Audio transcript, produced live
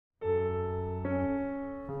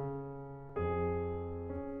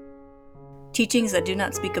Teachings that do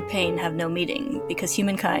not speak of pain have no meaning, because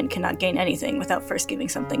humankind cannot gain anything without first giving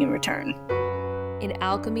something in return. In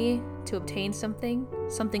alchemy, to obtain something,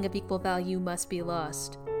 something of equal value must be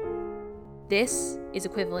lost. This is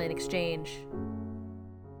Equivalent Exchange.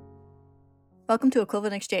 Welcome to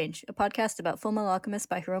Equivalent Exchange, a podcast about Fullmetal Alchemist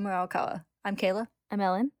by Hiromu Arakawa. I'm Kayla. I'm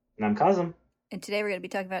Ellen. And I'm Kazum. And today we're going to be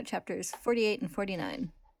talking about chapters 48 and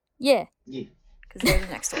 49. Yeah. Because they're the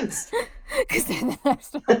next ones. Because they're the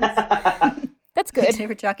next ones. That's good. Today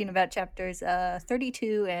we're talking about chapters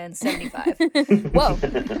 32 and 75. Whoa.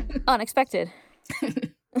 Unexpected.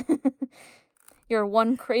 You're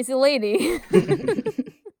one crazy lady. To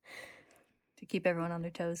keep everyone on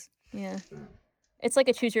their toes. Yeah. It's like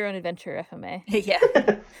a choose-your-own-adventure FMA. Yeah.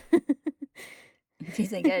 If you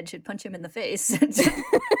think Ed should punch him in the face, turn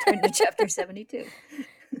to chapter 72.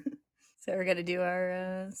 So we're going to do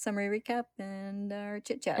our summary recap and our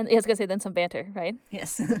chit-chat. And I was going to say then some banter, right?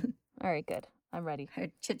 Yes. All right, good. I'm ready. Our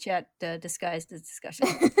chit-chat disguised as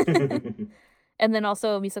discussion. And then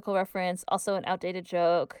also a musical reference, also an outdated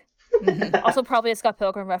joke. Also probably a Scott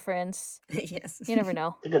Pilgrim reference. Yes. You never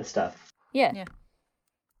know. The good stuff. Yeah.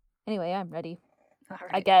 Anyway, I'm ready. All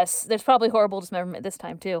right. I guess. There's probably horrible dismemberment this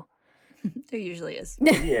time, too. There usually is.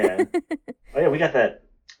 Yeah. Oh, yeah, we got that,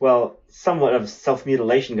 somewhat of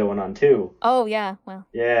self-mutilation going on, too. Oh, yeah. Well.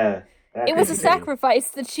 Yeah. It was a sacrifice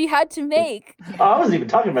that she had to make. Oh, I wasn't even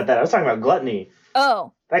talking about that. I was talking about gluttony.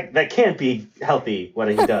 Oh. That can't be healthy, what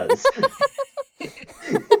he does.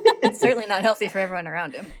 It's certainly not healthy for everyone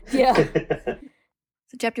around him. Yeah.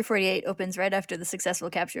 So chapter 48 opens right after the successful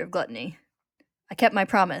capture of Gluttony. I kept my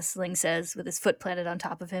promise, Ling says, with his foot planted on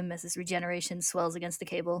top of him as his regeneration swells against the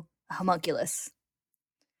cable. A homunculus.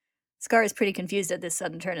 Scar is pretty confused at this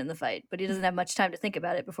sudden turn in the fight, but he doesn't have much time to think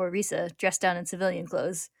about it before Risa, dressed down in civilian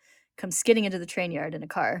clothes, comes skidding into the train yard in a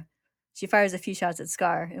car. She fires a few shots at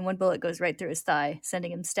Scar, and one bullet goes right through his thigh,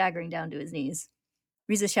 sending him staggering down to his knees.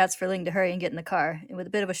 Risa shouts for Ling to hurry and get in the car, and with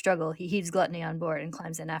a bit of a struggle, he heaves Gluttony on board and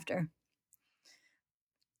climbs in after.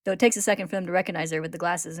 Though it takes a second for them to recognize her with the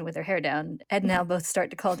glasses and with her hair down, Ed and Al both start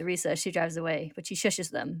to call to Risa as she drives away, but she shushes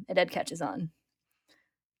them, and Ed catches on.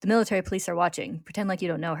 The military police are watching. Pretend like you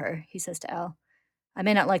don't know her, he says to Al. I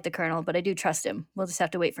may not like the colonel, but I do trust him. We'll just have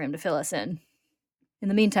to wait for him to fill us in. In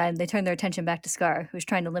the meantime, they turn their attention back to Scar, who's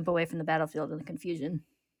trying to limp away from the battlefield in the confusion.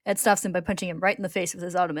 Ed stops him by punching him right in the face with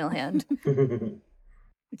his automail hand.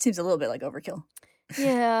 It seems a little bit like overkill.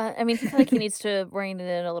 Yeah, I mean, he feel like he needs to rein it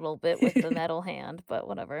in a little bit with the metal hand, but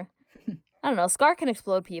whatever. I don't know, Scar can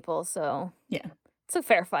explode people, so... Yeah. It's a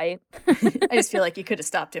fair fight. I just feel like you could have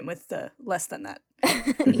stopped him with less than that.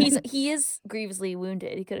 He is grievously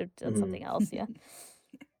wounded. He could have done something else, yeah.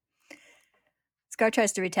 Scar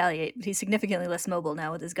tries to retaliate, but he's significantly less mobile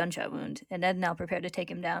now with his gunshot wound, and Ed and Al prepare to take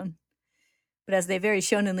him down. But as they very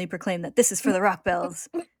shonenly proclaim that this is for the Rock Bells...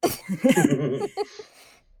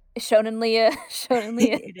 Shonenly.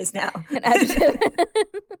 It is now. An adjective.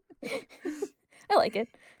 I like it.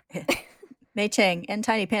 Mei Chang and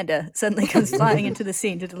Tiny Panda suddenly comes flying into the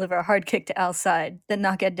scene to deliver a hard kick to Al's side, then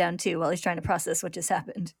knock Ed down too while he's trying to process what just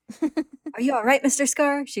happened. Are you all right, Mr.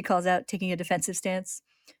 Scar? She calls out, taking a defensive stance.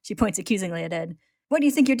 She points accusingly at Ed. What do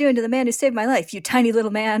you think you're doing to the man who saved my life, you tiny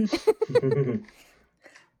little man?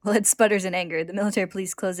 While Ed sputters in anger, the military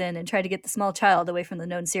police close in and try to get the small child away from the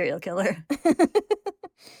known serial killer.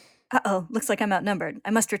 Uh-oh, looks like I'm outnumbered.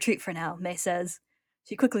 I must retreat for now, Mei says.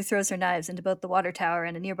 She quickly throws her knives into both the water tower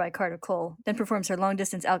and a nearby cart of coal, then performs her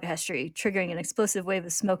long-distance alchemy, triggering an explosive wave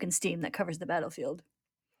of smoke and steam that covers the battlefield.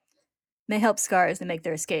 Mei helps Scar as they make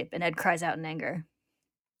their escape, and Ed cries out in anger.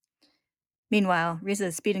 Meanwhile, Risa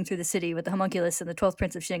is speeding through the city with the homunculus and the 12th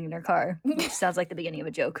Prince of Xing in her car, which sounds like the beginning of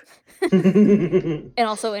a joke. And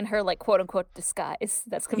also in her, quote-unquote disguise.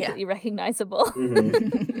 That's completely recognizable.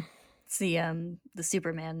 It's the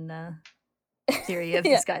Superman theory of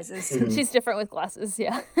disguises. She's different with glasses,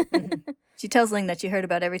 yeah. She tells Ling that she heard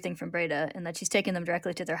about everything from Breda and that she's taken them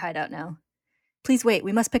directly to their hideout now. Please wait,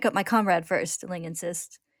 we must pick up my comrade first, Ling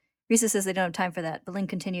insists. Risa says they don't have time for that, but Ling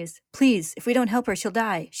continues, Please, if we don't help her, she'll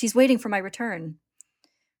die. She's waiting for my return.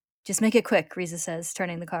 Just make it quick, Risa says,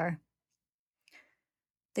 turning the car.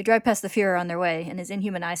 They drive past the Führer on their way, and his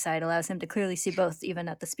inhuman eyesight allows him to clearly see both even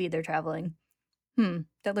at the speed they're traveling.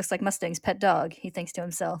 That looks like Mustang's pet dog, he thinks to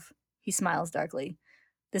himself. He smiles darkly.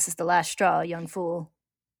 This is the last straw, young fool.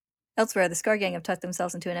 Elsewhere, the Scar gang have tucked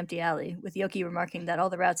themselves into an empty alley, with Yoki remarking that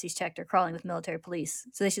all the routes he's checked are crawling with military police,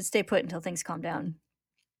 so they should stay put until things calm down.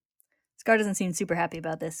 Scar doesn't seem super happy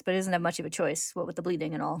about this, but he doesn't have much of a choice, what with the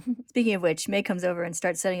bleeding and all. Speaking of which, Mei comes over and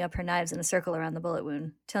starts setting up her knives in a circle around the bullet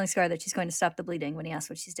wound, telling Scar that she's going to stop the bleeding when he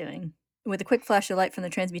asks what she's doing. With a quick flash of light from the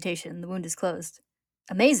transmutation, the wound is closed.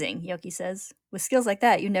 Amazing, Yoki says. With skills like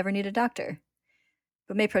that, you never need a doctor.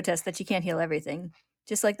 But May protests that she can't heal everything.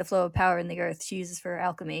 Just like the flow of power in the earth she uses for her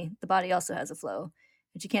alchemy, the body also has a flow,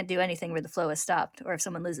 and she can't do anything where the flow has stopped, or if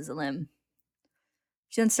someone loses a limb.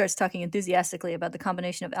 She then starts talking enthusiastically about the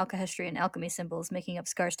combination of alkahestry and alchemy symbols making up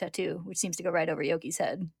Scar's tattoo, which seems to go right over Yoki's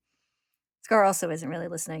head. Scar also isn't really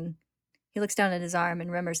listening. He looks down at his arm and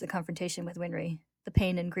remembers the confrontation with Winry, the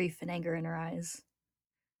pain and grief and anger in her eyes.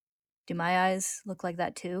 Do my eyes look like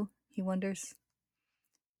that too? He wonders.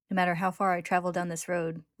 No matter how far I travel down this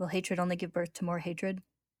road, will hatred only give birth to more hatred?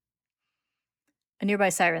 A nearby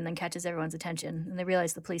siren then catches everyone's attention, and they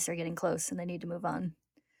realize the police are getting close and they need to move on.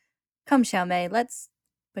 Come, Xiaomei, let's...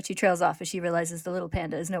 But she trails off as she realizes the little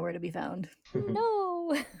panda is nowhere to be found. No.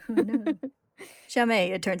 Oh, no.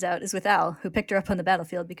 Xiaomei, it turns out, is with Al, who picked her up on the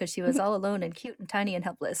battlefield because she was all alone and cute and tiny and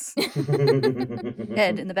helpless.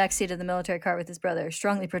 Ed, in the back seat of the military car with his brother,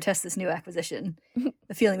 strongly protests this new acquisition,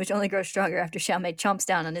 a feeling which only grows stronger after Xiaomei chomps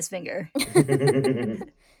down on his finger.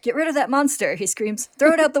 Get rid of that monster, he screams.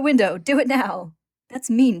 Throw it out the window. Do it now. That's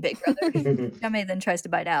mean, big brother. Xiaomei then tries to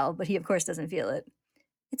bite Al, but he of course doesn't feel it.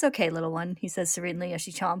 It's okay, little one, he says serenely as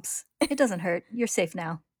she chomps. It doesn't hurt. You're safe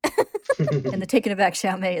now. And the taken aback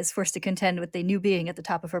Xiaomei is forced to contend with the new being at the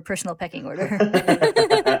top of her personal pecking order.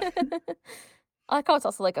 I like how it's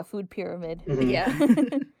also like a food pyramid. Yeah.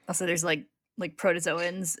 Also, there's like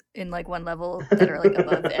protozoans in like one level that are like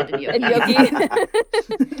above Ed and Yoki. And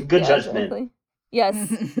Yoki. Good Yeah, judgment. exactly. Yes.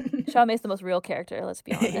 Xiaomei's the most real character, let's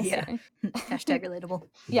be honest. Yeah. Hashtag relatable.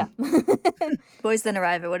 Yeah. Boys then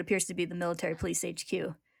arrive at what appears to be the military police HQ.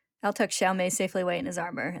 Al tucks Xiaomei safely away in his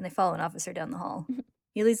armor, and they follow an officer down the hall.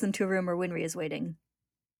 He leads them to a room where Winry is waiting.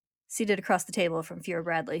 Seated across the table from Fiora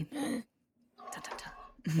Bradley.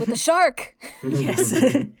 With the shark! Yes.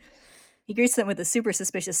 He greets them with a super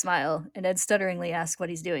suspicious smile, and Ed stutteringly asks what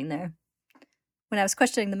he's doing there. When I was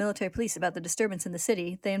questioning the military police about the disturbance in the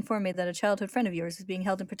city, they informed me that a childhood friend of yours was being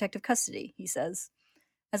held in protective custody, he says.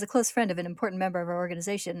 As a close friend of an important member of our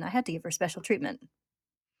organization, I had to give her special treatment.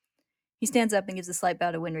 He stands up and gives a slight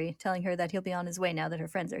bow to Winry, telling her that he'll be on his way now that her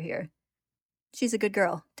friends are here. She's a good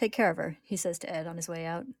girl. Take care of her, he says to Ed on his way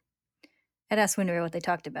out. Ed asks Winry what they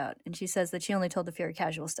talked about, and she says that she only told the Fiora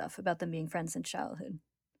casual stuff about them being friends since childhood.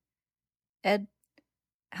 Ed,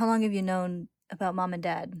 how long have you known about Mom and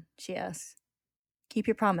Dad? She asks. Keep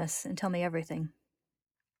your promise and tell me everything.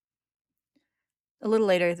 A little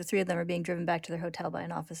later, the three of them are being driven back to their hotel by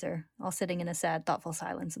an officer, all sitting in a sad, thoughtful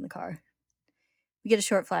silence in the car. We get a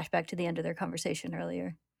short flashback to the end of their conversation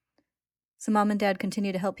earlier. So Mom and Dad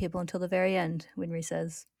continue to help people until the very end, Winry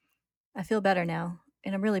says. I feel better now,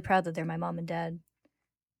 and I'm really proud that they're my mom and dad.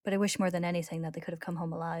 But I wish more than anything that they could have come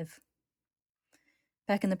home alive.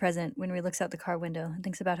 Back in the present, Winry looks out the car window and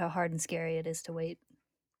thinks about how hard and scary it is to wait.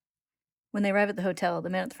 When they arrive at the hotel, the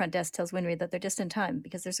man at the front desk tells Winry that they're just in time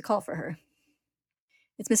because there's a call for her.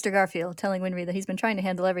 It's Mr. Garfield telling Winry that he's been trying to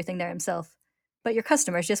handle everything there himself, but your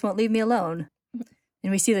customers just won't leave me alone.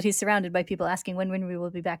 And we see that he's surrounded by people asking when Winry will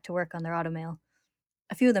be back to work on their automail.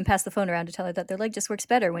 A few of them pass the phone around to tell her that their leg just works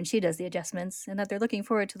better when she does the adjustments, and that they're looking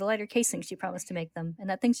forward to the lighter casing she promised to make them, and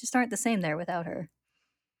that things just aren't the same there without her.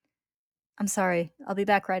 I'm sorry, I'll be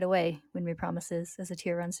back right away, Winry promises as a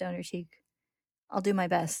tear runs down her cheek. I'll do my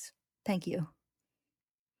best. Thank you.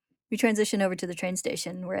 We transition over to the train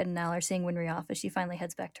station, where Ed and Al are seeing Winry off as she finally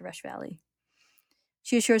heads back to Rush Valley.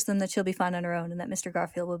 She assures them that she'll be fine on her own and that Mr.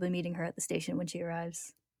 Garfield will be meeting her at the station when she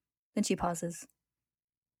arrives. Then she pauses.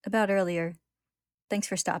 About earlier, thanks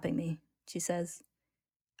for stopping me, she says.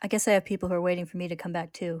 I guess I have people who are waiting for me to come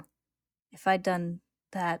back too. If I'd done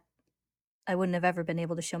that, I wouldn't have ever been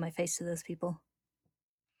able to show my face to those people.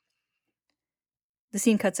 The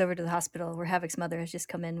scene cuts over to the hospital, where Havoc's mother has just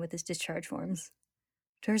come in with his discharge forms.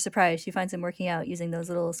 To her surprise, she finds him working out using those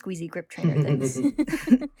little squeezy grip trainer things.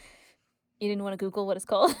 You didn't want to Google what it's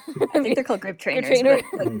called? I think they're called grip trainers. trainer.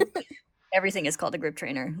 But everything is called a grip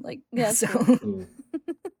trainer. Like, Yeah, so. Mm.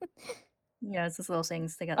 Yeah, it's those little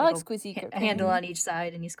things. They got I like like squeezy grip a handle training. on each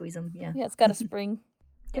side, and you squeeze them. Yeah, Yeah, it's got a spring.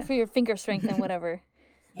 Good Yeah. for your finger strength and whatever.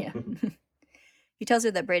 yeah. He tells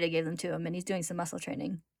her that Breda gave them to him, and he's doing some muscle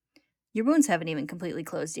training. Your wounds haven't even completely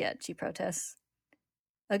closed yet, she protests.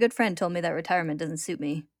 A good friend told me that retirement doesn't suit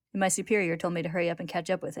me, and my superior told me to hurry up and catch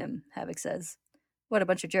up with him, Havoc says. What a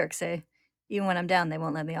bunch of jerks, eh? Even when I'm down, they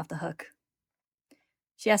won't let me off the hook.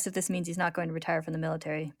 She asks if this means he's not going to retire from the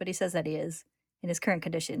military, but he says that he is. In his current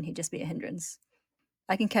condition, he'd just be a hindrance.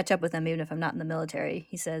 I can catch up with them even if I'm not in the military,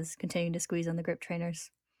 he says, continuing to squeeze on the grip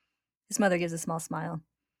trainers. His mother gives a small smile.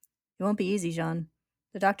 It won't be easy, Jean.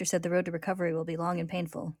 The doctor said the road to recovery will be long and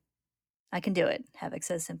painful. I can do it, Havoc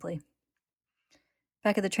says simply.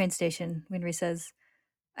 Back at the train station, Winry says,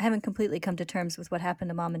 I haven't completely come to terms with what happened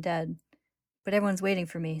to Mom and Dad, but everyone's waiting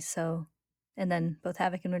for me, so... And then both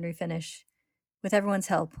Havoc and Winry finish. With everyone's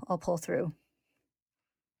help, I'll pull through.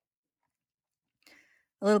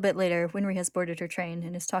 A little bit later, Winry has boarded her train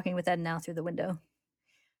and is talking with Ed now through the window.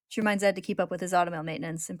 She reminds Ed to keep up with his automail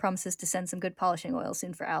maintenance and promises to send some good polishing oil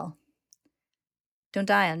soon for Al. Don't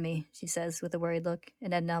die on me, she says with a worried look,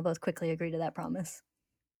 and Ed and Al both quickly agree to that promise.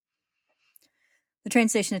 The train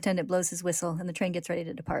station attendant blows his whistle, and the train gets ready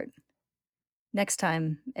to depart. Next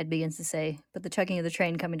time, Ed begins to say, but the chugging of the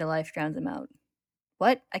train coming to life drowns him out.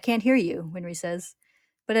 What? I can't hear you, Winry says.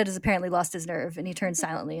 But Ed has apparently lost his nerve, and he turns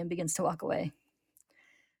silently and begins to walk away.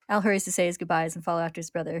 Al hurries to say his goodbyes and follow after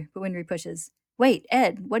his brother, but Winry pushes. Wait,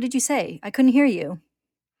 Ed, what did you say? I couldn't hear you.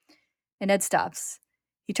 And Ed stops.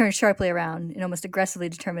 He turns sharply around, an almost aggressively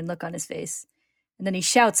determined look on his face. And then he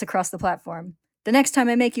shouts across the platform, the next time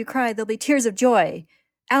I make you cry, there'll be tears of joy.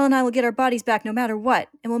 Al and I will get our bodies back no matter what,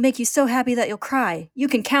 and we'll make you so happy that you'll cry. You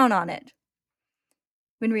can count on it.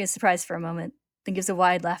 Winry is surprised for a moment, then gives a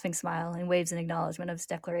wide, laughing smile and waves in acknowledgement of his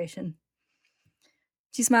declaration.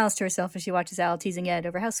 She smiles to herself as she watches Al teasing Ed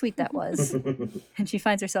over how sweet that was, and she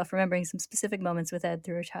finds herself remembering some specific moments with Ed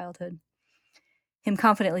through her childhood. Him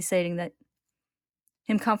confidently saying that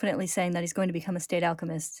he's going to become a state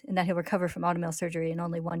alchemist and that he'll recover from automail surgery in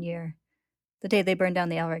only 1 year. The day they burned down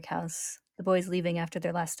the Elric house, the boys leaving after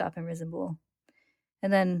their last stop in Risenbull.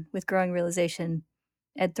 And then, with growing realization,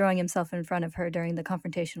 Ed throwing himself in front of her during the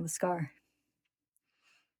confrontation with Scar.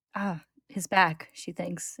 Ah, his back, she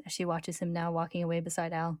thinks, as she watches him now walking away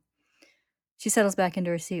beside Al. She settles back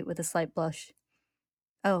into her seat with a slight blush.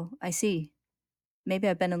 Oh, I see. Maybe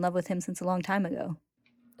I've been in love with him since a long time ago.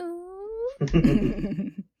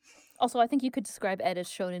 Also, I think you could describe Ed as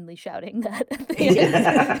shonenly shouting that.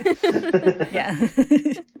 Yeah.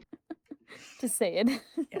 Just saying.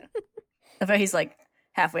 Yeah. I thought he's like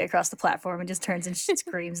halfway across the platform and just turns and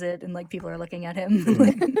screams it, and like people are looking at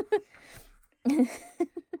him.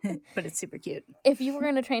 But it's super cute. If you were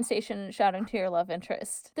in a train station shouting to your love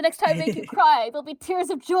interest, the next time I make you cry, there'll be tears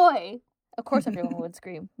of joy. Of course everyone would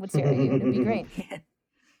scream, would stare at you. It'd be great. Yeah.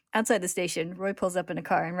 Outside the station, Roy pulls up in a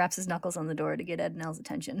car and raps his knuckles on the door to get Ed and Elle's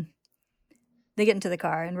attention. They get into the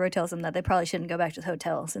car, and Roy tells them that they probably shouldn't go back to the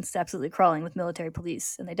hotel since it's absolutely crawling with military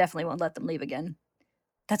police, and they definitely won't let them leave again.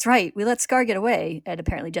 That's right, we let Scar get away, Ed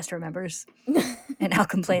apparently just remembers. And Al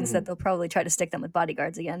complains that they'll probably try to stick them with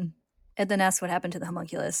bodyguards again. Ed then asks what happened to the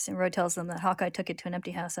homunculus, and Roy tells them that Hawkeye took it to an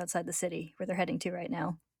empty house outside the city, where they're heading to right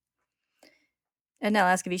now. Ed now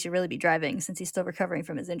asks if he should really be driving, since he's still recovering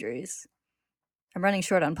from his injuries. I'm running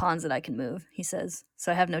short on pawns that I can move, he says,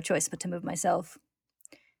 so I have no choice but to move myself.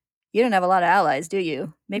 You don't have a lot of allies, do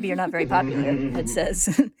you? Maybe you're not very popular, Ed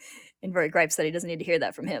says. And Roy gripes that he doesn't need to hear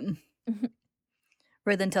that from him.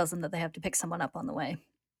 Roy then tells them that they have to pick someone up on the way.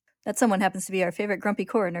 That someone happens to be our favorite grumpy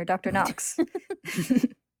coroner, Dr. Knox.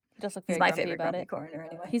 Does look very He's my grumpy favorite about grumpy it. coroner,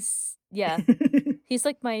 anyway. He's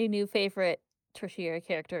like my new favorite tertiary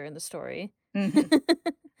character in the story. Mm-hmm.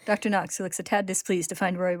 Dr. Knox, who looks a tad displeased to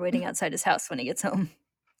find Roy waiting outside his house when he gets home.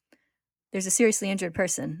 There's a seriously injured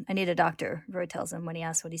person. I need a doctor, Roy tells him when he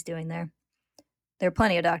asks what he's doing there. There are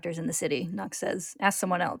plenty of doctors in the city, Knox says. Ask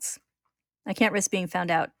someone else. I can't risk being found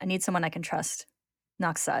out. I need someone I can trust.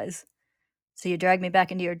 Knox sighs. So you drag me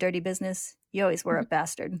back into your dirty business? You always were a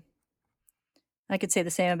bastard. I could say the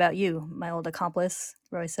same about you, my old accomplice,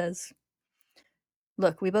 Roy says.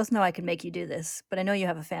 Look, we both know I could make you do this, but I know you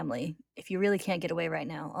have a family. If you really can't get away right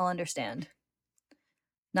now, I'll understand.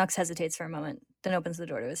 Knox hesitates for a moment, then opens the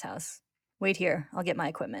door to his house. Wait here, I'll get my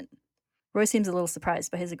equipment. Roy seems a little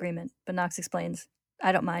surprised by his agreement, but Knox explains,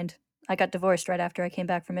 I don't mind. I got divorced right after I came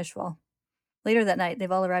back from Ishval. Later that night,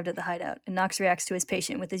 they've all arrived at the hideout, and Knox reacts to his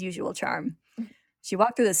patient with his usual charm. She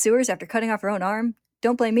walked through the sewers after cutting off her own arm?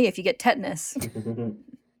 Don't blame me if you get tetanus.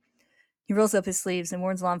 He rolls up his sleeves and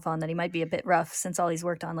warns Lanfon that he might be a bit rough since all he's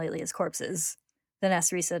worked on lately is corpses, then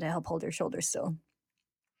asks Risa to help hold her shoulders still.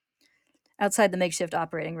 Outside the makeshift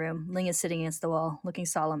operating room, Ling is sitting against the wall, looking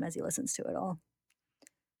solemn as he listens to it all.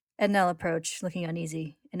 Ed and Elle approach, looking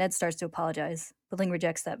uneasy, and Ed starts to apologize, but Ling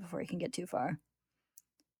rejects that before he can get too far.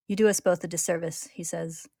 You do us both a disservice, he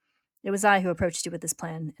says. It was I who approached you with this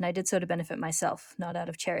plan, and I did so to benefit myself, not out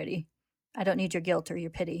of charity. I don't need your guilt or your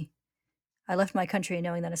pity. I left my country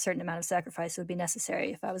knowing that a certain amount of sacrifice would be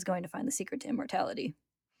necessary if I was going to find the secret to immortality.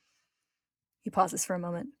 He pauses for a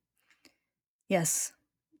moment. Yes,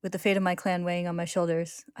 with the fate of my clan weighing on my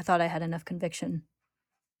shoulders, I thought I had enough conviction.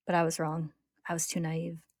 But I was wrong. I was too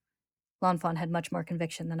naive. Lanfon had much more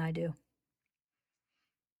conviction than I do.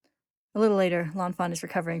 A little later, Lanfon is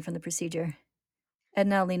recovering from the procedure. Ed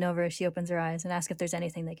and Elle lean over as she opens her eyes and ask if there's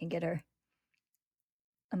anything they can get her.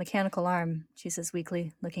 A mechanical arm, she says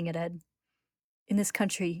weakly, looking at Ed. In this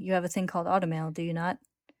country, you have a thing called automail, do you not?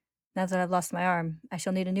 Now that I've lost my arm, I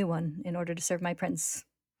shall need a new one in order to serve my prince.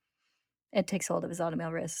 Ed takes hold of his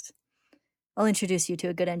automail wrist. I'll introduce you to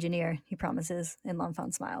a good engineer, he promises, and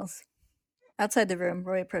L'Enfant smiles. Outside the room,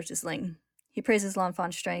 Roy approaches Ling. He praises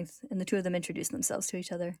L'Enfant's strength, and the two of them introduce themselves to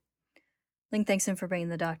each other. Ling thanks him for bringing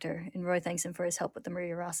the doctor, and Roy thanks him for his help with the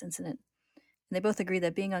Maria Ross incident. And they both agree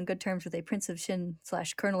that being on good terms with a Prince of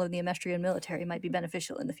Shin/Colonel of the Amestrian military might be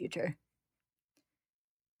beneficial in the future.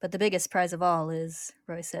 But the biggest prize of all is,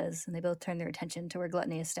 Roy says, and they both turn their attention to where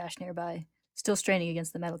Gluttony is stashed nearby, still straining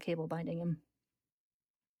against the metal cable binding him.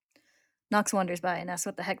 Knox wanders by and asks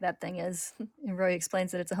what the heck that thing is, and Roy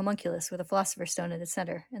explains that it's a homunculus with a philosopher's stone at its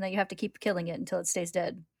center, and that you have to keep killing it until it stays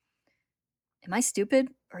dead. Am I stupid,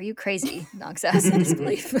 or are you crazy? Knox asks in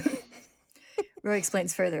disbelief. Roy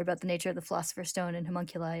explains further about the nature of the philosopher's stone and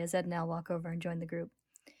homunculi as Ed and Al walk over and join the group,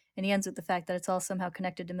 and he ends with the fact that it's all somehow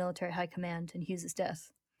connected to military high command and Hughes' death.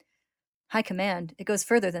 High command? It goes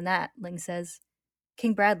further than that, Ling says.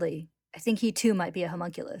 King Bradley, I think he too might be a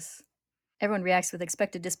homunculus. Everyone reacts with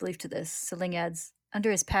expected disbelief to this, so Ling adds, under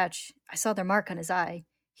his patch, I saw their mark on his eye.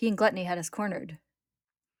 He and Gluttony had us cornered.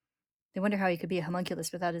 They wonder how he could be a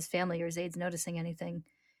homunculus without his family or his aides noticing anything.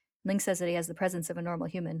 Ling says that he has the presence of a normal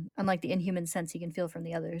human, unlike the inhuman sense he can feel from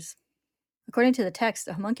the others. According to the text,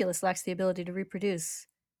 a homunculus lacks the ability to reproduce.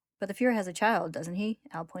 But the Fuhrer has a child, doesn't he?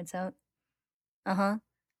 Al points out. Uh-huh.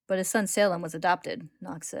 But his son Salem was adopted,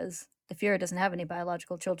 Knox says. The Fuhrer doesn't have any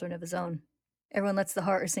biological children of his own. Everyone lets the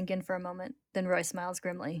horror sink in for a moment, then Roy smiles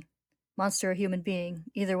grimly. Monster or human being,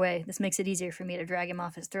 either way, this makes it easier for me to drag him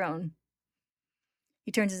off his throne.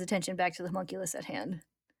 He turns his attention back to the homunculus at hand.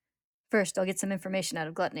 First, I'll get some information out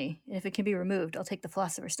of Gluttony, and if it can be removed, I'll take the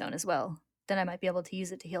Philosopher's Stone as well. Then I might be able to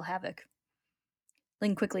use it to heal Havoc.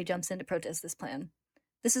 Ling quickly jumps in to protest this plan.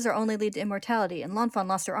 This is our only lead to immortality, and L'Enfant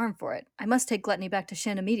lost her arm for it. I must take Gluttony back to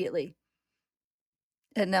Shin immediately.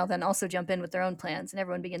 Ed and Al then also jump in with their own plans, and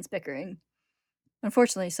everyone begins bickering.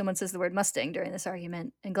 Unfortunately, someone says the word Mustang during this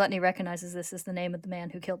argument, and Gluttony recognizes this as the name of the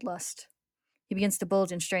man who killed Lust. He begins to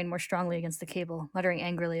bulge and strain more strongly against the cable, muttering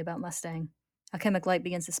angrily about Mustang. Alchemic light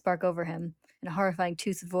begins to spark over him, and a horrifying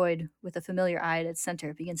toothed void with a familiar eye at its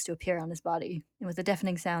center begins to appear on his body, and with a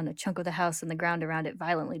deafening sound, a chunk of the house and the ground around it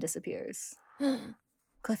violently disappears.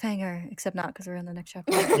 Cliffhanger, except not because we're in the next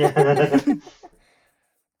chapter. Yeah.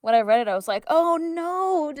 When I read it, I was like, oh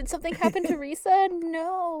no, did something happen to Risa?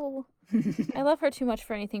 No. I love her too much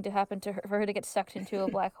for anything to happen to her, for her to get sucked into a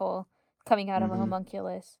black hole coming out of a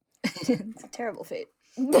homunculus. It's a terrible fate.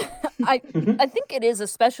 I think it is,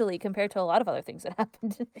 especially compared to a lot of other things that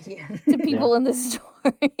happened Yeah. to people in this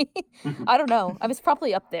story. I don't know. I was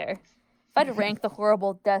probably up there. If I had to rank the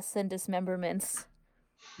horrible deaths and dismemberments,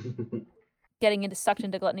 getting sucked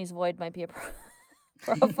into Gluttony's void might be a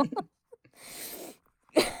problem.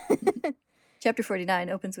 Chapter 49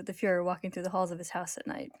 opens with the Fuhrer walking through the halls of his house at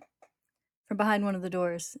night. From behind one of the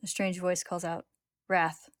doors, a strange voice calls out,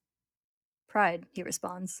 Wrath. Pride, he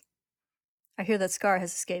responds. I hear that Scar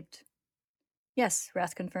has escaped. Yes,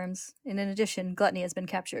 Wrath confirms, and in addition, Gluttony has been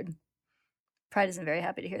captured. Pride isn't very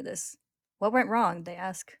happy to hear this. What went wrong, they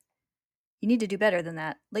ask. You need to do better than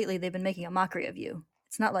that. Lately they've been making a mockery of you.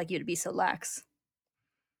 It's not like you to be so lax.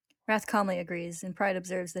 Wrath calmly agrees, and Pride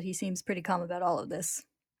observes that he seems pretty calm about all of this.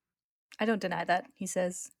 I don't deny that, he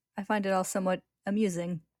says. I find it all somewhat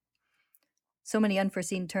amusing. So many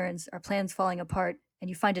unforeseen turns, our plans falling apart, and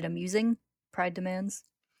you find it amusing? Pride demands.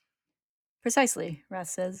 Precisely, Wrath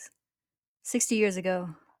says. 60 years ago,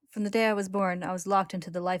 from the day I was born, I was locked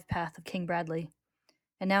into the life path of King Bradley.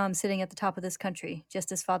 And now I'm sitting at the top of this country,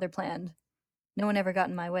 just as Father planned. No one ever got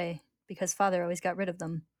in my way, because Father always got rid of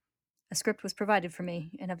them. A script was provided for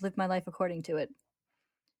me, and I've lived my life according to it.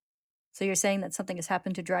 So you're saying that something has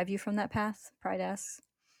happened to drive you from that path? Pride asks.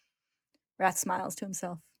 Wrath smiles to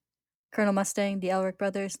himself. Colonel Mustang, the Elric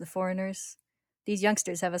brothers, the foreigners. These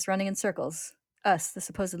youngsters have us running in circles. Us, the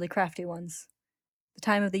supposedly crafty ones. The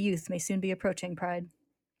time of the youth may soon be approaching, Pride.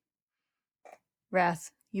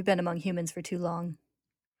 Wrath, you've been among humans for too long.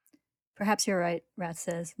 Perhaps you're right, Wrath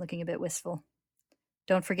says, looking a bit wistful.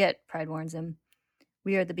 Don't forget, Pride warns him.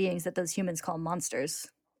 We are the beings that those humans call monsters.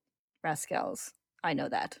 Wrath scowls. I know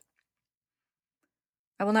that.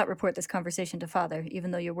 I will not report this conversation to Father,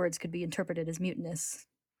 even though your words could be interpreted as mutinous.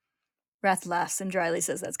 Wrath laughs and dryly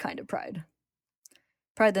says that's kind of Pride.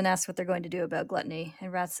 Pride then asks what they're going to do about Gluttony,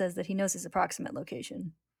 and Wrath says that he knows his approximate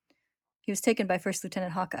location. He was taken by First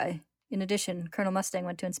Lieutenant Hawkeye. In addition, Colonel Mustang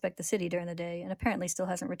went to inspect the city during the day and apparently still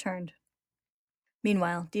hasn't returned.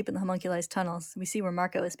 Meanwhile, deep in the homunculized tunnels, we see where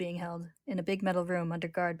Marco is being held, in a big metal room under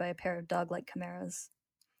guard by a pair of dog-like chimeras.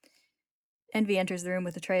 Envy enters the room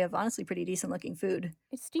with a tray of honestly pretty decent-looking food.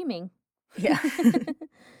 It's steaming. Yeah.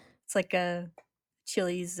 It's like a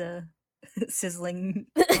Chili's sizzling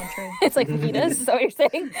entree. It's like fajitas, is that what you're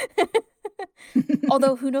saying?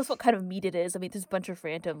 Although, who knows what kind of meat it is? I mean, there's a bunch of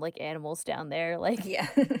random, like, animals down there, like... Yeah.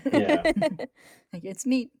 Yeah. Like, it's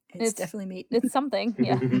meat. It's It's- definitely meat. It's something,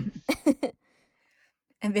 yeah.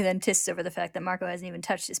 Envy then tists over the fact that Marco hasn't even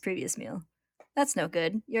touched his previous meal. That's no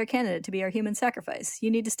good. You're a candidate to be our human sacrifice.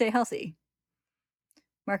 You need to stay healthy.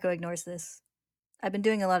 Marco ignores this. I've been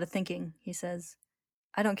doing a lot of thinking, he says.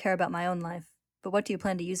 I don't care about my own life, but what do you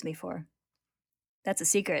plan to use me for? That's a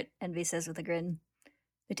secret, Envy says with a grin.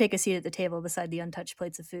 They take a seat at the table beside the untouched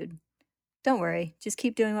plates of food. Don't worry, just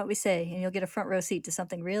keep doing what we say, and you'll get a front row seat to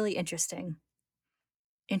something really interesting.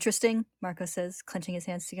 Interesting? Marco says, clenching his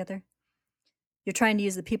hands together. You're trying to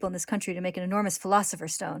use the people in this country to make an enormous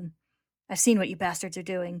philosopher's stone. I've seen what you bastards are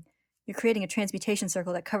doing. You're creating a transmutation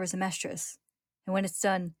circle that covers Amestris. And when it's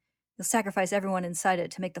done, you'll sacrifice everyone inside it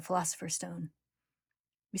to make the philosopher's stone.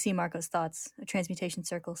 We see Marco's thoughts, a transmutation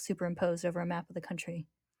circle superimposed over a map of the country.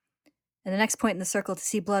 And the next point in the circle to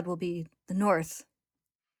see blood will be the north.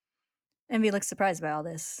 Envy looks surprised by all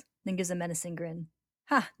this, then gives a menacing grin.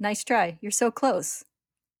 Ha, nice try. You're so close.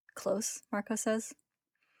 Close, Marco says.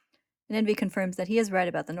 And Envy confirms that he is right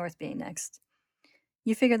about the north being next.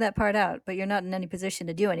 You figured that part out, but you're not in any position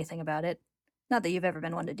to do anything about it. Not that you've ever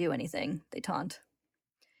been one to do anything, they taunt.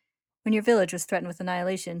 When your village was threatened with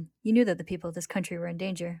annihilation, you knew that the people of this country were in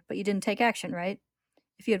danger, but you didn't take action, right?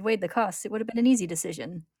 If you had weighed the costs, it would have been an easy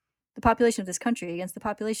decision. The population of this country against the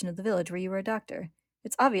population of the village where you were a doctor.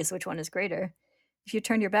 It's obvious which one is greater. If you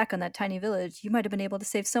turned your back on that tiny village, you might have been able to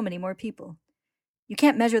save so many more people. You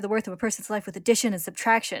can't measure the worth of a person's life with addition and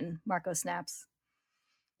subtraction, Marco snaps.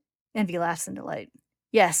 Envy laughs in delight.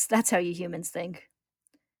 Yes, that's how you humans think.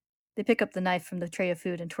 They pick up the knife from the tray of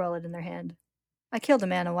food and twirl it in their hand. I killed a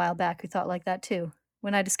man a while back who thought like that too.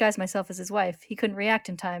 When I disguised myself as his wife, he couldn't react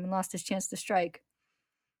in time and lost his chance to strike.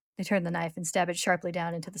 They turn the knife and stab it sharply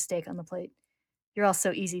down into the steak on the plate. You're all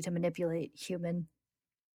so easy to manipulate, human.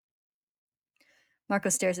 Marco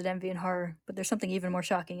stares at Envy in horror, but there's something even more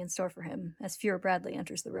shocking in store for him as Fuhrer Bradley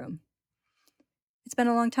enters the room. It's been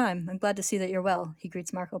a long time. I'm glad to see that you're well, he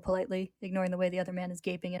greets Marco politely, ignoring the way the other man is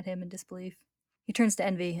gaping at him in disbelief. He turns to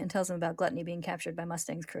Envy and tells him about Gluttony being captured by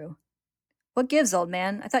Mustang's crew. What gives, old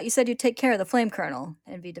man? I thought you said you'd take care of the Flame Colonel,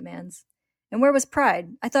 Envy demands. And where was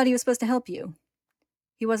Pride? I thought he was supposed to help you.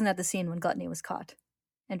 He wasn't at the scene when Gluttony was caught.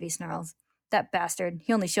 Envy snarls. That bastard.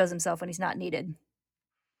 He only shows himself when he's not needed.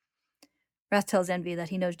 Wrath tells Envy that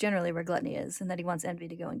he knows generally where Gluttony is, and that he wants Envy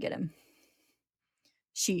to go and get him.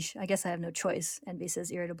 Sheesh, I guess I have no choice, Envy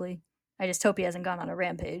says irritably. I just hope he hasn't gone on a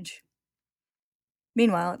rampage.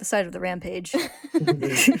 Meanwhile, at the site of the rampage,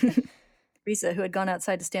 Risa, who had gone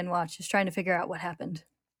outside to stand watch, is trying to figure out what happened.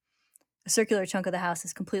 A circular chunk of the house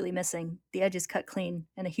is completely missing, the edges cut clean,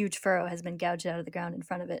 and a huge furrow has been gouged out of the ground in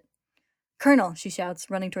front of it. Colonel, she shouts,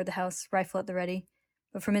 running toward the house, rifle at the ready,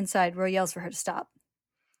 but from inside, Roy yells for her to stop.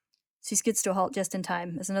 She skids to a halt just in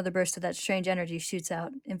time as another burst of that strange energy shoots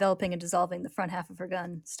out, enveloping and dissolving the front half of her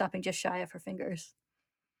gun, stopping just shy of her fingers.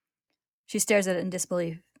 She stares at it in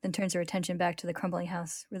disbelief, then turns her attention back to the crumbling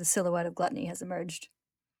house, where the silhouette of Gluttony has emerged.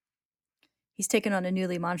 He's taken on a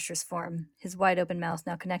newly monstrous form, his wide-open mouth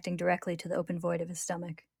now connecting directly to the open void of his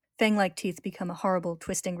stomach. Fang-like teeth become a horrible,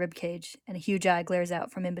 twisting ribcage, and a huge eye glares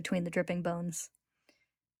out from in between the dripping bones.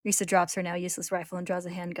 Risa drops her now useless rifle and draws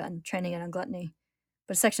a handgun, training it on Gluttony,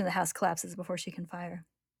 but a section of the house collapses before she can fire.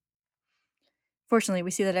 Fortunately,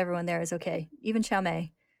 we see that everyone there is okay, even Xiao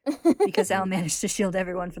Mei, because Al managed to shield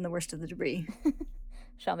everyone from the worst of the debris.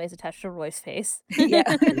 Xiaomei's attached to Roy's face.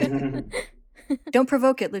 Yeah. Don't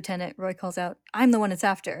provoke it, Lieutenant, Roy calls out. I'm the one it's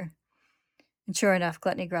after. And sure enough,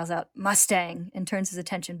 Gluttony growls out, Mustang, and turns his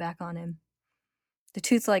attention back on him. The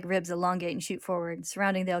tooth-like ribs elongate and shoot forward,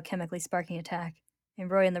 surrounding the alchemically sparking attack, and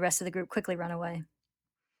Roy and the rest of the group quickly run away.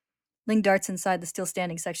 Ling darts inside the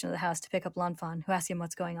still-standing section of the house to pick up Lanfan, who asks him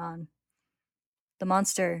what's going on. The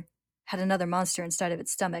monster had another monster inside of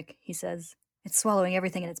its stomach, he says. It's swallowing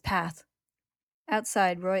everything in its path.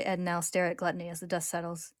 Outside, Roy, Ed, and Al stare at Gluttony as the dust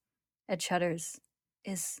settles. Ed shudders.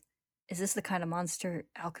 Is this the kind of monster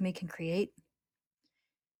alchemy can create?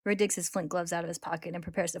 Roy digs his flint gloves out of his pocket and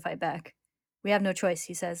prepares to fight back. We have no choice,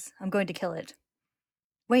 he says. I'm going to kill it.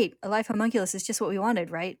 Wait, a live homunculus is just what we wanted,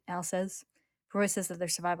 right? Al says. Roy says that their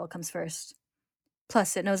survival comes first.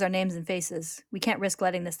 Plus, it knows our names and faces. We can't risk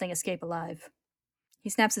letting this thing escape alive. He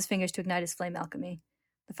snaps his fingers to ignite his flame alchemy.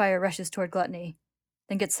 The fire rushes toward Gluttony,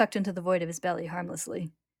 then gets sucked into the void of his belly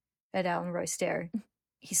harmlessly. Ed, Al, and Roy stare.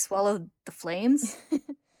 He swallowed the flames?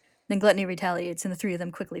 Then Gluttony retaliates, and the three of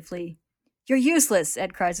them quickly flee. You're useless,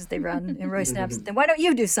 Ed cries as they run, and Roy snaps, then why don't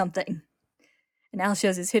you do something? And Al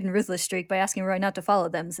shows his hidden ruthless streak by asking Roy not to follow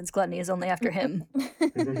them, since Gluttony is only after him.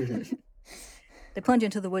 They plunge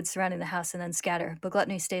into the woods surrounding the house and then scatter, but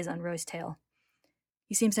Gluttony stays on Roy's tail.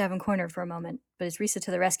 He seems to have him cornered for a moment, but it's Risa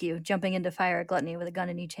to the rescue, jumping in to fire at Gluttony with a gun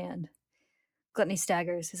in each hand. Gluttony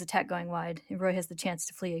staggers, his attack going wide, and Roy has the chance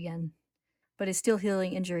to flee again. But his still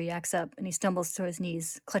healing injury acts up, and he stumbles to his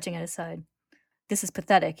knees, clutching at his side. This is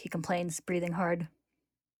pathetic, he complains, breathing hard.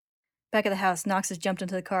 Back at the house, Nox has jumped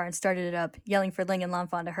into the car and started it up, yelling for Ling and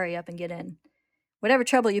Lanfan to hurry up and get in. Whatever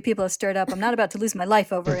trouble you people have stirred up, I'm not about to lose my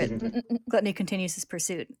life over it. Gluttony continues his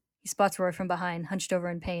pursuit. He spots Roy from behind, hunched over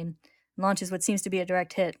in pain, and launches what seems to be a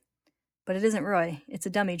direct hit. But it isn't Roy. It's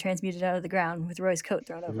a dummy transmuted out of the ground, with Roy's coat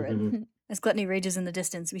thrown over it. As Gluttony rages in the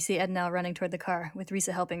distance, we see Ed and Al running toward the car, with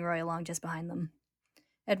Risa helping Roy along just behind them.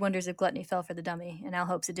 Ed wonders if Gluttony fell for the dummy, and Al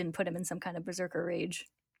hopes it didn't put him in some kind of berserker rage.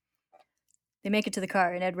 They make it to the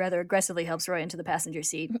car, and Ed rather aggressively helps Roy into the passenger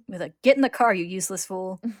seat, with a, "Get in the car, you useless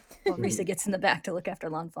fool," while Risa gets in the back to look after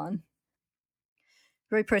Lanfan.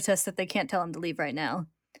 Roy protests that they can't tell him to leave right now.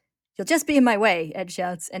 "You'll just be in my way," Ed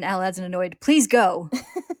shouts, and Al adds an annoyed, "Please go!"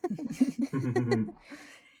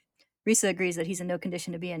 Risa agrees that he's in no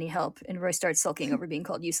condition to be any help, and Roy starts sulking over being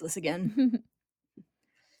called useless again.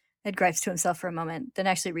 Ed gripes to himself for a moment, then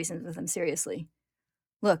actually reasons with him seriously.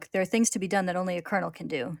 "Look, there are things to be done that only a colonel can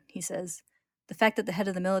do," he says. "The fact that the head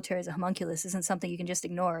of the military is a homunculus isn't something you can just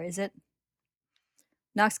ignore, is it?"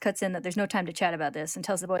 Nox cuts in that there's no time to chat about this and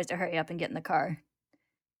tells the boys to hurry up and get in the car.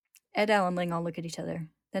 Ed, Al, and Ling all look at each other.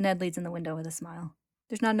 Then Ed leads in the window with a smile.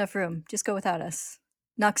 "There's not enough room. Just go without us."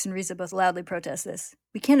 Nox and Risa both loudly protest this.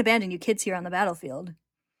 "We can't abandon you kids here on the battlefield."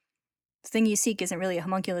 "The thing you seek isn't really a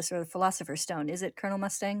homunculus or the Philosopher's Stone, is it, Colonel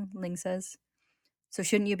Mustang?" Ling says. "So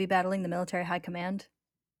shouldn't you be battling the military high command?"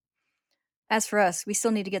 "As for us, we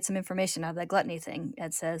still need to get some information out of that Gluttony thing,"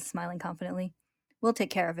 Ed says, smiling confidently. "We'll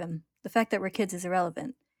take care of him. The fact that we're kids is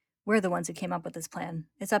irrelevant. We're the ones who came up with this plan.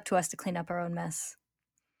 It's up to us to clean up our own mess."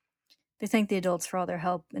 They thank the adults for all their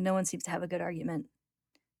help, and no one seems to have a good argument.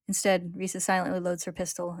 Instead, Risa silently loads her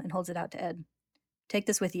pistol and holds it out to Ed. "Take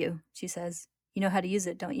this with you," she says. "You know how to use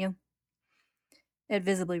it, don't you?" Ed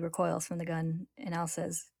visibly recoils from the gun, and Al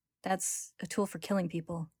says, "That's a tool for killing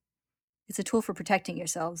people." "It's a tool for protecting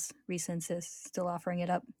yourselves," Risa insists, still offering it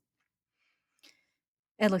up.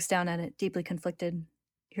 Ed looks down at it, deeply conflicted.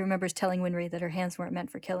 He remembers telling Winry that her hands weren't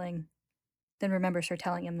meant for killing, then remembers her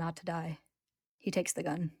telling him not to die. He takes the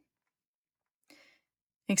gun.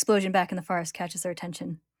 An explosion back in the forest catches their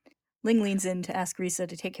attention. Ling leans in to ask Risa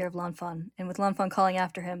to take care of Lanfan, and with Lanfan calling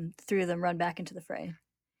after him, the three of them run back into the fray.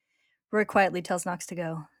 Roy quietly tells Nox to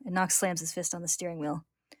go, and Nox slams his fist on the steering wheel.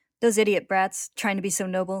 "Those idiot brats, trying to be so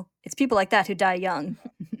noble. It's people like that who die young."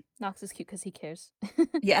 Nox is cute because he cares.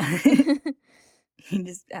 Yeah. He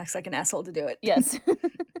just acts like an asshole to do it. Yes.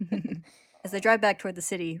 As they drive back toward the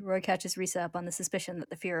city, Roy catches Risa up on the suspicion that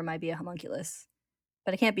the Führer might be a homunculus.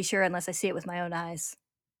 "But I can't be sure unless I see it with my own eyes."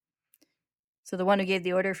 "So the one who gave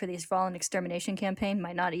the order for the Fallen extermination campaign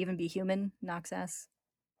might not even be human?" Nox asks.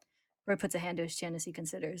 Roy puts a hand to his chin as he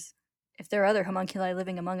considers. "If there are other homunculi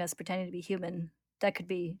living among us pretending to be human, that could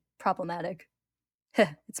be problematic."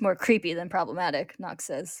 "It's more creepy than problematic," Nox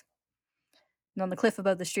says. And on the cliff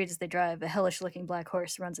above the street as they drive, a hellish-looking black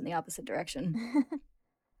horse runs in the opposite direction.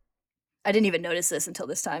 I didn't even notice this until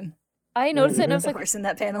this time. I noticed it and I was The like, horse in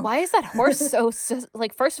that panel. why is that horse so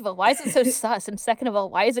like, first of all, why is it so sus? And second of all,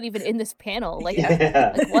 why is it even in this panel? Like,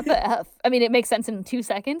 Yeah. like what the F? I mean, it makes sense in 2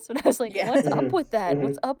 seconds, but I was like, Yeah. what's up with that?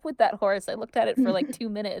 What's up with that horse? I looked at it for like 2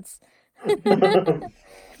 minutes. I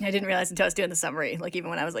didn't realize until I was doing the summary, like even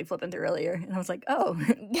when I was like flipping through earlier, and I was like, oh,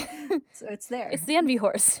 so it's there. It's the envy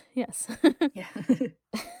horse. Yes. Yeah.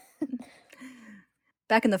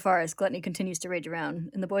 Back in the forest, Gluttony continues to rage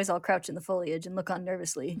around, and the boys all crouch in the foliage and look on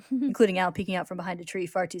nervously, including Al peeking out from behind a tree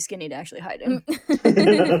far too skinny to actually hide him.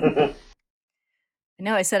 "I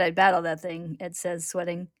know I said I'd battle that thing," Ed says,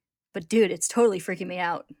 sweating, "but dude, it's totally freaking me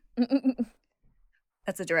out."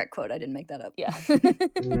 That's a direct quote. I didn't make that up. Yeah.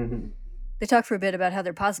 They talk for a bit about how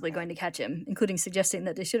they're possibly going to catch him, including suggesting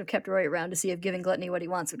that they should have kept Roy around to see if giving Gluttony what he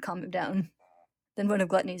wants would calm him down. Then one of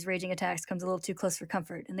Gluttony's raging attacks comes a little too close for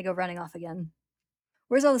comfort, and they go running off again.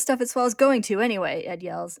 "Where's all the stuff it swallows going to, anyway?" Ed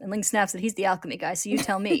yells, and Ling snaps that he's the alchemy guy, so you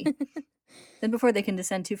tell me. Then before they can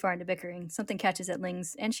descend too far into bickering, something catches at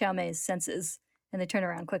Ling's and Xiaomei's senses, and they turn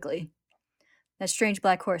around quickly. That strange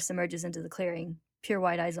black horse emerges into the clearing, pure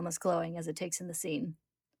white eyes almost glowing as it takes in the scene.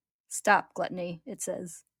 "Stop, Gluttony," it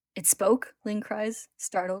says. "It spoke?" Ling cries,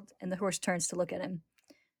 startled, and the horse turns to look at him.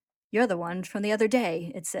 "You're the one from the other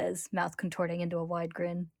day," it says, mouth contorting into a wide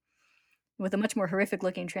grin. With a much more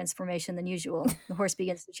horrific-looking transformation than usual, the horse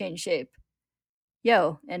begins to change shape.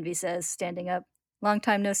 Yo, Envy says, standing up. Long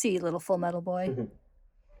time no see, little Full Metal boy. And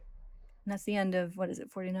that's the end of,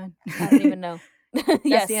 49? I don't even know. That's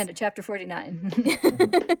Yes. the end of chapter 49.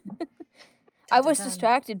 I was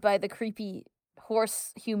distracted by the creepy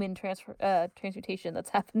horse-human transmutation that's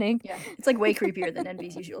happening. Yeah, it's like way creepier than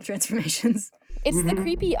Envy's usual transformations. It's the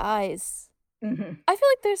creepy eyes. Mm-hmm. I feel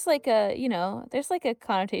like there's like a, there's like a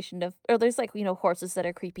connotation of, or there's like, horses that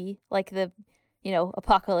are creepy, like the,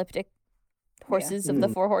 apocalyptic horses of the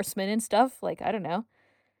Four Horsemen and stuff. Like, I don't know.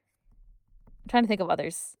 I'm trying to think of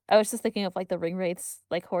others. I was just thinking of like the ring wraiths,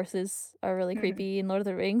 like horses are really creepy in Lord of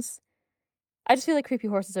the Rings. I just feel like creepy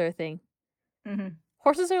horses are a thing. Mm-hmm.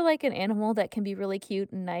 Horses are like an animal that can be really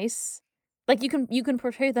cute and nice. Like you can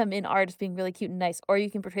portray them in art as being really cute and nice, or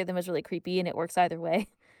you can portray them as really creepy, and it works either way.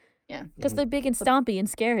 Yeah. Because they're big and stompy and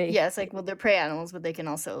scary. Yeah, it's like, well, they're prey animals, but they can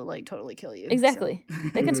also like totally kill you. Exactly. So.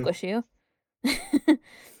 They can squish you.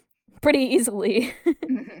 Pretty easily.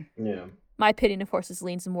 Yeah. My opinion of horses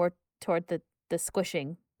leans more toward the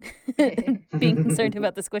squishing. Being concerned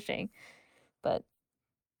about the squishing. But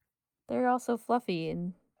they're also fluffy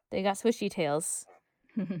and they got swishy tails.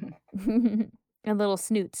 And little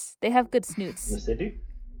snoots. They have good snoots. Yes, they do.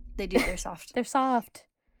 They do. They're soft. They're soft.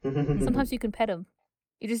 Sometimes you can pet them.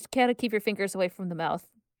 You just gotta keep your fingers away from the mouth.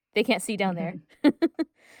 They can't see down there.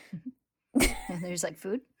 And there's like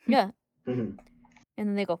food. Yeah. And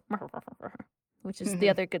then they go, which is the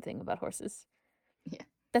other good thing about horses. Yeah.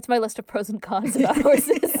 That's my list of pros and cons about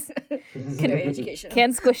horses. Very educational.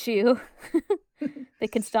 Can squish you. They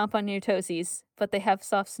can stomp on your toesies, but they have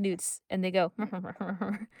soft snoots and they go.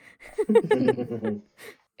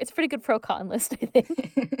 It's a pretty good pro-con list, I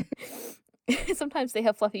think. Sometimes they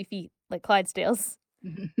have fluffy feet, like Clydesdales.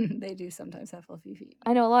 They do sometimes have fluffy feet.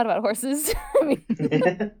 I know a lot about horses. I mean...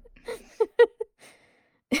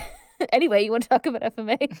 Anyway, you want to talk about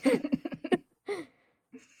FMA? It's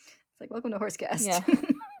like, welcome to Horsecast. Yeah.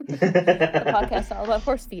 The podcast all about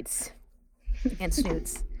horse feet and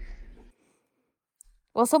snoots.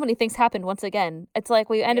 Well, so many things happened once again. It's like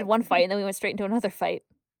we ended one fight and then we went straight into another fight.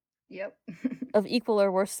 Yep. Of equal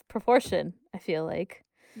or worse proportion, I feel like.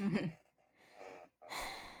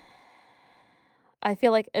 I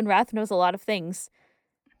feel like and Wrath knows a lot of things.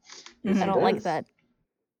 I don't like that.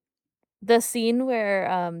 The scene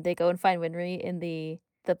where they go and find Winry in the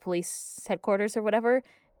police headquarters or whatever,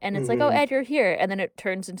 and it's like, oh, Ed, you're here. And then it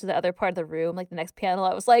turns into the other part of the room, like the next panel.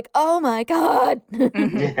 I was like, oh my God.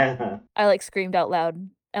 Yeah. I like screamed out loud.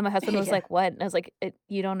 And my husband was like, what? And I was like,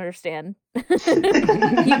 you don't understand. You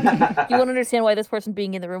won't understand why this person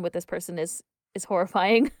being in the room with this person is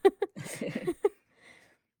horrifying.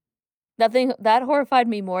 That horrified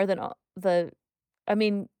me more than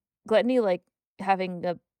Gluttony, like having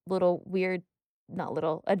a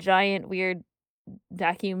giant weird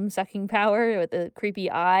vacuum sucking power with a creepy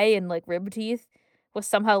eye and like rib teeth was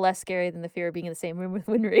somehow less scary than the fear of being in the same room with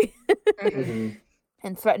Winry.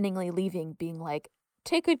 And threateningly leaving, being like,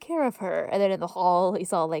 take good care of her. And then in the hall,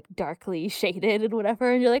 he's all like darkly shaded and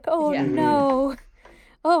whatever. And you're like, oh no.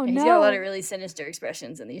 Oh He's no. got a lot of really sinister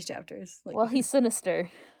expressions in these chapters. Like, Well, he's sinister.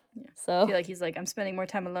 Yeah. So I feel like he's like, I'm spending more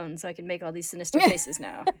time alone so I can make all these sinister faces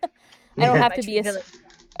now. I don't have My to be true villain.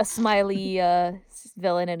 a smiley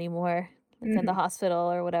villain anymore, like in the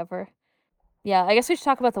hospital or whatever. Yeah, I guess we should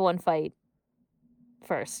talk about the one fight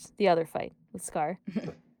first, the other fight with Scar.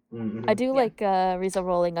 I do like Riza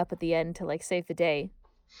rolling up at the end to like save the day,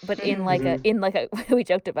 but in like a we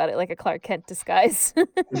joked about it, like a Clark Kent disguise.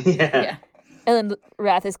 Yeah. And then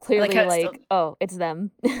Wrath is clearly how it like, still- oh, it's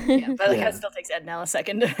them. Yeah, but like how Yeah. it still takes Ed now a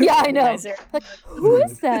second. To Yeah, I know. recognize her. Like, who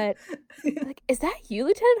is that? Like, is that you,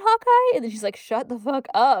 Lieutenant Hawkeye? And then she's like, shut the fuck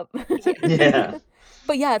up. Yeah.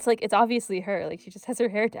 But yeah, it's like, it's obviously her. Like, she just has her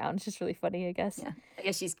hair down. It's just really funny, I guess. Yeah, I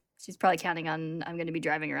guess she's probably counting on I'm going to be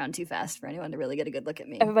driving around too fast for anyone to really get a good look at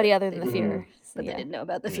me. Everybody but other they than the didn't- Fear. But they didn't know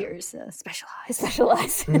about the Fear's special eyes.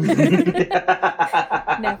 Specialize.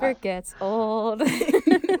 Never gets old.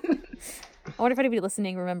 I wonder if anybody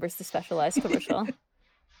listening remembers the Specialized commercial.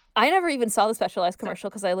 I never even saw the Specialized commercial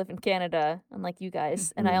because I live in Canada, unlike you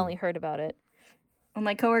guys, and I only heard about it. Well,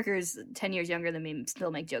 my coworkers 10 years younger than me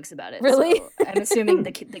still make jokes about it. Really? So I'm assuming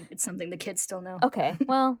it's something the kids still know. Okay,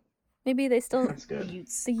 well, maybe they still... That's The good.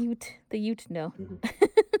 Utes. The Ute know. Mhm.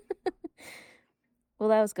 Well,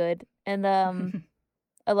 that was good. And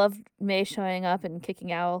I loved May showing up and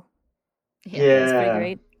kicking Owl. Yeah. That was pretty Yeah.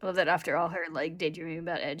 great. I love that after all her like daydreaming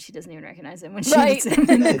about Ed, she doesn't even recognize him when she Right. meets him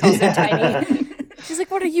and calls him tiny. She's like,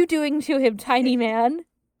 what are you doing to him, tiny man?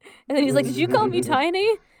 And then he's like, did you call me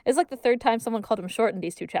tiny? It's like the third time someone called him short in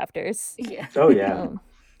these two chapters. Yeah. Oh yeah.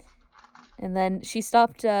 And then she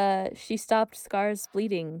stopped Scar's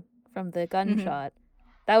bleeding from the gunshot.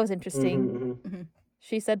 That was interesting. Mhm.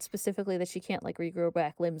 She said specifically that she can't like regrow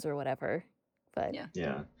back limbs or whatever. But Yeah.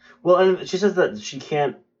 Yeah. Well, and she says that she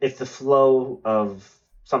can't, if the flow of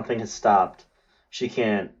something has stopped, she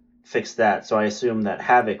can't fix that. So I assume that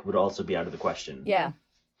Havoc would also be out of the question. yeah,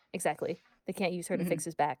 exactly. They can't use her to Mhm. fix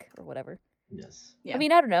his back or whatever. Yes. Yeah. I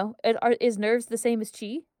mean, I don't know. Is nerves the same as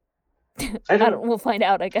chi? I don't. We'll find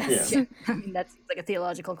out, I guess. Yeah. I mean, that's like a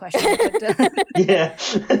theological question. But, Yeah.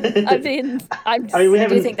 I mean, I'm just, I mean, we I do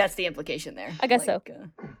haven't. think that's the implication there. I guess so.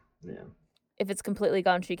 Yeah. if it's completely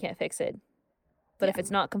gone, she can't fix it. But if Yeah.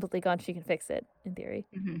 it's not completely gone, she can fix it, in theory.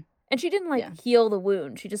 Mhm. And she didn't, like, Yeah. heal the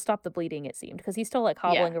wound. She just stopped the bleeding, it seemed. Because he's still, like,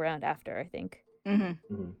 hobbling around after, I think.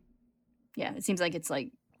 Mhm. Yeah, it seems like it's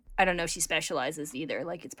like, I don't know if she specializes either.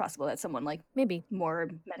 Like, it's possible that someone like Maybe. more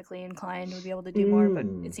medically inclined would be able to do more, but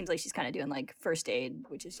Mm. it seems like she's kind of doing like first aid,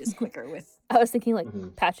 which is just quicker with. I was thinking, like,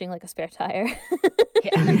 Mhm. patching, like, a spare tire.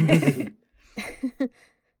 Yeah.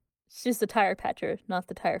 She's the tire patcher, not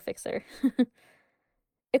the tire fixer.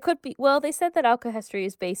 It could be. Well, they said that alkahestry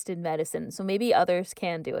is based in medicine, so maybe others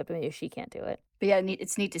can do it, but maybe she can't do it. But yeah,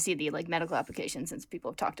 it's neat to see the like medical application since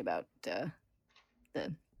people have talked about the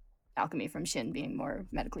alchemy from Shin being more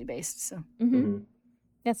medically based. So Mhm.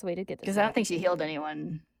 That's the way to get this. because I don't think she healed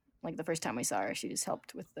anyone like the first time we saw her. She just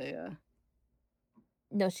helped with the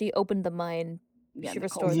No, she opened the mine. yeah, She the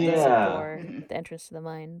restored cold the Yeah. space. door, Mhm. the entrance to the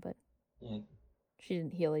mine, but Yeah. she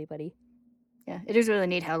didn't heal anybody. Yeah, it is really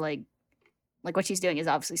neat how like what she's doing is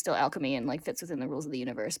obviously still alchemy and like fits within the rules of the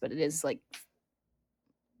universe, but it is like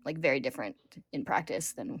very different in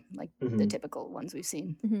practice than like the Mhm. typical ones we've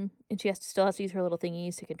seen. And she still has to use her little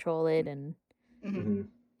thingies to control it, and Mhm.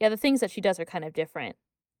 yeah, the things that she does are kind of different.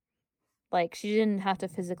 Like, she didn't have to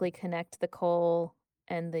physically connect the coal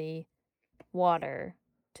and the water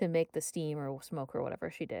to make the steam or smoke or whatever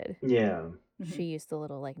she did. Yeah. Mhm. She used the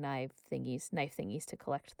little like knife thingies to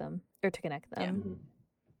collect them or to connect them. Yeah. Mhm.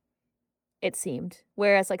 It seemed.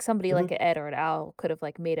 Whereas like somebody like Mhm. Ed or an Al could have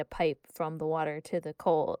like made a pipe from the water to the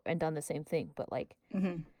coal and done the same thing, but like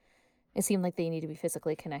Mhm. it seemed like they need to be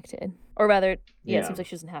physically connected. Or rather, yeah, it Yeah. seems like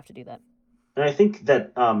she doesn't have to do that. And I think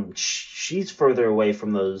that she's further away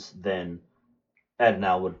from those than Ed and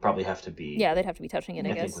Al would probably have to be. Yeah, they'd have to be touching it, I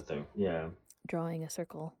I think guess. with her. Yeah. Drawing a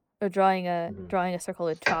circle. Or drawing a Mhm. circle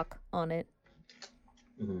with chalk on it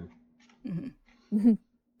Mhm. Mhm.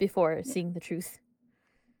 before seeing the truth.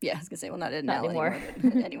 Yeah, I was gonna say, well, not Ed and Not Al anymore.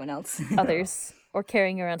 anymore, but anyone else. Others. Or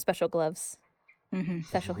carrying around special gloves. Mhm.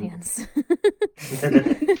 Special hands.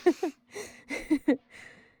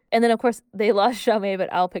 And then, of course, they lost Xiaomei,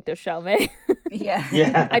 but Al picked up Xiaomei. Yeah.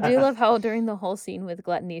 Yeah. I do love how during the whole scene with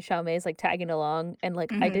Gluttony, Xiaomei is like tagging along, and like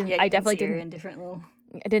Mhm. Yeah, you I can definitely see her didn't, in different little.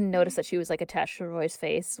 I didn't notice that she was like attached to Roy's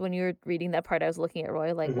face. When you were reading that part, I was looking at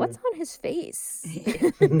Roy like, what's on his face?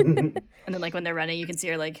 And then like when they're running, you can see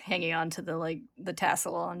her like hanging on to the like the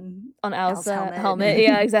tassel on On Al's helmet. helmet.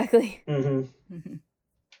 Yeah, exactly. Mhm. Mhm.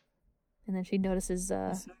 And then she notices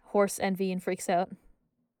Yes. horse envy and freaks out,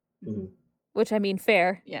 Mhm. which I mean,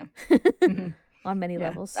 fair Yeah. Mhm. on many Yeah.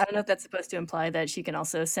 levels. I don't know if that's supposed to imply that she can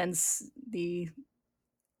also sense the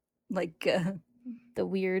like The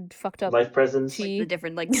weird, fucked up Life presence. chi. the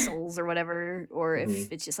different like souls or whatever, or if Mhm.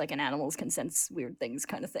 it's just like an animals can sense weird things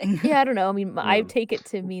kind of thing. Yeah, I don't know. I mean, I Yeah. take it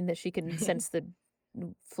to mean that she can sense the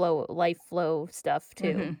life flow stuff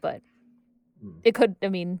too, Mhm. but Mhm. it could, I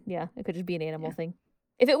mean, yeah, it could just be an animal Yeah. thing.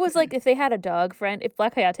 If it was Mhm. like, if they had a dog friend, if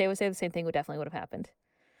Black Hayate was there, the same thing would have happened.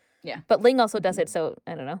 Yeah. But Ling also does it, so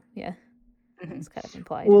I don't know. Yeah, Mhm. it's kind of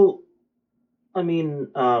implied. Well, I mean,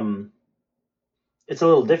 it's a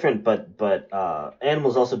little different, but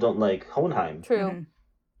animals also don't like Hohenheim. True. Mhm.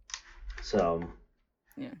 So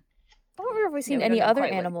I don't remember if we've seen we don't any know other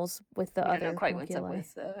quite what- animals with the I don't other know quite what's up homunculi.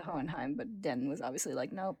 with Hohenheim, but Den was obviously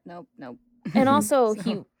like, nope. And also, So-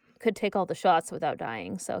 he could take all the shots without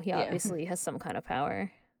dying, so he Yeah. obviously has some kind of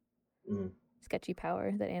power. Mhm. Sketchy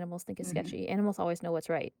power that animals think is Mhm. sketchy. Animals always know what's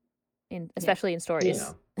right, especially in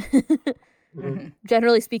stories. Mhm.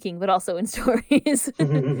 Generally speaking, but also in stories.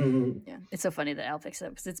 Yeah, it's so funny that Al picks it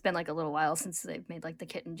up because it's been like a little while since they've made like the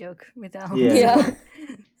kitten joke with Al. Yeah. So-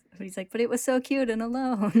 but he's like, but it was so cute and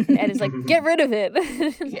alone. And Ed is like, get rid of it.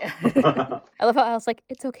 yeah. I love how Al's like,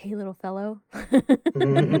 it's okay, little fellow.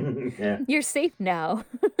 Yeah. You're safe now.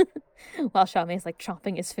 While Xiaomei is like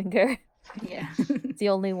chomping his finger. Yeah. It's the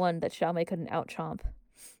only one that Xiaomei couldn't out chomp.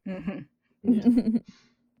 Mhm. Yeah.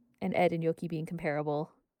 And Ed and Yoki being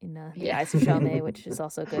comparable in the Yeah. eyes of Xiaomei, which is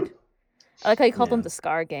also good. I like how you called them Yeah. the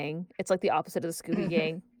Scar Gang. It's like the opposite of the Scooby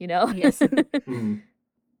Gang, you know? Yes. Mhm.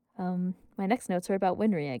 My next notes are about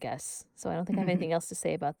Winry, I guess. So I don't think I have Mhm. anything else to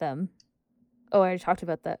say about them. Oh, I already talked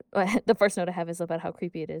about that. The first note I have is about how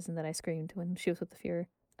creepy it is, and that I screamed when she was with the Fuhrer.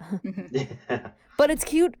 Yeah. But it's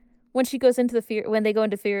cute when she goes into the Fuhrer, when they go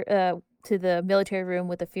into to the military room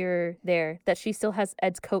with the Fuhrer there, that she still has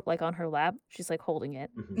Ed's coat like on her lap. She's like holding it.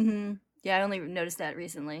 Mhm. Yeah, I only noticed that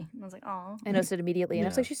recently. I was like, oh. I noticed it immediately, and I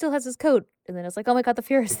was Yeah. like, she still has his coat. And then I was like, oh my god, the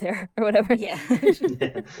Fuhrer's there, or whatever. Yeah.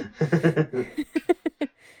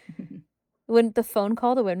 When the phone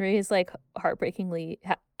call to Winry is like heartbreakingly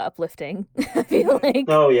uplifting, I feel like.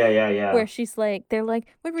 Oh yeah. Where she's like, they're like,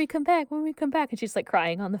 Winry, come back, Winry, come back. And she's like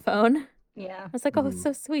crying on the phone. Yeah. I was like, oh, it's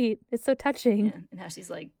so sweet. It's so touching. Yeah. And how she's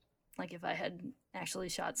like if I had actually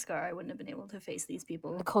shot Scar, I wouldn't have been able to face these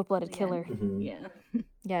people. The cold-blooded again. killer. Mhm. Yeah.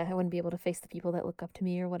 Yeah, I wouldn't be able to face the people that look up to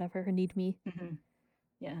me or whatever or need me.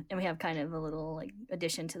 Yeah. And we have kind of a little like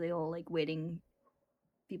addition to the whole like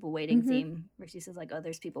people waiting theme, where she says like, oh,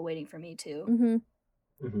 there's people waiting for me too.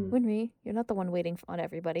 Winry, you're not the one waiting on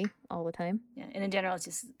everybody all the time. Yeah. And in general, it's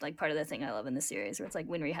just like part of the thing I love in this series, where it's like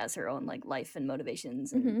Winry has her own like life and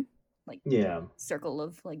motivations and Yeah. circle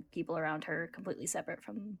of like people around her completely separate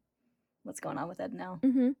from what's going on with Ed now.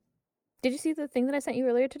 Did you see the thing that I sent you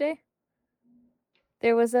earlier today?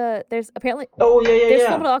 There's apparently Oh yeah. there's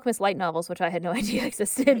Fullmetal Alchemist light novels, which I had no idea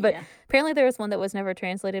existed, but Yeah. apparently there was one that was never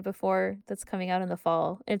translated before that's coming out in the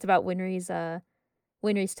fall. And it's about Winry's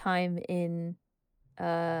time in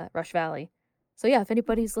Rush Valley. So yeah, if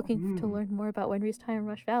anybody's looking to learn more about Winry's time in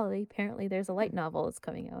Rush Valley, apparently there's a light novel that's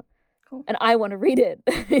coming out. Cool. And I want to read it.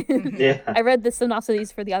 Yeah. I read the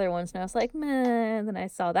synopses for the other ones, and I was like, meh. And then I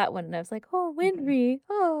saw that one, and I was like, oh, Winry,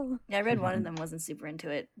 oh. Yeah, I read one of them, wasn't super into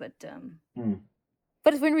it, but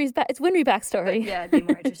But it's it's Winry backstory. but yeah, I'd be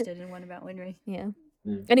more interested in one about Winry. Yeah.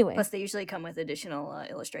 Mm. Anyway. Plus, they usually come with additional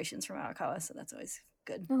illustrations from Arakawa, so that's always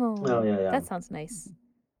good. Oh yeah. That sounds nice.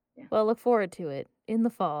 Yeah. Well, look forward to it in the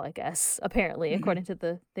fall, I guess, apparently, according to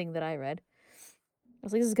the thing that I read. I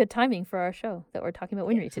was like, this is good timing for our show that we're talking about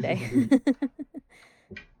Winry today.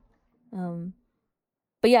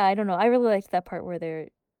 But yeah, I don't know. I really liked that part where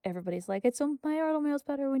everybody's like, it's so my automail's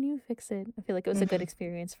better when you fix it. I feel like it was a good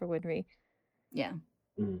experience for Winry. Yeah.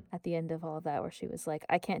 At the end of all of that, where she was like,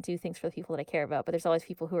 I can't do things for the people that I care about, but there's always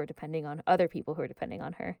people who are depending on other people who are depending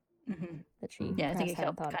on her. That she Yeah, I think it hadn't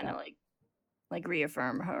helped thought kind of about. like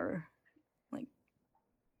reaffirm her, like,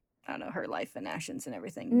 I don't know, her life and actions and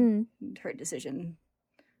everything, her decision,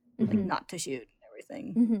 like not to shoot and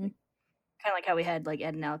everything. Kind of like how we had like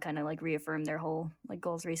Ed and Al kind of like reaffirm their whole like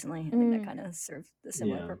goals recently. I think that kind of served the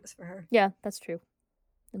similar purpose for her. Yeah, that's true.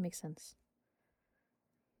 That makes sense.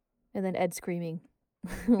 And then Ed screaming.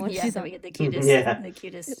 Yeah, so we get the cutest, Yeah.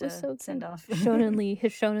 so send off. His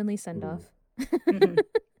shonenly send off.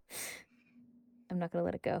 I'm not gonna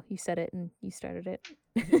let it go. You said it and you started it.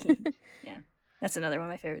 Yeah, that's another one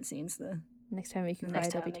of my favorite scenes. The next time we can the cry,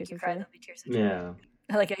 next there'll time be make tears you of cry, joy. there'll be tears of joy. Yeah.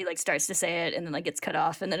 I like how he like starts to say it and then like gets cut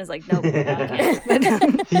off and then is like, nope, now I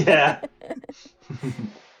can't. Yeah.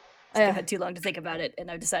 I had too long to think about it and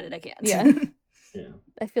I've decided I can't. Yeah. Yeah.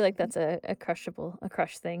 I feel like that's a crush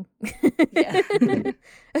thing. Yeah.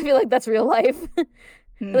 I feel like that's real life.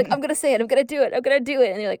 You're like, I'm gonna say it, I'm gonna do it,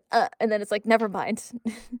 and you're like, and then it's like, never mind.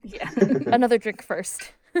 Yeah. Another drink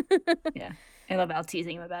first. Yeah. I love Al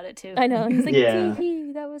teasing him about it too. I know. He's like, Yeah.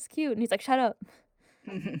 tee-hee, that was cute. And he's like, shut up.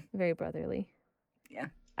 Very brotherly. Yeah.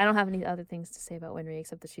 I don't have any other things to say about Winry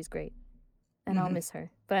except that she's great. And I'll miss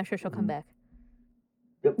her. But I'm sure she'll come back.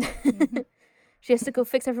 Yep. She has to go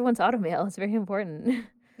fix everyone's automail. It's very important.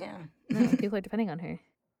 Yeah. People are depending on her.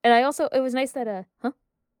 And it was nice that,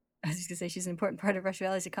 I was just gonna say she's an important part of Rush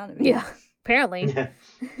Valley's economy. Yeah, apparently. Yeah.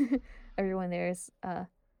 Everyone there is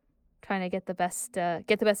trying to get the best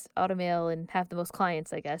automail and have the most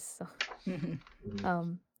clients, I guess. So, I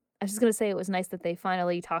was just gonna say it was nice that they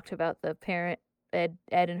finally talked about the parent Ed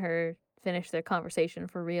and her finished their conversation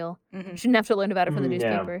for real. Shouldn't have to learn about it from the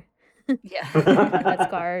newspaper. Yeah. That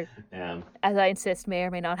Scar, Yeah. as I insist, may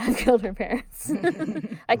or may not have killed her parents.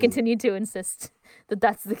 I continue to insist that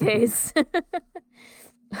that's the case.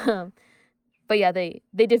 But yeah, they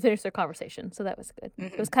did finish their conversation, so that was good.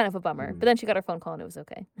 It was kind of a bummer, but then she got her phone call and it was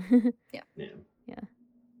okay. Yeah.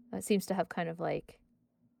 It seems to have kind of like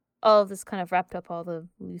all of this kind of wrapped up all the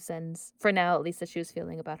loose ends for now, at least, that she was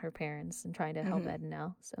feeling about her parents and trying to help Ed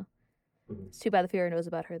now. So it's too bad the Fuhrer knows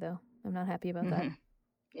about her, though. I'm not happy about that.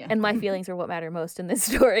 Yeah. And my feelings are what matter most in this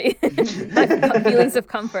story. My feelings of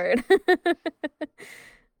comfort.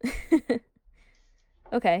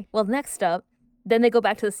 Okay, well, next up, then they go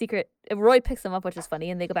back to the secret. Roy picks them up, which is funny,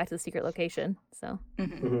 and they go back to the secret location. So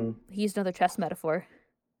he used another chess metaphor.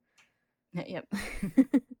 Yep.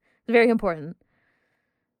 Very important.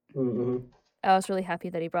 Mm-hmm. I was really happy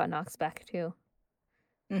that he brought Nox back, too.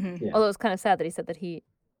 Mm-hmm. Yeah. Although it's kind of sad that he said that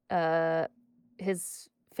his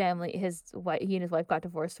family, his wife, he and his wife got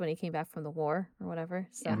divorced when he came back from the war or whatever.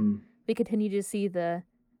 So Yeah. Mhm. we continue to see the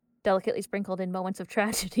delicately sprinkled in moments of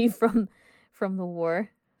tragedy from the war.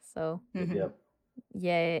 So Mm-hmm. Yep.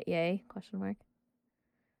 yay question mark.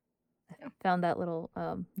 I Yeah. found that little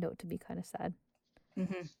note to be kind of sad.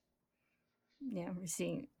 Mm-hmm. Yeah,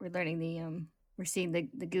 we're learning we're seeing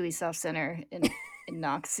the gooey soft center in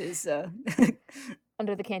Nox's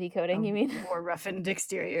Under the candy coating, you mean? more roughened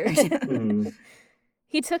exterior. Mhm.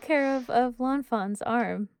 He took care of Lanfan's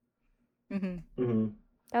arm. Mm-hmm. Mhm.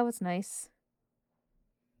 That was nice.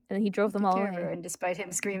 And then he drove them all away. And despite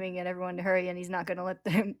him screaming at everyone to hurry, and he's not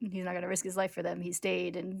gonna risk his life for them, he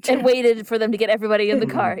stayed and waited for them to get everybody in the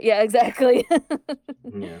car. Yeah, exactly.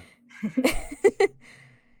 Yeah.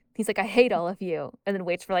 He's like, I hate all of you. And then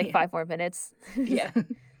waits for like Yeah. 5 more minutes. yeah.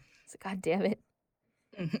 It's like, God damn it.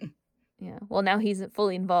 Mhm. Yeah. Well, now he's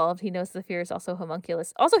fully involved. He knows the Führer is also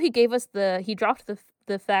homunculus. Also, he dropped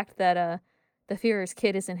the fact that the Führer's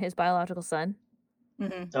kid isn't his biological son.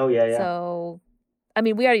 Mhm. Oh yeah. So, I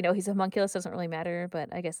mean, we already know he's a homunculus. Doesn't really matter, but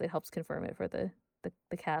I guess it helps confirm it for the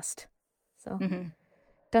cast. So, Mhm.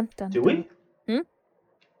 dun dun. Do dun. we? Hmm?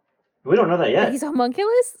 We don't know that That yet. he's a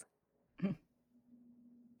homunculus? Mhm.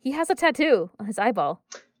 He has a tattoo on his eyeball.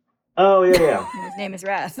 Oh yeah. And his name is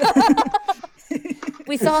Wrath.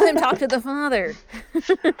 We saw him talk to the father.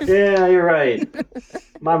 Yeah, you're right.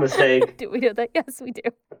 My mistake. Do we know that? Yes, we do.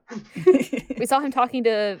 We saw him talking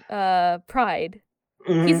to Pride.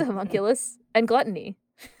 Mhm. He's a homunculus. And Gluttony.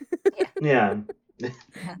 Yeah. Yeah,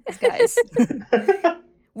 these guys.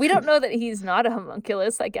 We don't know that he's not a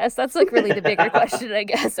homunculus, I guess. That's like really the bigger question, I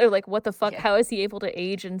guess. Or like, what the fuck? Yeah. How is he able to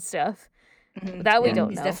age and stuff? Mhm. That we Yeah. don't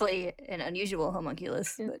He's know. definitely an unusual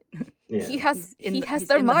homunculus, Yeah. but Yeah. He has he's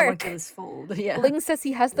their in the mark. homunculus fold. Yeah. Ling says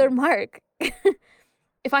he has their mark.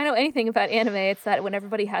 If I know anything about anime, it's that when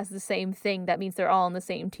everybody has the same thing, that means they're all on the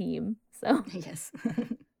same team. So Yes.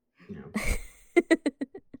 Yeah.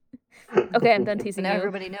 okay, I'm done So teasing now you.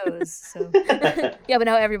 everybody knows. So Yeah, but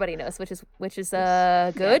now everybody knows, which is good?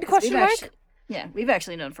 Yeah, 'cause Question mark. we've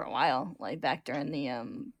actually known for a while, like back during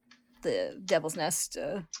the Devil's Nest.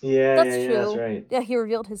 Yeah, That's yeah, true. that's right. Yeah, he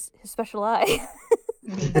revealed his special eye.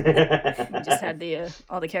 We just had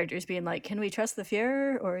all the characters being like, "Can we trust the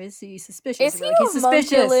Führer, or is he suspicious?" Is And he we're like, he's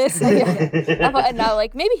homunculus? suspicious. And now,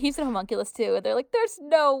 like, maybe he's a homunculus too. And they're like, there's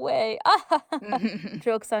no way.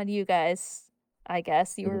 Joke's on you guys. I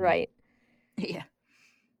guess you were Mhm. right. Yeah.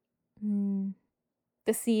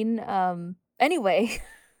 The scene, anyway,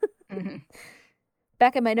 Mhm.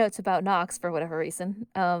 back in my notes about Nox for whatever reason,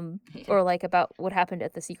 Yeah. or like about what happened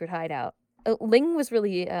at the secret hideout. Ling was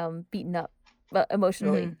really beaten up,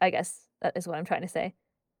 emotionally. Mhm. I guess that is what I'm trying to say.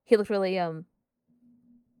 He looked really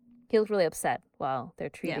upset while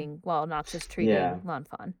while Nox is treating Yeah.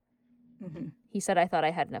 Lanfan. Mhm. He said, "I thought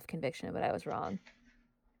I had enough conviction, but I was wrong.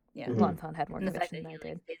 Yeah. Mhm. Lanfan had more And the fact conviction that than I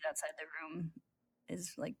he did." stays outside the room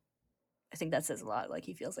is like, I think that says a lot. Like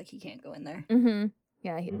he feels like he can't go in there. Mm-hmm.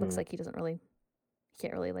 Yeah, he looks Mhm. like he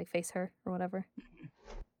can't really like face her or whatever.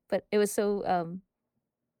 But it was so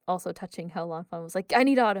also touching how Lanfan was like, "I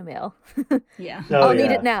need automail. Yeah. Oh, I'll need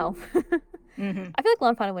yeah. it now." Mm-hmm. I feel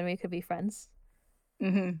like Lanfan and Winry could be friends.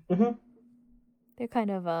 Mm-hmm. Mhm. They're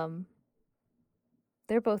kind of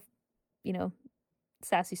they're both,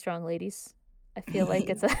 sassy, strong ladies. I feel like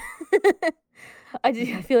it's a I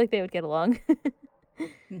feel like they would get along.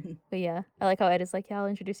 Mhm. But yeah, I like how Ed is like, "Yeah, I'll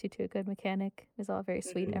introduce you to a good mechanic." It's all very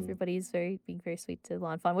sweet. Mhm. Everybody's being very sweet to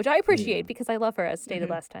Lanfan, which I appreciate Yeah. because I love her, as stated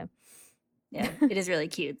Mhm. last time. Yeah. It is really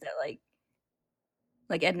cute that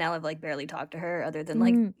like Ed and Al have like barely talked to her other than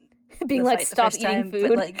like Being the like, fight the "Stop first eating time, food."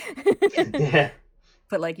 but like Yeah.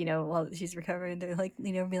 but like while she's recovering, they're like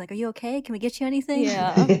be like, "Are you okay? Can we get you anything?"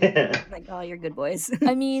 Yeah. Yeah. Like, oh, you're good boys.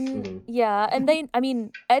 I mean, Mhm. yeah, and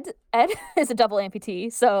Ed is a double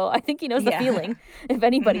amputee, so I think he knows the Yeah. feeling, if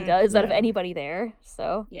anybody Mhm. does, out of Yeah. anybody there.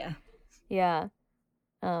 So Yeah. yeah,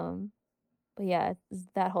 but yeah,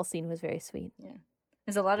 that whole scene was very sweet.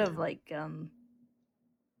 There's a lot of Yeah.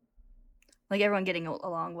 like everyone getting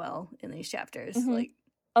along well in these chapters. Mhm. Like,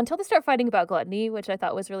 Until they start fighting about gluttony, which I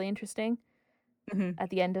thought was really interesting mhm. at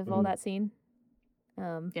the end of all Mhm. that scene.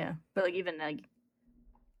 Yeah, but like even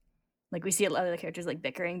like we see a lot of the characters like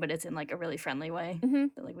bickering, but it's in like a really friendly way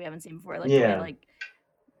Mhm. that like we haven't seen before. Like the way Yeah.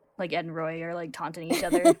 like Ed and Roy are like taunting each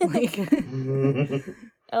other, like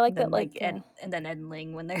I like then that, like Ed and then Ed and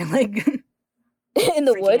Ling when they're like in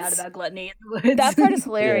the freaking out woods. about gluttony in the woods. That part is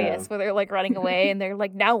hilarious, where they're like running away and they're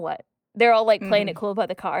like, "Now what?" They're all like playing it Mhm. cool by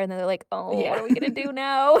the car, and then they're like, "Oh, Yeah. what are we gonna do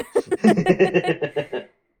now?"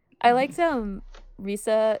 I liked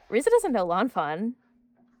Risa. Risa doesn't know Lanfan.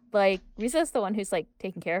 like Risa's the one who's like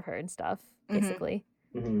taking care of her and stuff, Mhm. basically.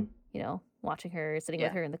 Hmm. You know, watching her, sitting Yeah.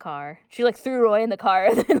 with her in the car. She like threw Roy in the car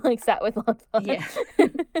and then like sat with Lanfan. Yeah.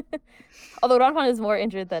 Although Lanfan is more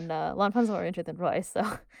injured than Lanfan's more injured than Roy, so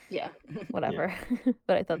Yeah. whatever.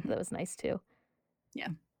 But I thought that was nice too. Yeah.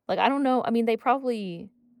 Like I don't know. I mean, they probably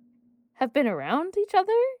have been around each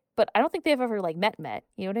other, but I don't think they've ever like met.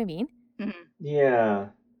 You know what I mean? Yeah.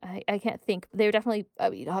 I can't think. They were definitely. I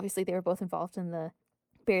mean, obviously they were both involved in the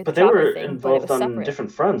Bury the But they Chopper were thing, but it involved was on separate.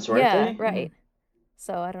 different fronts, weren't Yeah, they? right.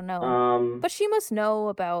 So I don't know. Um. But she must know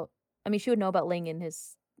about. I mean, she would know about Ling and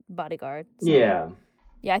his bodyguard. So. Yeah.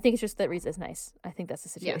 Yeah, I think it's just that Risa's nice. I think that's the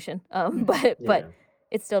Yeah. situation. Mhm. But Yeah.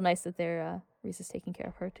 it's still nice that they're Risa's taking care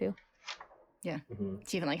of her too. Hmm.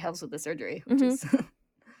 She even like helps with the surgery, which Mhm. is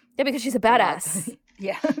Yeah, because she's a a lot. badass.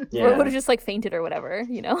 Yeah. Yeah. Or would have just like fainted or whatever,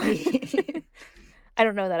 you know. I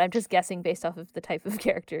don't know that. I'm just guessing based off of the type of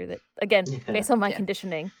character that, again, Yeah. based on my Yeah.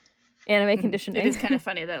 conditioning, anime Mhm. conditioning. It is kind of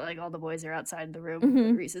funny that like all the boys are outside the room,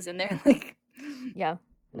 Mhm. but Reese is in there, like Yeah,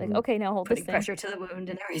 like Mhm. okay, now hold this putting thing. pressure to the wound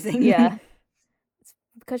and everything. Yeah, it's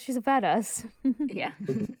because she's a badass. Yeah.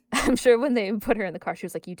 I'm sure when they put her in the car, she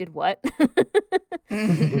was like, "You did what?"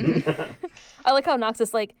 I like how Nox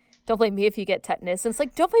is like, "Don't blame me if you get tetanus." And it's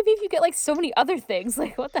like, "Don't blame me if you get like so many other things."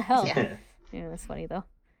 Like, what the hell? Yeah. Yeah, that's funny though.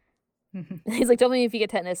 Mhm. He's like, "Don't blame me if you get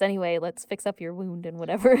tetanus. Anyway, let's fix up your wound and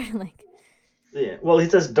whatever." Like, Yeah. Well, he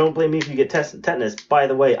says, "Don't blame me if you get tetanus." By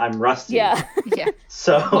the way, I'm rusty. yeah. Yeah.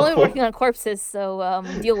 So. I'm only working on corpses, so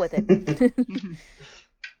deal with it. Mhm.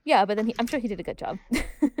 Yeah, but then I'm sure he did a good job.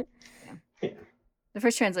 The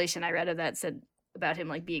first translation I read of that said about him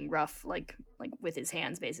like being rough, like with his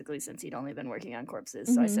hands, basically, since he'd only been working on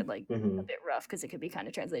corpses. So I Mhm. said like a Mhm. bit rough because it could be kind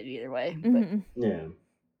of translated either way. Mhm. Yeah.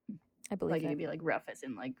 I believe Like it it. could be like rough as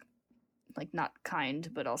in like not kind,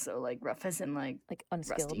 but also like rough as in like Like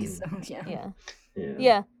unskilled. rusty. So yeah. Yeah. Yeah.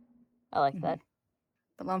 Yeah. I like Mhm. that.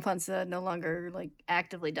 But Lanfan's no longer like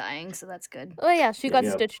actively dying, so that's good. Oh yeah, she got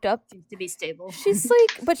Yep. stitched up. Seems to be stable. She's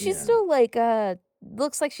like, but she's Yeah. still like,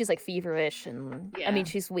 looks like she's like feverish, and I Yeah. mean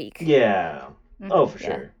she's weak. Yeah. Mhm. Oh, for Yeah.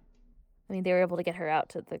 sure. I mean they were able to get her out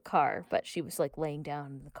to the car, but she was like laying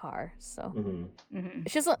down in the car. So Hmm. Mhm.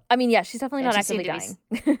 she's, I mean, yeah, she's definitely And not she seemed actively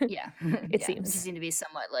to be dying. Yeah. It Yeah. seems. She seemed to be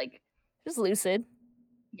somewhat like Just lucid.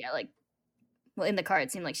 yeah, like well in the car it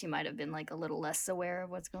seemed like she might have been like a little less aware of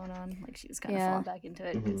what's going on. Like she was kind of Yeah. falling back into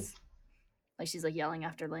it Mhm. because like she's like yelling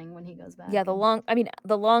after Ling when he goes back. Yeah, and-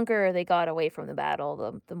 the longer they got away from the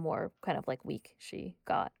battle, the more kind of like weak she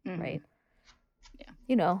got, Mhm. right? Yeah.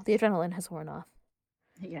 You know, the adrenaline has worn off.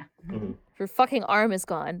 Yeah. Hmm. Her fucking arm is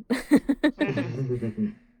gone.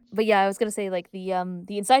 But yeah, I was gonna say like the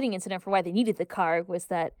inciting incident for why they needed the car was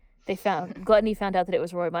that they found Gluttony found out that it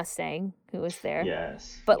was Roy Mustang who was there.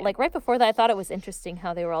 Yes. But Yeah. like right before that, I thought it was interesting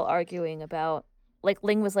how they were all arguing about like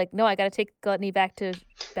Ling was like, "No, I got to take Gluttony back to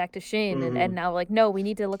Shin," and now like, "No, we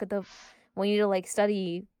need to like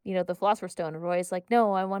study, you know, the Philosopher's Stone." And Roy's like,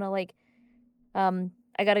 "No, I want to like,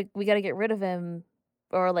 we gotta get rid of him,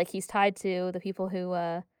 or like he's tied to the people who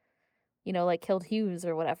you know, like killed Hughes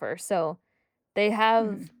or whatever." So they have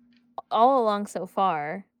Mhm. all along so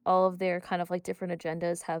far, all of their kind of like different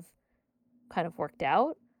agendas have kind of worked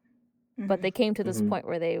out, but Mhm. they came to this Mhm. point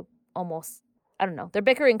where they almost, I don't know, their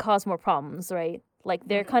bickering caused more problems, right? Like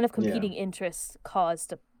their Mhm. kind of Yeah. competing interests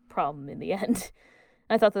caused a problem in the end.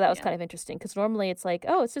 I thought that was Yeah. kind of interesting because normally it's like,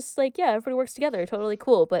 oh, it's just like, yeah, everybody works together, totally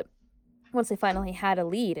cool. But once they finally had a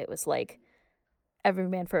lead, it was like every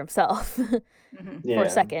man for himself Mhm. Yeah. for a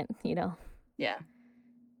second, you know. Yeah.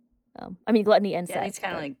 I mean, Gluttony ends Yeah, that. it's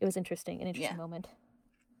kinda but like- it was interesting, an interesting Yeah. moment.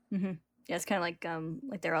 Mhm. Yeah, it's kind of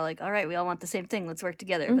like they're all like, "All right, we all want the same thing. Let's work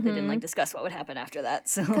together." But they didn't Mhm. like discuss what would happen after that.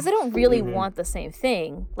 So Because they don't really Mhm. want the same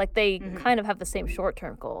thing. Like they Mhm. kind of have the same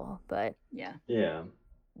short-term goal, but yeah. Yeah.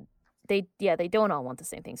 they don't all want the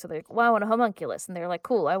same thing. So they're like, "Well, I want a homunculus," and they're like,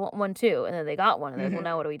 "Cool, I want one too." And then they got one, and they're like, "Well, Mhm.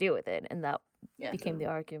 now what do we do with it?" And that Yeah. became the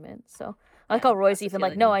argument. So I like Yeah, how Roy's that's the even like,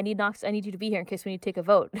 feeling. "No, I need Nox. I need you to be here in case we need to take a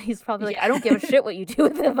vote." He's probably like, Yeah. "I don't give a shit what you do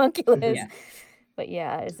with the homunculus." Yeah. But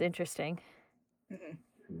yeah, it's interesting. Mhm.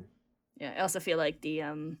 Yeah, I also feel like the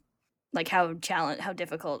like how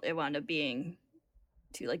difficult it wound up being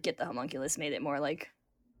to like get the homunculus made it more like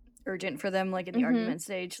urgent for them, like in the Mhm. argument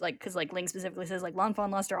stage, like because like Ling specifically says like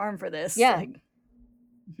Lanfan lost her arm for this. Yeah. Like,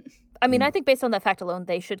 I mean, Mm. I think based on that fact alone,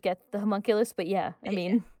 they should get the homunculus. But yeah, I Yeah.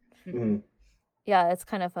 mean, Mhm. yeah, it's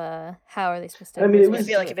kind of how are they supposed to? I mean, it I was-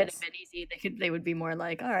 feel like if do it this? had been easy, they would be more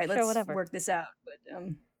like, all right, Sure, let's whatever. work this out.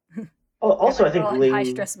 But Also, they're, I think all in Ling. high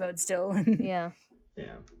stress mode still. Yeah.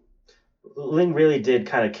 Yeah. Ling really did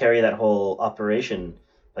kind of carry that whole operation.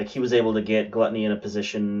 Like, he was able to get Gluttony in a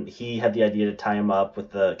position. He had the idea to tie him up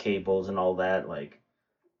with the cables and all that. Like,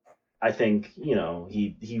 I think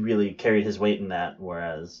he really carried his weight in that,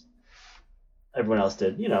 whereas everyone else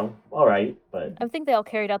did all right, but I think they all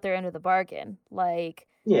carried out their end of the bargain. Like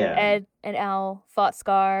yeah. Ed and Al fought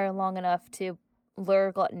Scar long enough to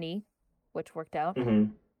lure Gluttony, which worked out. Yeah.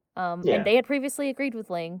 And they had previously agreed with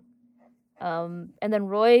Ling. And then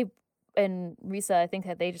Roy and Risa, I think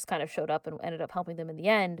that they just kind of showed up and ended up helping them in the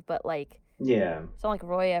end. But Yeah, it's not like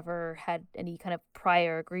Roy ever had any kind of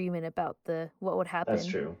prior agreement about what would happen. that's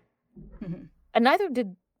true. And neither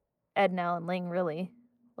did Ed and Al and Ling, really.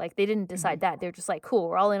 Like, they didn't decide that. They were just like, cool,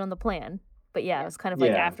 we're all in on the plan. But yeah, it was kind of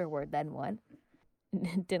like afterward, then what?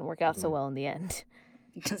 It didn't work out so well in the end.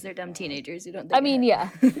 Because they're dumb teenagers who don't think I mean, yeah.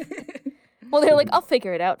 Well, they're like, I'll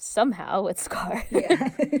figure it out somehow with Scar.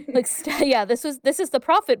 Yeah. This is the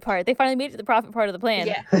profit part. They finally made it to the profit part of the plan.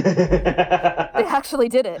 Yeah. They actually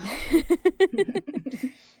did it.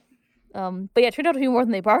 But yeah, it turned out to be more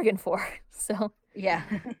than they bargained for. So Yeah.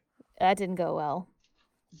 that didn't go well.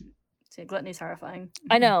 So Gluttony's horrifying.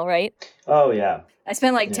 I know, right? Oh yeah. I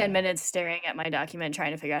spent like 10 minutes staring at my document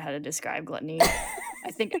trying to figure out how to describe Gluttony.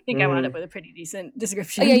 I think I wound up with a pretty decent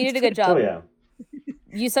description. Oh yeah, you did a good job. Oh yeah.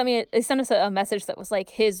 You sent us a message that was like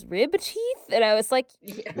his rib teeth, and I was like,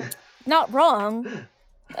 Yeah. not wrong.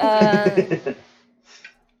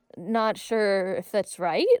 Not sure if that's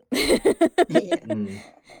right. Yeah.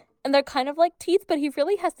 And they're kind of like teeth, but he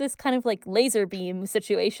really has this kind of like laser beam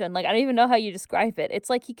situation. Like, I don't even know how you describe it. It's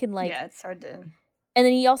like he can like, Yeah, it's hard to. and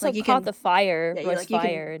then he also Like, you caught can- the fire, yeah, Roy's like, you can-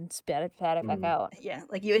 fire, and spat it back out. Yeah,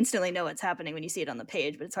 like you instantly know what's happening when you see it on the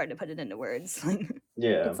page, but it's hard to put it into words.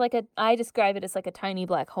 Yeah. It's like I describe it as like a tiny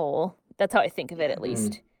black hole. That's how I think of it, at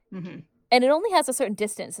least. Mm-hmm. And it only has a certain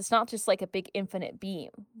distance. It's not just like a big infinite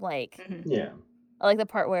beam. Like, Mm-hmm. Yeah. I like the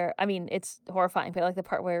part where, I mean, it's horrifying, but I like the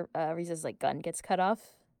part where Riza's like gun gets cut off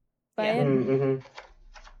by Yeah. it. Mm-hmm.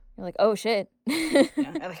 You're like, oh shit. Yeah,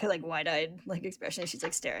 I like her like wide-eyed like expression. She's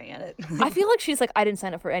like staring at it. I feel like she's like, I didn't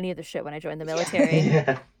sign up for any of this shit when I joined the military.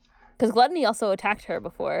 Yeah. Because Gluttony also attacked her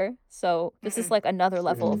before. So this is like another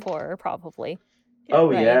level of horror, probably.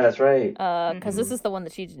 Oh Right. yeah, that's right. Because this is the one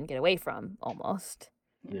that she didn't get away from, almost.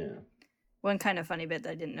 Yeah. One kind of funny bit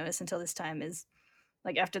that I didn't notice until this time is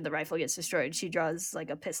like after the rifle gets destroyed, she draws like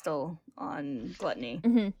a pistol on Gluttony,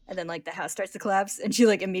 Mm-hmm. and then like the house starts to collapse, and she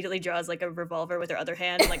like immediately draws like a revolver with her other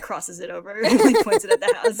hand and like crosses it over and like points it at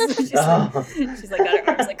the house. She's like got her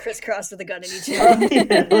arms like crisscrossed with a gun in each Oh, hand.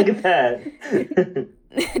 yeah, look at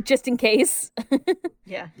that. Just in case.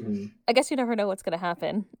 Yeah. I guess you never know what's going to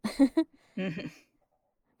happen. Mhm.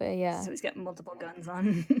 But yeah. So he's got multiple guns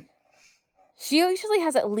on. She usually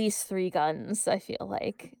has at least 3 guns, I feel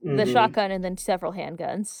like. The Mhm. shotgun and then several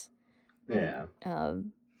handguns. Yeah.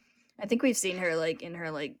 I think we've seen her like in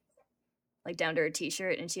her like down to her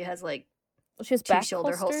t-shirt, and she has like She has 2 back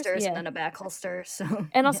shoulder holsters yeah. and then a back holster. So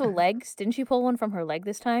And also legs. Didn't she pull one from her leg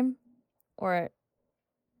this time? Or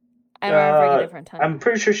I remember a different time. I'm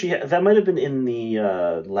pretty sure that might have been in the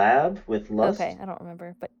lab with Lust. Okay, I don't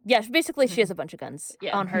remember. But yeah, basically she has a bunch of guns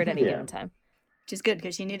Yeah. on her at any Yeah. given time. which is good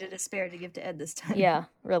because she needed a spare to give to Ed this time. Yeah,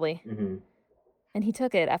 really. Mm-hmm. And he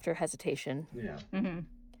took it after hesitation. Yeah. Mm-hmm.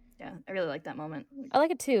 Yeah, I really like that moment. I like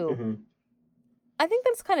it too. Mm-hmm. I think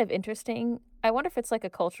that's kind of interesting. I wonder if it's like a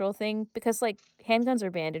cultural thing because like handguns are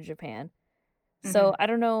banned in Japan. So I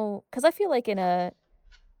don't know, because I feel like in a,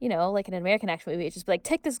 like in an American action movie, it'd just be like,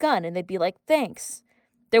 take this gun, and they'd be like, thanks.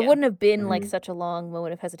 There Yeah. wouldn't have been like Mhm. such a long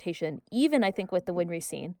moment of hesitation, even I think with the Winry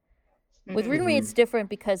scene. With Mhm. Winry, it's different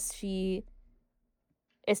because she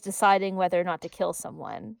is deciding whether or not to kill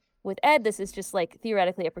someone. With Ed, this is just like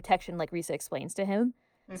theoretically a protection, like Risa explains to him.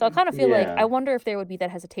 So I Mhm. kind of feel like Yeah. I wonder if there would be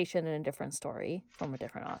that hesitation in a different story from a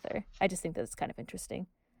different author. I just think that's kind of interesting.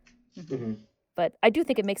 Mm-hmm. But I do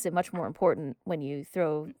think it makes it much more important when you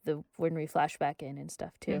throw the Winry flashback in and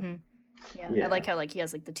stuff too. Mhm. Yeah. Yeah. I like how like he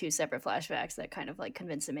has like the 2 separate flashbacks that kind of like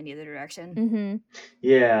convince him in either direction. Mm-hmm.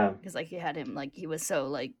 Yeah. Because like he had him like he was so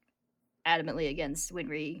like adamantly against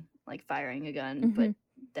Winry like firing a gun, but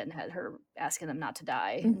then had her asking them not to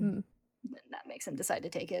die. Mm-hmm. And then that makes him decide to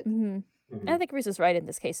take it. Mm-hmm. Mhm. And I think Risa's right in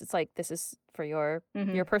this case. It's like this is for your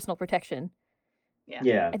Mhm. personal protection.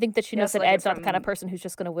 Yeah. I think that she Yeah, knows so that like it Ed's not the kind of from- person who's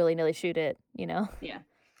just going to willy nilly shoot it. Yeah.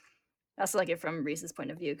 I also like it from Reese's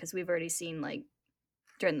point of view because we've already seen like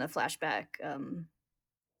during the flashback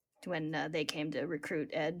when they came to recruit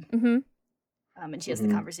Ed, Mm-hmm. and she has Mhm.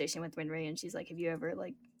 the conversation with Winry, and she's like, "Have you ever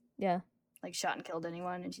like Yeah. shot and killed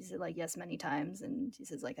anyone?" And she said like, "Yes, many times." And she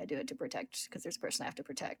says like, "I do it to protect because there's a person I have to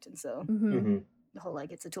protect." And so Mm-hmm. Mm-hmm. the whole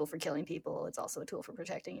like it's a tool for killing people, it's also a tool for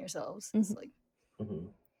protecting yourselves. It's like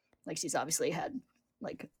Mm-hmm. she's obviously had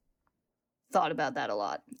like thought about that a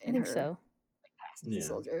lot I in think her so. past as a Yeah.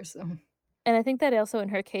 soldier. So And I think that also in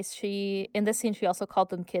her case, in this scene, she also called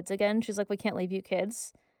them kids again. She's like, we can't leave you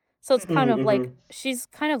kids. So it's kind of like, she's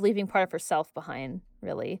kind of leaving part of herself behind,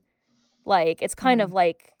 really. Like, it's kind of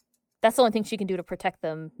like, that's the only thing she can do to protect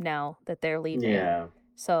them now that they're leaving. Yeah.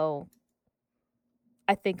 So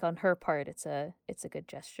I think on her part, it's a good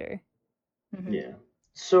gesture. Yeah.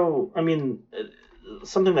 So, I mean,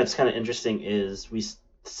 something that's kind of interesting is we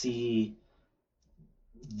see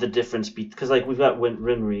the difference because, like, we've got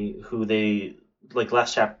Winry, who they, like,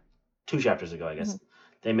 two chapters ago, I guess,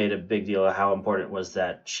 they made a big deal of how important it was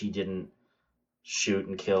that she didn't shoot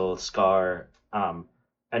and kill Scar.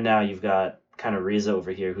 And now you've got kind of Riza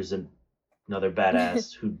over here, who's another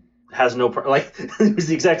badass who has no who's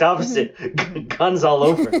the exact opposite. Guns all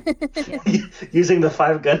over, using the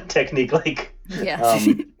 5-gun technique, like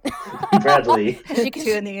Bradley. She can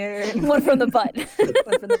 2 in the air, one from the butt.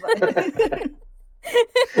 One from the butt.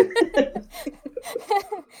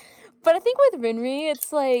 But I think with Rinri,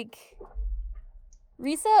 it's like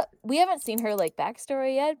Risa. We haven't seen her like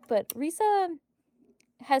backstory yet, but Risa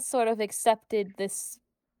has sort of accepted this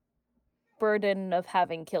burden of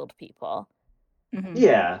having killed people.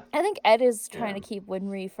 Yeah, I think Ed is trying to keep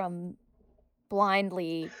Winry from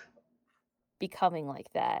blindly becoming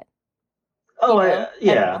like that. Oh,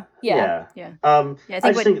 yeah. I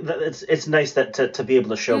just think that it's nice that to be able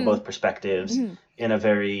to show both perspectives in a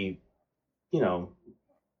very,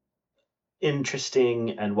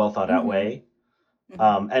 interesting and well thought out way.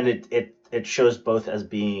 And it shows both as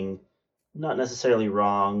being not necessarily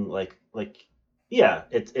wrong.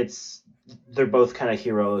 It's they're both kind of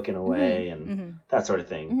heroic in a way and that sort of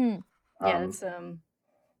thing. Yeah, it's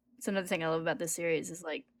another thing I love about this series is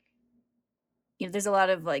like, there's a lot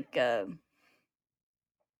of like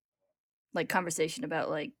conversation about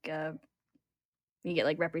like you get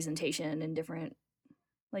like representation in different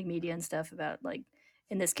like media and stuff about like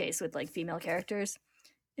in this case with like female characters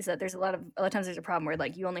is that there's a lot of times there's a problem where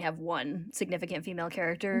like you only have one significant female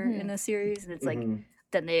character in a series and it's like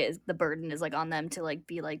then the burden is like on them to like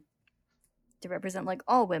be like to represent like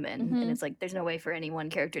all women and it's like there's no way for any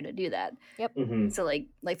one character to do that. So like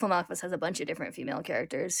Full Alchemist has a bunch of different female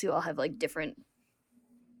characters who all have like different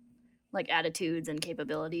like attitudes and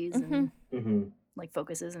capabilities and like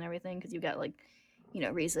focuses and everything because you got like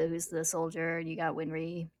Risa who's the soldier and you got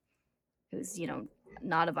Winry who's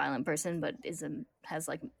not a violent person but is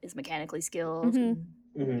mechanically skilled and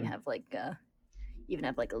you have like even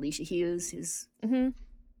have like Alicia Hughes who's a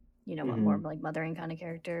more like mothering kind of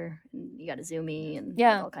character and you got Izumi and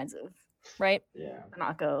like, all kinds of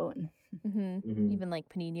Hanako and even like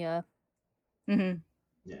Panina.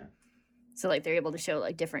 So like they're able to show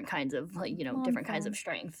like different kinds of like different kinds of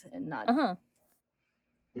strength and not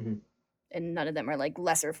and none of them are like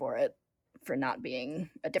lesser for not being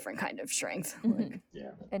a different kind of strength.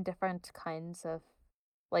 And different kinds of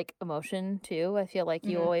like emotion too. I feel like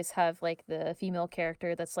you always have like the female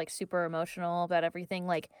character that's like super emotional about everything.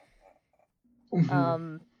 Like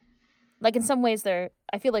like in some ways I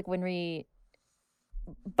feel like Winry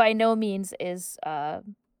by no means is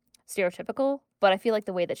stereotypical, but I feel like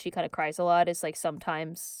the way that she kind of cries a lot is like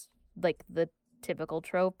sometimes like the typical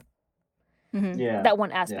trope. That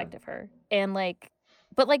one aspect of her. And like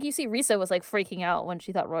but like you see Risa was like freaking out when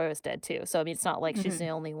she thought Roy was dead too. So I mean it's not like she's the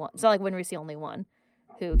only one. It's not like Winry's the only one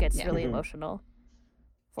who gets really emotional,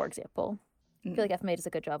 for example. I feel like FMA does a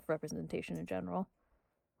good job of representation in general.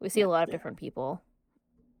 We see a lot of different people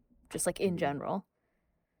just like in general.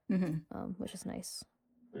 Which is nice.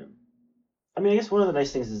 I mean, I guess one of the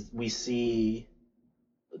nice things is we see,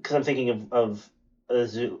 because I'm thinking of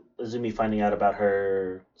Azumi finding out about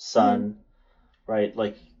her son, right?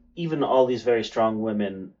 Like, even all these very strong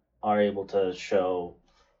women are able to show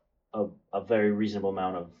a very reasonable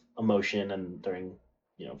amount of emotion and during,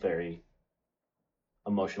 very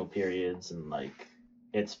emotional periods. And, like,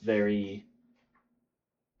 it's very,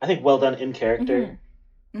 I think, well done in character.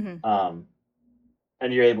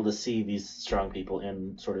 And you're able to see these strong people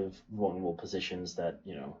in sort of vulnerable positions that,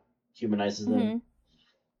 humanizes them.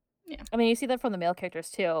 Yeah. I mean, you see that from the male characters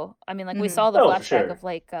too. I mean, like we saw the flashback of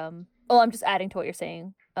like I'm just adding to what you're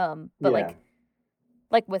saying. But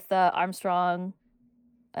like with Armstrong,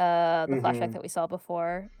 the flashback that we saw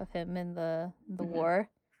before of him in the war,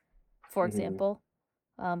 for example.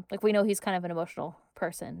 Like we know he's kind of an emotional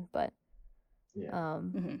person, but I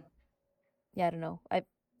don't know.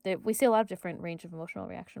 We see a lot of different range of emotional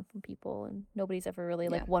reaction from people, and nobody's ever really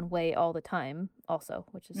like one way all the time. Also,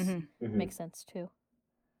 which is makes sense too.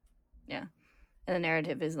 Yeah, and the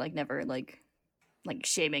narrative is like never like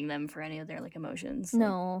shaming them for any of their like emotions.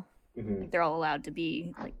 No, like they're all allowed to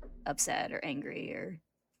be like upset or angry or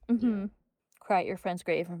cry at your friend's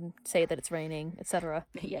grave and say that it's raining, etc.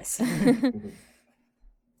 Yes. Mhm.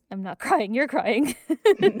 I'm not crying, you're crying.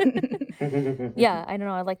 Yeah, I don't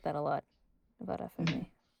know. I like that a lot about FMA.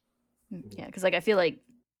 Yeah, because like I feel like,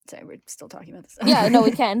 sorry, we're still talking about this. Yeah, no,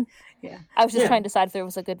 we can. Yeah. I was just Yeah. trying to decide if there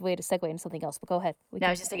was a good way to segue into something else, but go ahead. No, I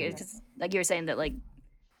was just thinking because like you were saying that like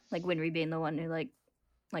Winry being the one who like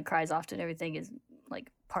cries often and everything is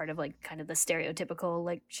like part of like kind of the stereotypical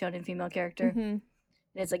like shonen female character. Mm-hmm. And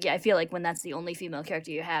it's like, yeah, I feel like when that's the only female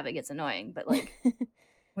character you have, it gets annoying. But like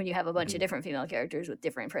when you have a bunch of different female characters with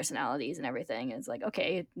different personalities and everything, it's like,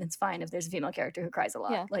 okay, it's fine if there's a female character who cries a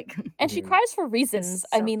lot. Yeah. Like, And she Mhm. cries for reasons.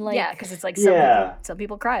 I so- mean, like, yeah, because it's like Yeah. some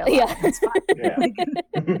people cry a lot. Yeah. and it's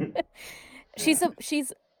fine. Yeah.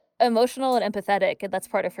 she's emotional and empathetic, and that's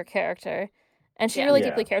part of her character. And she Yeah. really Yeah.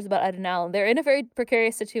 deeply cares about Adenal, and they're in a very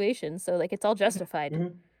precarious situation, so like it's all justified.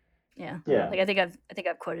 Mhm. Yeah. Yeah. Like I think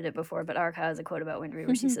I've quoted it before, but Arca has a quote about Winry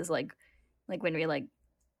where she Mhm. says like Winry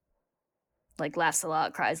like laughs a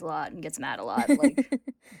lot, cries a lot, and gets mad a lot. Like,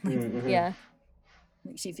 Mhm. Yeah.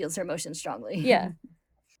 like she feels her emotions strongly. Yeah.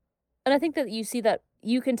 And I think that you see that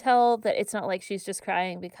you can tell that it's not like she's just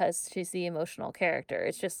crying because she's the emotional character.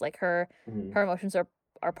 It's just like her Mhm. emotions are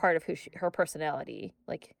part of her personality.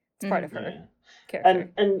 Like it's part of her Yeah.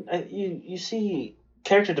 character. And you see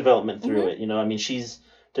character development through Mhm. it. You know, I mean, she's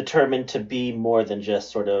determined to be more than just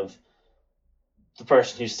sort of the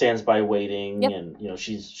person who stands by waiting, Yep. and you know,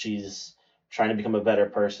 she's trying to become a better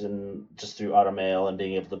person just through automail and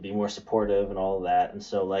being able to be more supportive and all of that. And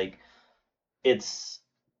so like, it's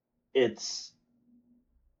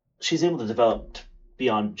she's able to develop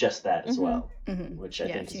beyond just that as Mhm. well, Mhm. which I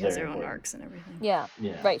Yeah, think she is has very her own important. arcs and everything. Yeah.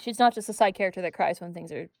 Yeah. Right. She's not just a side character that cries when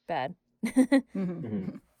things are bad. She Mhm.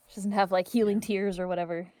 Mhm. doesn't have like healing tears or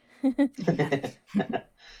whatever.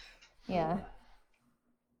 Yeah.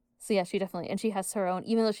 So yeah, she definitely, and she has her own,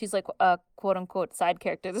 even though she's like a quote unquote side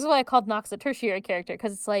character. This is why I called Nox a tertiary character,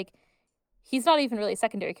 because it's like he's not even really a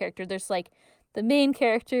secondary character. There's like the main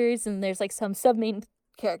characters, and there's like some sub main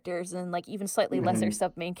characters, and like even slightly lesser Mhm.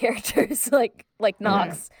 sub main characters, like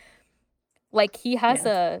Nox. Like he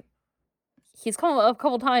has he's come up a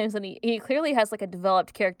couple times, and he clearly has like a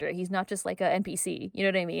developed character. He's not just like a NPC. You know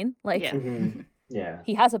what I mean? Like Yeah. Mhm. Yeah.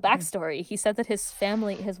 he has a backstory. He said that his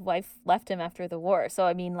wife left him after the war. So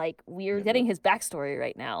I mean, like we're Yeah. getting his backstory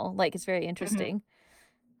right now. Like it's very interesting.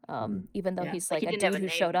 Mhm. Even though Yeah. he's Like, like he a didn't have dude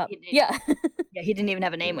a who showed name. up. He didn't- Yeah, Yeah, he didn't even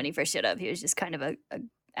have a name when he first showed up. He was just kind of a he was the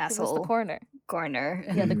asshole coroner. coroner.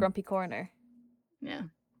 Yeah, the Mhm. grumpy coroner. Yeah.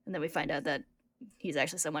 And then we find out that he's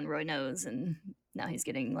actually someone Roy knows, and now he's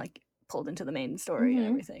getting like pulled into the main story Mhm. and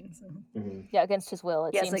everything. So Mhm. Yeah, against his will.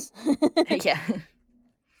 It Yeah, it's seems. yeah.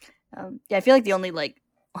 Yeah, I feel like the only like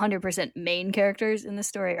 100% main characters in this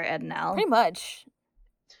story are Ed and Al. Pretty much.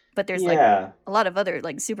 But there's like Yeah. a lot of other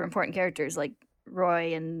like super important characters like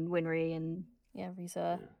Roy and Winry and Yeah,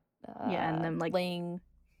 Riza. Yeah, and then, like, Ling,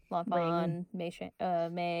 Lanfan,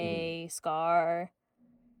 May, Scar.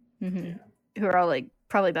 mhm, who are all like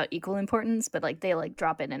probably about equal importance, but like they like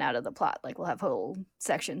drop in and out of the plot. Like we'll have whole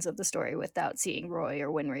sections of the story without seeing Roy or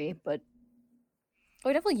Winry, but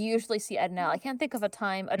We definitely usually see Ed and Al. I can't think of a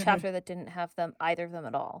Mhm. chapter that didn't have either of them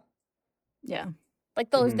at all. yeah. Like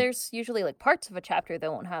those, Mhm. there's usually like parts of a chapter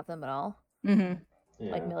that won't have them at all, Mm-hmm.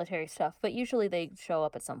 like Yeah. military stuff. But usually they show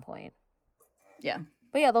up at some point. Yeah.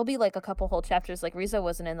 But yeah, there'll be like a couple whole chapters. Like Riza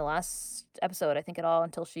wasn't in the last episode, I think, at all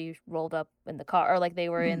until she rolled up in the car, or like they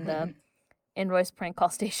were in the in Roy's prank call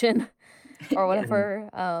station or whatever.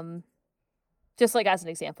 Just like as an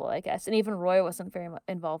example, I guess. And even Roy wasn't very much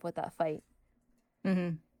involved with that fight.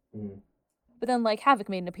 Mm-hmm. Mhm. But then like Havoc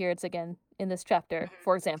made an appearance again in this chapter,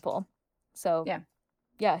 for example. So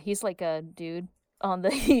yeah, he's like a dude on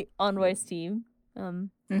the on Roy's team. Mhm.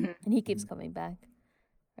 And he keeps coming back.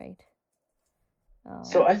 Right.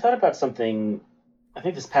 So I thought about something. I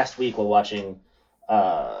think this past week while watching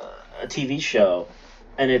a TV show,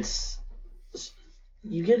 and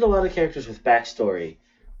you get a lot of characters with backstory,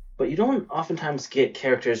 but you don't oftentimes get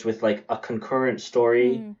characters with like a concurrent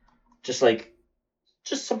story. Mm.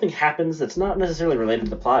 Just something happens that's not necessarily related to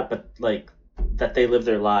the plot, but like that they live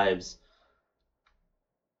their lives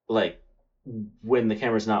like when the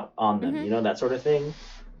camera's not on them, Mhm. you know, that sort of thing.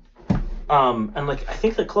 And like I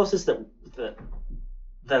think the closest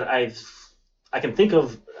that I can think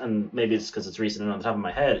of, and maybe it's because it's recent and on the top of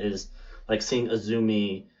my head, is like seeing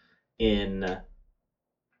Azumi in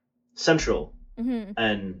Central Mm-hmm.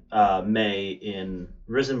 and May in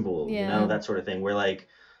Risen Bull, you Yeah. know, that sort of thing, where like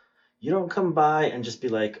you don't come by and just be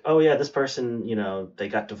like, oh yeah, this person, you know, they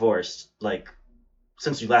got divorced, like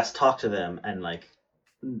since you last talked to them, and like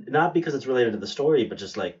not because it's related to the story, but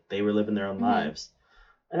just like they were living their own Mhm. lives.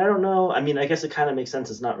 And I don't know. I mean, I guess it kind of makes sense.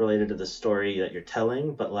 It's not related to the story that you're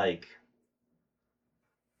telling, but like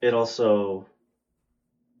it also.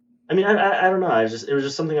 I mean, I don't know. It was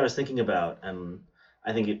just something I was thinking about, and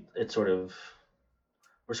I think it sort of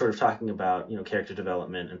we're sort of talking about character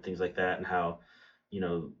development and things like that, and how you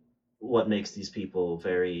know what makes these people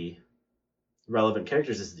very relevant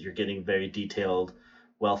characters is that you're getting very detailed,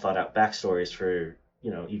 well thought out backstories for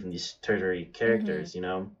even these tertiary Mm-hmm. characters. And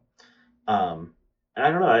I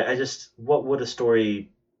don't know. I just what would a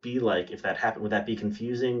story be like if that happened? Would that be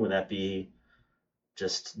confusing? Would that be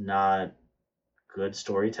just not good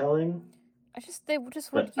storytelling? They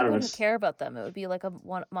just would But I you don't know. wouldn't care about them. It would be like a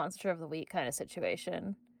monster of the week kind of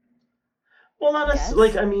situation. Well, not I necessarily.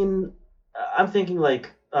 guess. Like, I mean, I'm thinking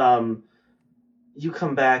like you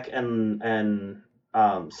come back and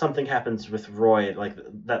something happens with Roy, like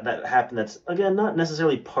that happened. That's again not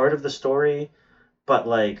necessarily part of the story, but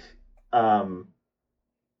like um,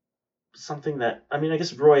 something that I mean, I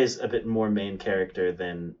guess Roy is a bit more main character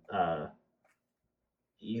than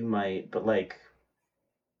you might, but like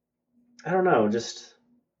I don't know, just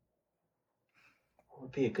what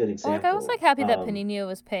would be a good Well, like I was like example? happy that Panino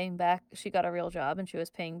was paying back. She got a real job and she was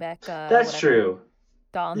paying back That's whatever true.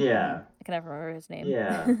 Dom. Yeah, I can never remember his name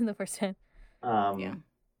yeah, the first time. Yeah. um,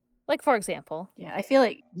 Like for example. Yeah, I feel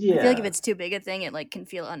like if yeah, it's too big a thing, it like can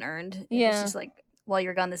feel unearned. If it's Yeah. just like while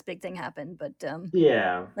you're gone, this big thing happened, but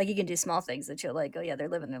yeah, like you can do small things that you're like, oh yeah, they're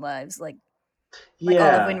living their lives. Like all of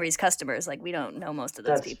yeah. Winry's customers, like we don't know most of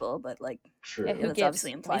those That's people, but like Yeah, true. who that's gives?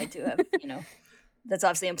 obviously implied to have that's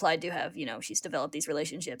obviously implied to have she's developed these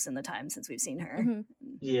relationships in the time since we've seen her. Mhm.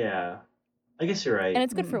 Yeah, I guess you're And right.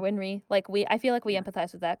 it's good for Winry. Like I feel like we Yeah.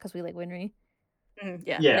 empathize with that because we like Winry. Yeah,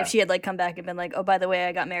 and Yeah, if she had like come back and been like, oh by the way,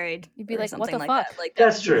 I got married, You'd be or like, what something the like fuck? that, like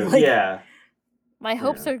that's true. like, Yeah, My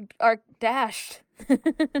hopes yeah, are dashed.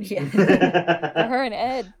 yeah. For her and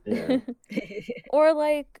Ed. yeah. Or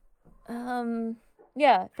like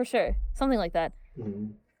yeah, for sure. Something like that.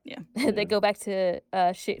 Mhm. Yeah. They go back to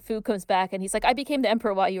Fu comes back and he's like, I became the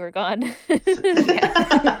emperor while you were gone.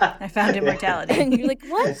 I found immortality. And you're like,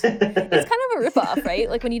 what? It's kind of a ripoff, right?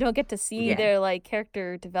 Like when you don't get to see Yeah. their like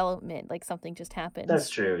character development, like something just happens. That's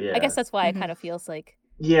true. Yeah, I guess that's why Mhm. it kind of feels like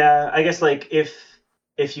yeah. I guess like if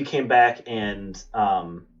you came back and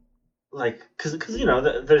like because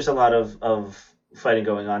there's a lot of fighting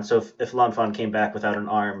going on. So if Lanfan came back without an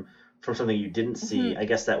arm from something you didn't see, I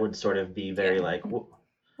guess that would sort of be very Yeah. like, well,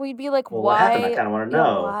 you'd be like, well, why? what happened? I kind of want to Yeah,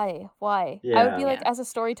 know. Why? I would be Yeah, like, Yeah. as a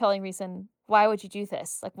storytelling reason, why would you do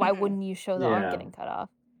this? Like, why Mhm. wouldn't you show the arm Yeah. getting cut off?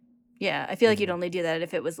 Yeah, I feel like you'd Mhm. only do that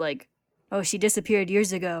if it was like, oh, she disappeared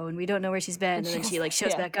years ago and we don't know where she's been, and then she like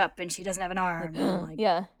shows yeah. back up and she doesn't have an arm, and like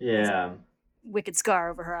Yeah. yeah, wicked scar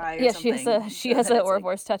over her eye or Yeah, something. she has then a it's like,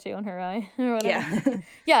 Ouroboros tattoo on her eye or whatever. yeah.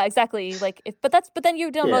 Yeah, exactly. Like, but then you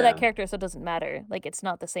don't know that Yeah. character, so it doesn't matter. Like, it's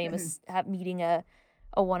not the same as meeting a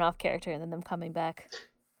one-off character and then them coming back.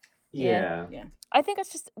 yeah, I think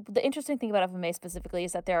it's just the interesting thing about FMA specifically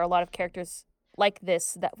is that there are a lot of characters like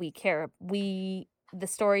this that we care. The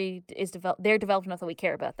story is developed. They're developed enough that we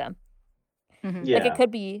care about them. Mhm. yeah. Like it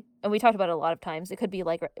could be, and we talked about it a lot of times. It could be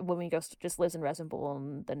like when we just lives in Resin Bowl,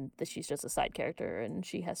 and then she's just a side character, and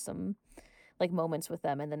she has some like moments with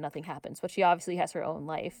them, and then nothing happens. But she obviously has her own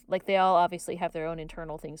life. Like they all obviously have their own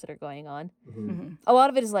internal things that are going on. Mhm. Mhm. A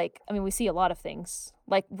lot of it is like, I mean, we see a lot of things.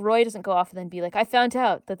 Like Roy doesn't go off and then be like, I found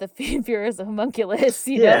out that the Fuhrer is a homunculus.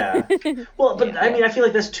 You Yeah. know? Well, but Yeah. I mean, I feel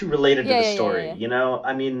like that's too related to Yeah, the yeah, story. yeah. You know,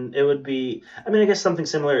 I mean, it would be. I mean, I guess something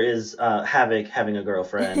similar is Havoc having a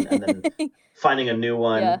girlfriend and then finding a new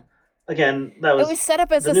one. Yeah. Again, that was. It was set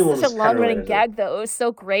up as the new one such a was kinda long running related to- gag, though. It was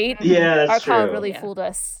so great. Yeah, Our that's pal true. really Yeah. fooled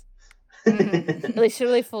us. Mhm. Really, she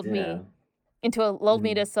really fooled Yeah. me into lulled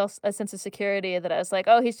me Mhm. to a sense of security that I was like,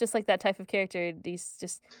 oh, he's just like that type of character. It's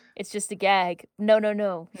just a gag.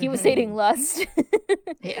 No. He was Mhm. hating lust.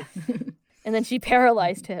 Yeah. And then she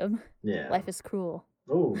paralyzed him. Yeah. Life is cruel.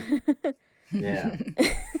 Oh. Yeah.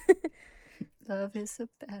 Love is a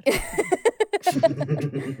bad.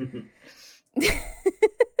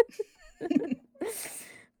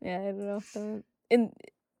 Yeah, I don't know. And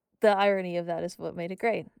the irony of that is what made it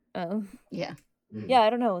great. Yeah. Yeah, I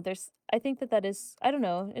don't know. I think that is, I don't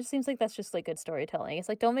know. It seems like that's just like good storytelling. It's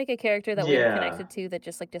like, don't make a character that we're Yeah. connected to that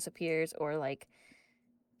just like disappears, or like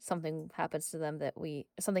something happens to them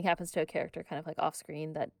something happens to a character kind of like off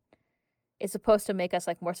screen that is supposed to make us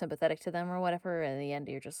like more sympathetic to them or whatever. And in the end,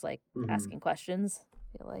 you're just like Mhm. asking questions.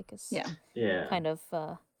 I feel like it's Yeah. Yeah. kind of,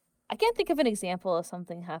 I can't think of an example of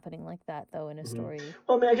something happening like that though in a Mhm. story.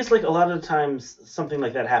 Well, I mean, I guess like a lot of the times something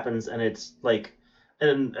like that happens, and it's like,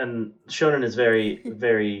 and Shonen is very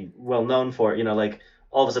very well known for it. You know, like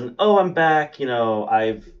all of a sudden, oh, I'm back.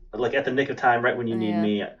 I've like at the nick of time, right when you need Yeah.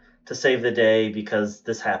 me to save the day because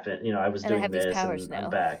this happened. I was And I doing have these this powers and I'm now.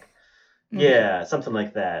 back. Mhm. Yeah, something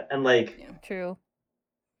like that. And like, Yeah. True.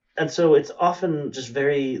 and so it's often just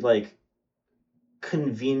very like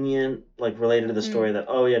convenient, like related to the story that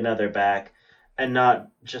oh yeah, now they're back, and not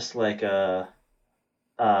just like I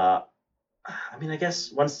mean, I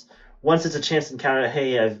guess once it's a chance to encounter,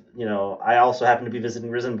 hey, I also happen to be visiting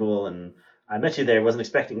Risenbull, and I met you there. Wasn't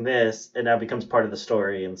expecting this. It now becomes part of the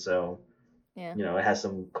story, and so Yeah. it has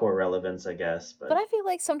some core relevance, I guess. But I feel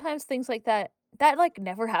like sometimes things like that like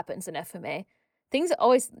never happens in FMA. Things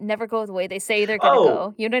always never go the way they say they're gonna Oh,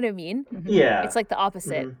 go. You know what I mean? Mhm. yeah, It's like the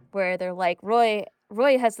opposite, Mhm. where they're like, Roy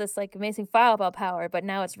has this like amazing fireball power, but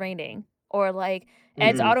now it's raining. Or like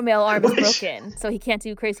Ed's Mhm. automail arm is Which- broken, so he can't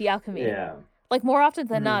do crazy alchemy. yeah, Like more often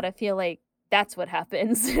than Mhm. not, I feel like that's what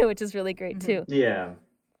happens, which is really great Mhm. too. yeah.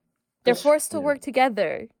 They're That's- forced to yeah. work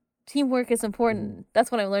together. Teamwork is important.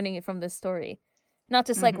 That's what I'm learning from this story. Not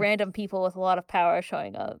just like Mhm. random people with a lot of power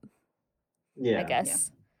showing up, Yeah, I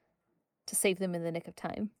guess, to save them in the nick of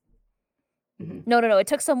time. Mhm. No. It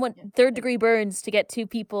took someone third degree burns to get two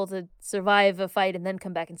people to survive a fight and then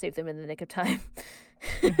come back and save them in the nick of time.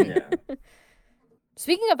 yeah.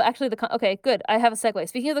 Speaking of actually okay, good. I have a segue.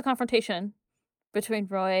 Speaking of the confrontation between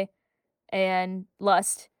Roy and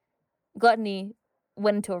Lust, Gluttony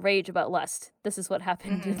went into a rage about Lust. This is what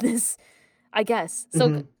happened in this, I guess. So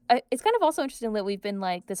Mhm. it's kind of also interesting that we've been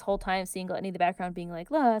like this whole time seeing Gluttony in the background being like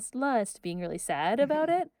Lust, being really sad about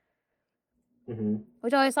it, Mhm.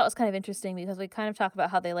 which I always thought was kind of interesting because we kind of talk about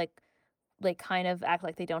how they like kind of act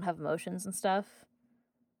like they don't have emotions and stuff.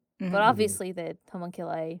 Mhm. But obviously the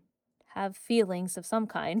homunculi have feelings of some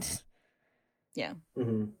kind.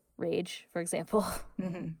 Mhm. Rage, for example.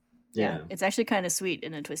 Mhm. Yeah. Yeah, it's actually kind of sweet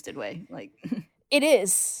in a twisted way. Like, It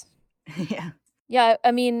is. yeah. Yeah,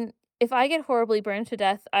 I mean, if I get horribly burned to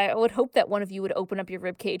death, I would hope that one of you would open up your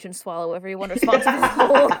ribcage and swallow everyone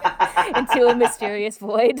responsible into a mysterious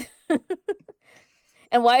void.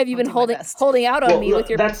 And why have you I'll been do my best. holding out on Well, me with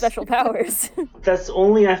your that's- special powers? That's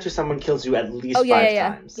only after someone kills you at least Oh, yeah, 5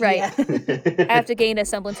 yeah. times. Right. Yeah. I have to gain a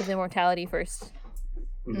semblance of immortality first.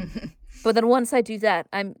 Mhm. But then once I do that,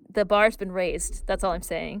 the bar's been raised. That's all I'm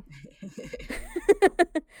saying.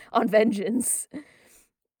 On vengeance.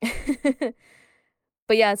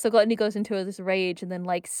 But yeah, so Gluttony goes into this rage and then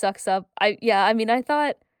like sucks up. I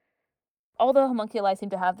thought all the homunculi seem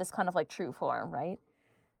to have this kind of like true form, right?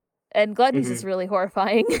 And Gluttony's is really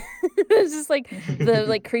horrifying. It's just like the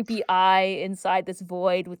like creepy eye inside this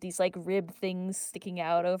void with these like rib things sticking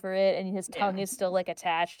out over it, and his tongue Yeah. is still like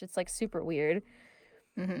attached. It's like super weird.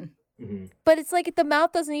 Mhm. Mhm. But it's like the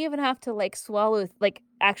mouth doesn't even have to like swallow, like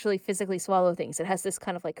actually physically swallow things. It has this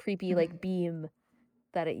kind of like creepy like beam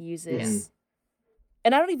that it uses.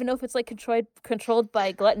 And I don't even know if it's like controlled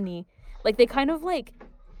by Gluttony. Like they kind of like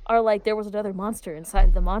are like there was another monster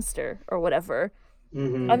inside the monster or whatever.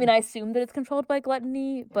 Mhm. I mean, I assume that it's controlled by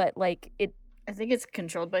Gluttony, but like it. I think it's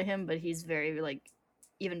controlled by him, but he's very like,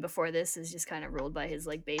 even before this, is just kind of ruled by his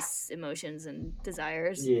like base emotions and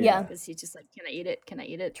desires. Yeah. Because he's just like, can I eat it? Can I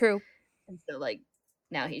eat it? True. And so like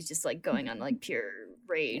now he's just like going on like pure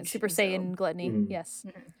rage. Super Saiyan Gluttony. Mhm. Yes.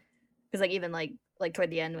 Because like even like toward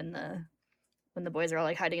the end when the boys are all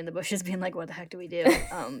like hiding in the bushes, being like, "What the heck do we do?"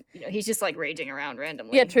 He's just like raging around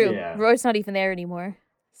randomly. Yeah. True. Yeah. Roy's not even there anymore.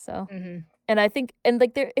 So. Mm-hmm. And I think, and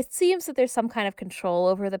like it seems that there's some kind of control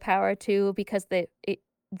over the power too, because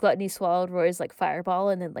Gluttony swallowed Roy's like fireball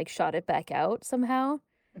and then like shot it back out somehow.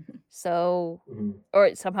 Mhm. So, Mhm. or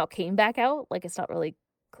it somehow came back out. Like it's not really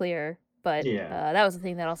clear, but Yeah. that was the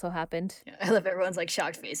thing that also happened. Yeah, I love everyone's like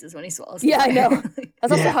shocked faces when he swallows. Yeah, I the know. fire.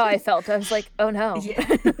 That's also Yeah. how I felt. I was like, oh no.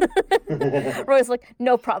 Yeah. Roy's like,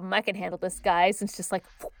 no problem, I can handle this, guys. And it's just like,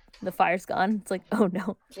 the fire's gone. It's like, oh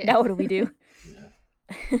no. Yeah. Now what do we do?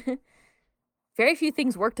 Very few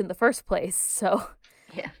things worked in the first place, so.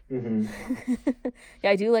 Yeah. Mhm. Yeah,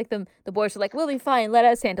 I do like them. The boys are like, we'll be fine, let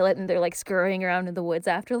us handle it. And they're like scurrying around in the woods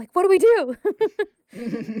after, like, what do we do?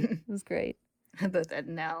 It was great. Both Ed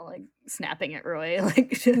and Al like snapping at Roy,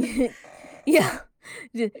 like Yeah.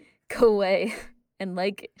 Just go away and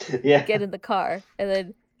like Yeah. get in the car. And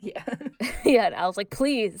then, yeah. yeah, and Al's like,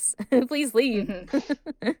 please, please leave. Mhm.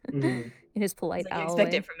 Mhm. In his polite It's like you owl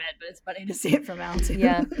expect way. it from Ed, but it's funny to see it from Al too.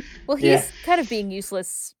 Yeah. Well, he's Yeah. kind of being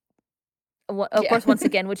useless. Of Yeah. course, once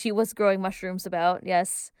again, which he was growing mushrooms about,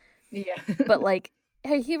 yes. Yeah. But like,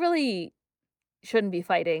 hey, he really shouldn't be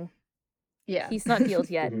fighting. yeah. He's not healed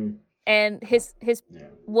yet. Mhm. And his Yeah.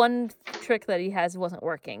 one trick that he has wasn't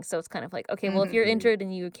working. So it's kind of like, okay, well, if you're Mhm. injured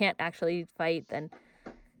and you can't actually fight, then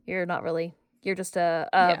you're not really You're just Yeah.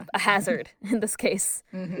 a hazard in this case.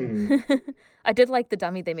 Mhm. I did like the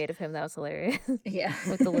dummy they made of him. That was hilarious. Yeah.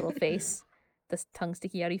 With the little face, the tongue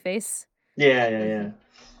sticky outy face. Yeah, yeah, yeah.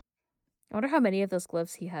 I wonder how many of those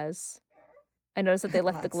gloves he has. I noticed that they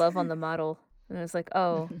left the Lots. glove on the model, and I was like,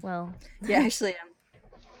 oh, well. Yeah, actually,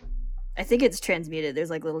 I think it's transmuted. There's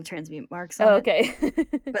like little transmute marks on Oh, it. okay.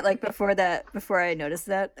 But like before I noticed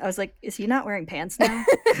that, I was like, is he not wearing pants now?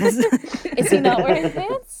 Is he not wearing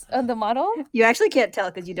pants on the model? You actually can't tell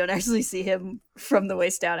because you don't actually see him from the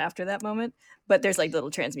waist down after that moment. But there's like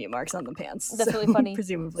little transmute marks on the pants. That's really funny.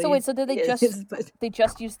 Presumably. So wait, so did they it just is, but they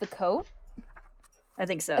just use the coat? I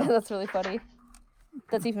think so. That's really funny.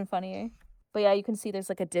 That's even funnier. But yeah, you can see there's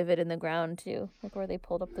like a divot in the ground too, like where they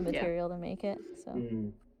pulled up the material to make it. So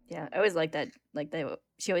Mm. Yeah, I always like that. Like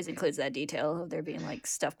she always includes that detail of there being like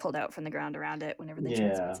stuff pulled out from the ground around it whenever they Yeah.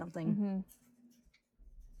 transmit something. mhm.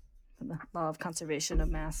 From the law of conservation of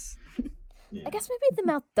mass. Yeah. I guess maybe the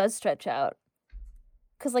mouth does stretch out,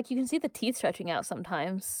 because like you can see the teeth stretching out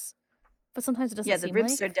sometimes, but sometimes it doesn't. Yeah, the seem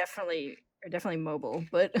ribs like. are definitely mobile,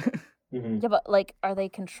 but Mhm. Yeah, but like, are they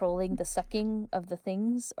controlling the sucking of the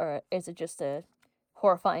things, or is it just a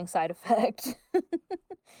horrifying side effect?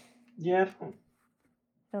 Yeah.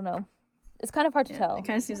 I don't know. It's kind of hard to yeah, tell. it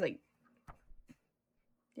kind of seems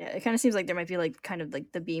like there might be like kind of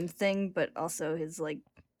like the beam thing, but also his like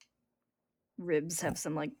ribs have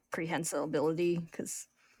some like prehensile ability because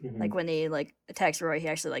Mhm. like when he like attacks Roy, he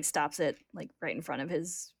actually like stops it like right in front of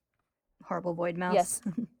his horrible void mouth. Yes.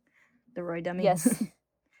 The Roy dummy. Yes.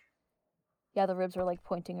 Yeah, the ribs were like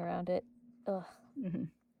pointing around it. Ugh. Mhm.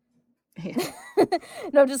 Yeah.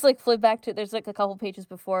 No, just like flip back to there's like a couple pages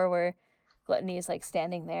before where Gluttony is like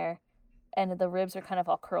standing there and the ribs are kind of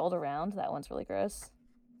all curled around. That one's really gross.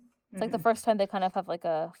 It's like the Mhm. first time they kind of have like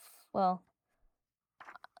a well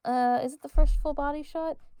is it the first full body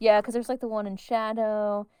shot? Yeah, because there's like the one in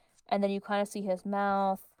shadow, and then you kind of see his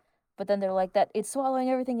mouth, but then they're like that it's swallowing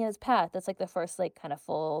everything in its path. That's like the first like kind of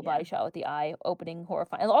full body shot with the eye opening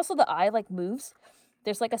horrifying. And also the eye like moves.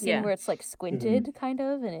 There's like a scene Yeah. where it's like squinted kind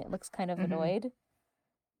of, and it looks kind of Mhm. annoyed.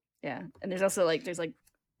 Yeah, and there's also like there's like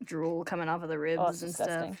drool coming off of the ribs it's and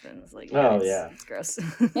disgusting. stuff, and it's like Oh, it's, yeah. it's gross.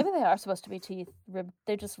 Maybe they are supposed to be teeth.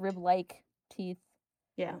 They're just rib-like teeth.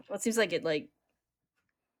 Yeah, well, it seems like it like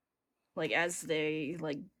as they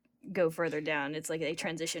like go further down, it's like they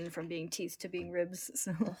transition from being teeth to being ribs.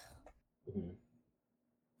 So Mhm.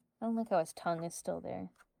 I don't like how his tongue is still there.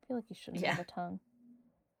 I feel like you shouldn't Yeah. have a tongue.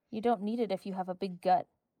 You don't need it if you have a big gut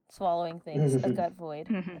swallowing things, a gut void.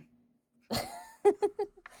 Mhm.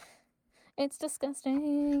 It's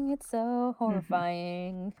disgusting. It's so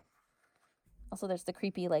horrifying. Also, there's the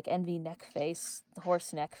creepy like envy neck face, the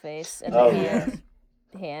horse neck face, and Oh, the yeah.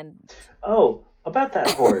 hand. Oh, about that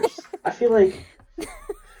horse. I feel like,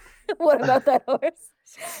 What about that horse?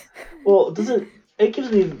 well, it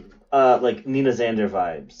gives me like Nina Xander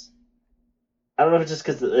vibes. I don't know if it's just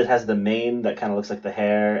because it has the mane that kind of looks like the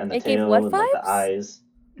hair and the It gave tail what and like the vibes? eyes.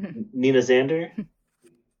 Nina Xander?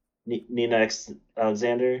 Nina X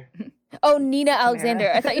Alexander? Oh, Nina Chimera.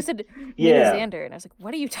 Alexander. I thought you said Nina Yeah. Xander, and I was like,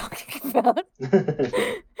 what are you talking about?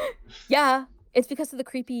 Yeah, it's because of the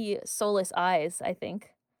creepy soulless eyes, I think,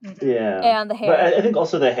 Yeah. and the But hair. I think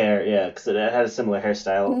also the hair, yeah, because it had a similar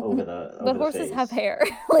hairstyle over the But the horses face. have hair,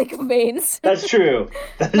 like veins. That's true.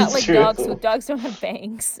 That Not is like true. dogs. Dogs don't have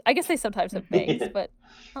bangs. I guess they sometimes have bangs, Yeah. but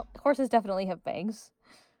horses definitely have bangs.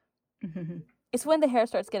 It's when the hair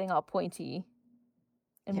starts getting all pointy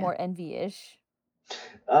and Yeah. more envy-ish.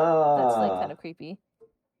 That's like kind Ah. of creepy.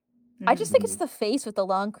 I just think it's Mhm. the face with the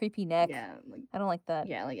long, creepy neck. yeah, like I don't like that.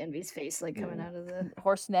 Envy's face like coming Yeah. out of the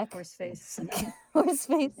Horse neck. horse face. Horse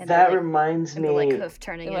face. And That the, like, reminds and the like me. hoof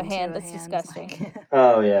turning To a into hand, a that's hand. disgusting. Like,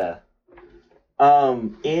 Oh yeah.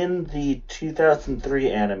 In the 2003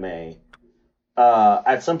 anime,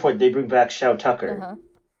 at some point they bring back Shao Tucker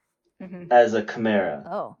Uh-huh. as a chimera,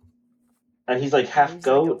 Oh. and he's like half he's like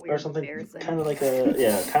a goat or weird something, bear thing. kind of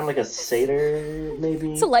like a satyr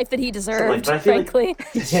maybe. It's a life that he deserved, but I feel like- frankly.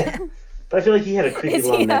 Yeah. But I feel like he had a creepy Is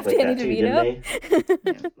he long neck half like Danny that too, DeVito?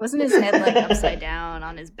 didn't he? Wasn't his head like upside down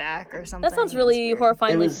on his back or something? That sounds It was really weird.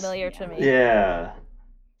 horrifyingly It was- familiar to me. Yeah.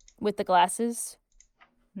 With the glasses.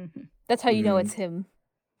 Mhm. That's how you know Mhm. it's him.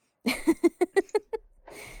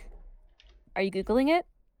 Are you Googling it?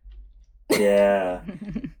 Yeah.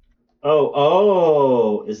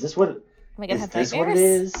 Oh, is this what? Am I gonna Is have this what it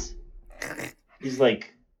nightmares? is? He's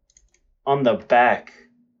like on the back.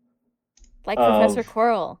 Like of- Professor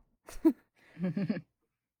Quirrell.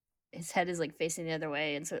 His head is like facing the other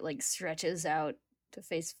way, and so it like stretches out to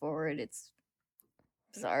face forward. It's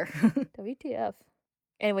bizarre. WTF.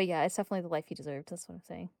 Anyway, yeah, it's definitely the life he deserved. That's what I'm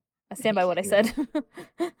saying. I stand by what I said.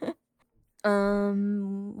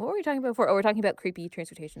 What were we talking about before? Oh, we're talking about creepy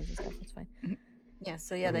transportations and stuff. That's fine. Yeah,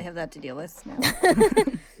 so yeah, they have that to deal with now.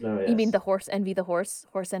 No, You mean yes. the horse envy? The horse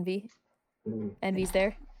envy. Mhm. Envy's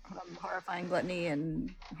there. Horrifying gluttony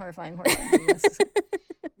and horrifying horse envy. Yes.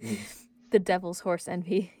 Mhm. The devil's horse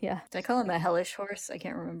envy. Yeah, Did I call him a hellish horse? I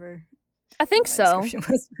can't remember. I think what my so.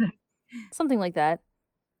 description was. Something like that.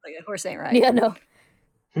 Like a horse ain't right. Yeah, no.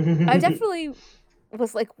 I definitely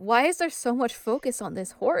was like, why is there so much focus on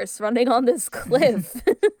this horse running on this cliff?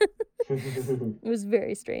 It was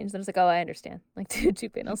very strange. Then I was like, oh, I understand. Like two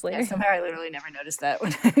panels later. Yeah, somehow I literally never noticed that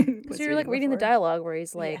when I Because was you're like reading the before. dialogue where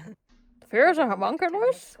he's like, Yeah. the fears are Kinda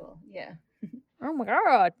homunculus? cool. Yeah. Oh my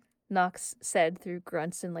god. Knox said through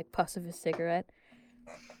grunts and like puffs of his cigarette.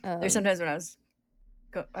 There's sometimes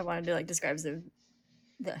when I wanted to like describe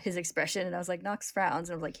his expression, and I was like, Knox frowns,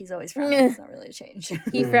 and I was like, he's always frowning. It's not really a change.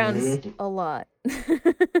 He frowns a lot.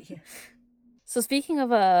 Yeah. So speaking of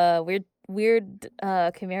weird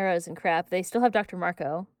chimeras and crap, they still have Dr.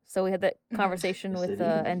 Marco. So we had that conversation Yes, they with do.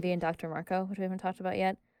 Envy and Dr. Marco, which we haven't talked about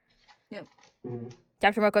yet. Mhm.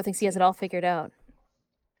 Dr. Marco thinks he has it all figured out,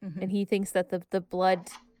 Mhm. and he thinks that the blood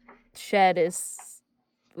shed is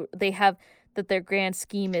that their grand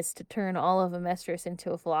scheme is to turn all of Amestris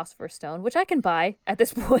into a Philosopher's Stone, which I can buy at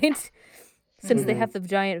this point, since they Mhm. have the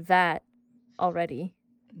giant vat already.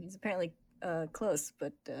 He's apparently close,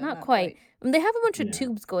 but Not quite. I mean, they have a bunch of Yeah.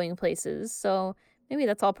 tubes going places, so maybe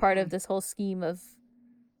that's all part of this whole scheme of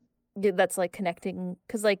that's like connecting.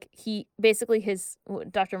 Because like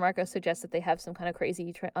Dr. Marco suggests that they have some kind of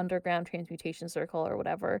crazy underground transmutation circle or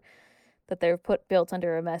whatever that they're built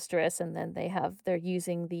under Amestris, and then they're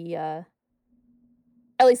using the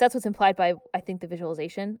at least that's what's implied by I think the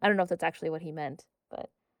visualization. I don't know if that's actually what he meant, but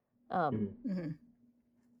Mhm. Mhm.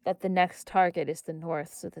 that the next target is the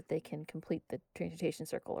north so that they can complete the transmutation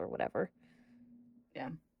circle or whatever. Yeah.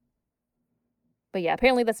 But yeah,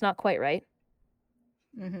 apparently that's not quite right.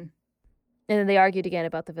 Mhm. And then they argued again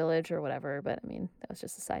about the village or whatever, but I mean, that was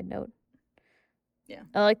just a side note. Yeah.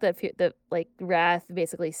 I like that like Wrath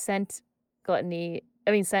basically sent Envy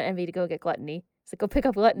to go get Gluttony. He's like, go pick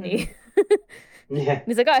up Gluttony. Yeah. And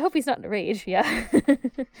he's like, oh, I hope he's not in a rage. Yeah.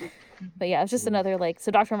 But yeah, it's just another like,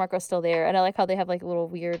 so Dr. Marco's still there. And I like how they have like little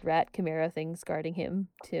weird rat chimera things guarding him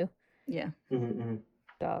too. Yeah. Mhm, mhm.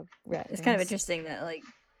 Dog, rat. It's kind of things. interesting that like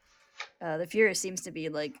the Fuhrer seems to be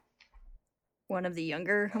like one of the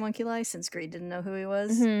younger homunculi, since Greed didn't know who he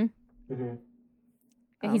was. Mhm. Mhm.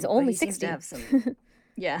 And he's But only he seems 60. to have some.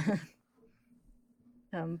 Yeah.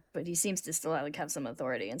 But he seems to still like have some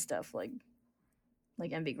authority and stuff. Like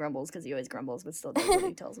Envy grumbles because he always grumbles, but still does what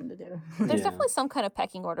he tells him to do. There's Yeah. definitely some kind of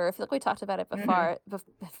pecking order. I feel like we talked about it before.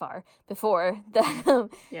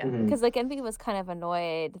 Yeah. Mhm. Because like Envy was kind of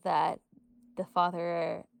annoyed that the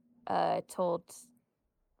father told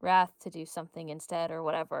Wrath to do something instead or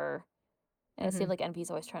whatever. And it seemed like Envy's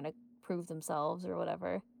always trying to prove themselves or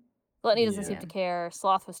whatever. Gluttony doesn't seem Yeah. to care.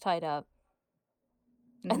 Sloth was tied up.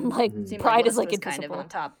 And Mhm. like Mhm. Seemed Pride is Lust like was kind of invisible. on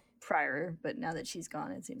top prior, but now that she's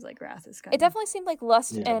gone, it seems like Wrath is kind It of. definitely seemed like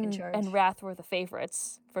Lust Yeah. In charge. and Wrath were the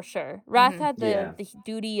favorites for sure. Wrath Mhm. had Yeah. the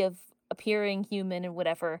duty of appearing human and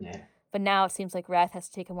whatever. Yeah. But now it seems like Wrath has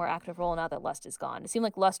to take a more active role now that Lust is gone. It seemed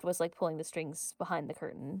like Lust was like pulling the strings behind the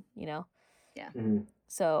curtain, you know? Mhm.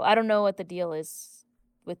 So I don't know what the deal is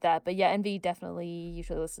with that. But yeah, Envy definitely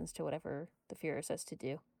usually listens to whatever the Fuhrer says to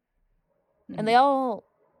do. And they all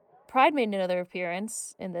Pride made another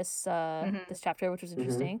appearance in this this chapter, which was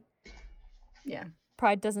interesting. Yeah.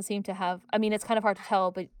 Pride doesn't seem to have I mean it's kind of hard to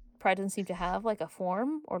tell, but Pride doesn't seem to have like a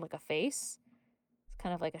form or like a face. It's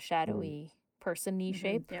kind of like a shadowy person-y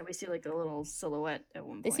shape. Yeah, we see like a little silhouette at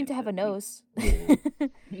one point. They seem to have a but nose. Yeah.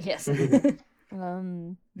 Yes.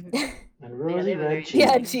 Um And rosy have a very red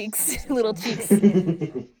yeah, cheeks. cheeks. Little cheeks.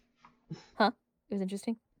 Mhm. It was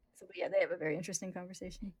interesting. So yeah, they have a very interesting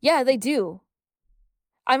conversation. Yeah, they do.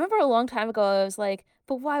 I remember a long time ago I was like,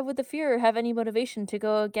 but why would the Fuhrer have any motivation to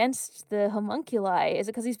go against the homunculi? Is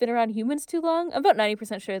it because he's been around humans too long? I'm about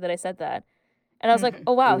 90% sure that I said that. And I was like,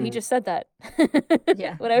 oh wow, he Mhm. just said that.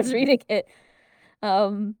 Yeah. When I was reading it.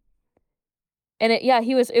 And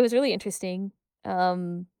it was really interesting.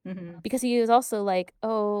 Because he was also like,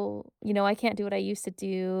 oh, I can't do what I used to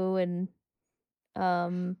do, and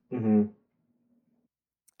Mhm.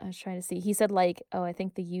 I was trying to see. He said like, oh, I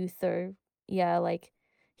think the youth are like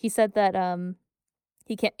he said that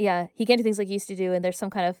he can't do things like he used to do, and there's some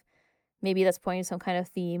kind of maybe that's pointing to some kind of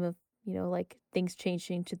theme of like things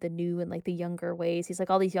changing to the new and like the younger ways. He's like,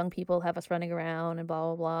 all these young people have us running around and blah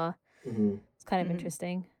blah blah. Mhm. It's kind of Mhm.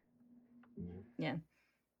 interesting.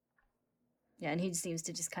 Yeah, and he seems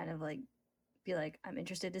to just kind of like be like, I'm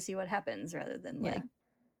interested to see what happens, rather than Yeah. like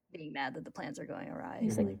being mad that the plans are going awry.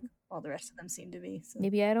 He's like like, all the rest of them seem to be. So.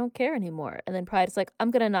 maybe I don't care anymore. And then Pride is like,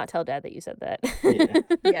 I'm gonna not tell Dad that you said that.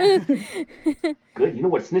 Yeah. Good. You know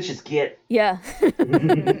what snitches get. Yeah.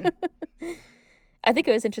 I think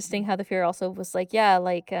it was interesting how the Fuhrer also was like, yeah,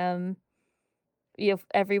 like,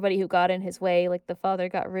 everybody who got in his way, like the father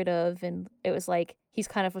got rid of, and it was like he's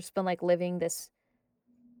kind of just been like living this.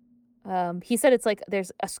 He said it's like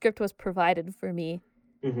there's a script was provided for me,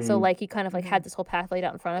 so like he kind of like had this whole path laid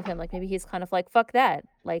out in front of him. Like maybe he's kind of like fuck that.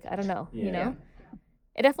 Like I don't know, you know.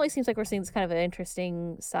 It definitely seems like we're seeing this kind of an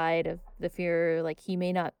interesting side of the Fuhrer. Like he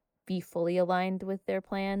may not be fully aligned with their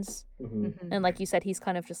plans, and like you said, he's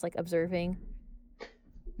kind of just like observing.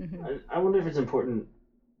 I wonder if it's important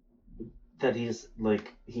that he's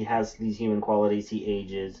like he has these human qualities. He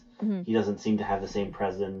ages. He doesn't seem to have the same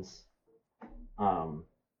presence.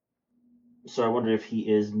 So I wonder if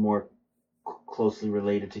he is more closely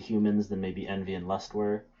related to humans than maybe Envy and Lust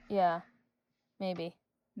were. Yeah, maybe.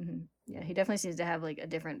 Yeah, he definitely seems to have like a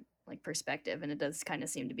different like perspective, and it does kind of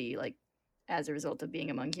seem to be like as a result of being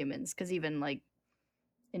among humans. Because even like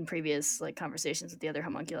in previous like conversations with the other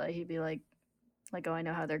homunculi, he'd be like, oh, I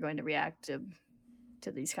know how they're going to react to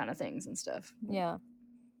these kind of things and stuff. Yeah,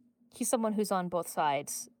 he's someone who's on both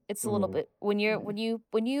sides. It's a little bit when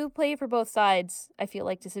you play for both sides, I feel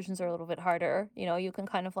like decisions are a little bit harder. You know, you can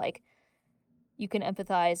kind of like you can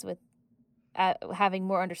empathize with having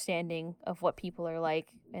more understanding of what people are like,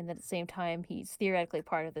 and at the same time he's theoretically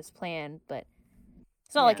part of this plan, but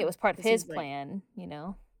it's not like it was part of his plan, you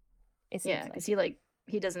know. Yeah, because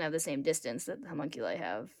he doesn't have the same distance that the homunculi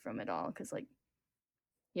have from it all, because like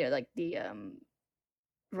like the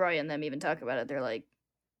Roy and them even talk about it. They're like,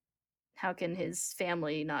 how can his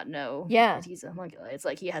family not know that he's a homunculi? It's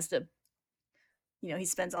like he has to, he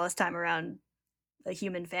spends all his time around a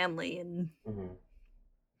human family, and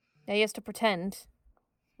yeah, he has to pretend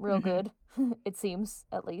real good. It seems,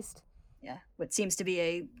 at least. Yeah, what seems to be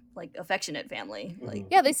a like affectionate family. Like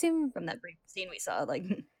they seem from that brief scene we saw. Like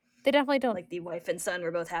they definitely don't. Like the wife and son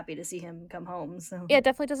were both happy to see him come home. So yeah, it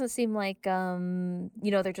definitely doesn't seem like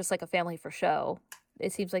they're just like a family for show.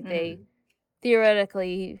 It seems like they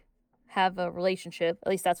theoretically have a relationship. At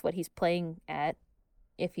least that's what he's playing at,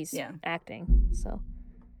 if he's acting. So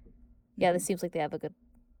yeah, this seems like they have a good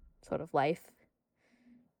sort of life.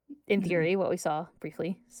 In theory, what we saw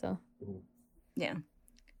briefly. So yeah,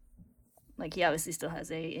 like he obviously still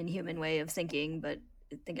has a inhuman way of thinking, but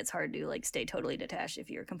I think it's hard to like stay totally detached if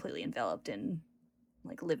you're completely enveloped in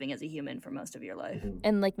like living as a human for most of your life.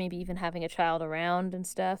 And like maybe even having a child around and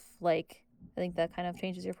stuff. Like I think that kind of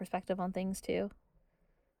changes your perspective on things too.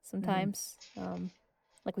 Sometimes,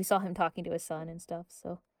 like we saw him talking to his son and stuff.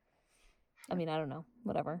 So, I mean, I don't know,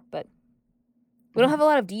 whatever, but. We don't have a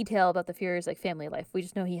lot of detail about the Fuhrer's like family life. We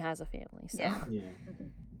just know he has a family. So. Yeah.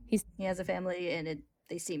 He has a family, and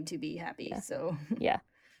they seem to be happy. Yeah. So yeah,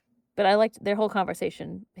 but I liked their whole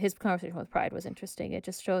conversation. His conversation with Pride was interesting. It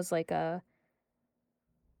just shows like there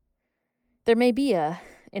may be a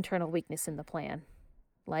internal weakness in the plan.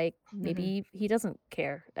 Like maybe he doesn't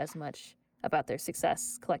care as much about their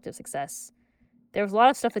success, collective success. There was a lot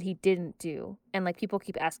of stuff that he didn't do, and like people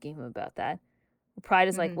keep asking him about that. Pride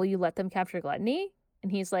is like, will you let them capture Gluttony?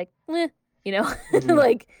 And he's like, like,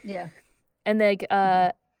 yeah. And like,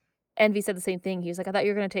 Envy said the same thing. He was like, I thought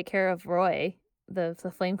you were going to take care of Roy, the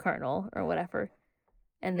Flame Cardinal or whatever.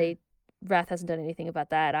 And Wrath hasn't done anything about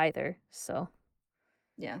that either. So,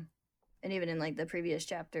 yeah. And even in like the previous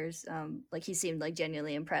chapters, like he seemed like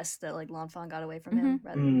genuinely impressed that like L'Enfant got away from him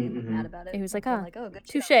rather than being like, mad about it. He was like, oh, good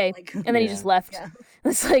touche. Like, and then he just left. Yeah.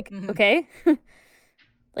 It's like, okay.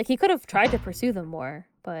 Like he could have tried to pursue them more,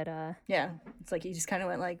 but yeah, it's like he just kind of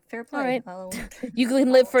went like, fair play. All right, you can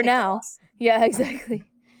live for now. Yeah, exactly.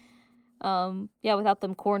 Yeah, without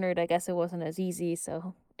them cornered, I guess it wasn't as easy.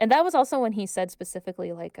 So, and that was also when he said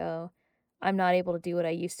specifically like, "Oh, I'm not able to do what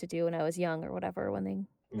I used to do when I was young or whatever." When they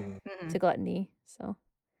to Gluttony, so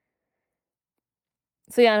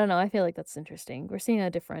yeah, I don't know. I feel like that's interesting. We're seeing a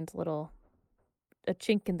different a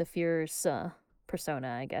chink in the Fuhrer's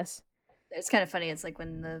persona, I guess. It's kind of funny. It's like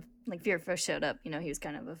when the Fuhrer first showed up, he was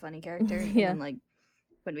kind of a funny character. Yeah. And then, like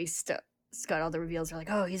when we got all the reveals, we're like,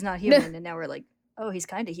 oh, he's not human, and now we're like, oh, he's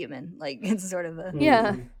kind of human. Like it's sort of a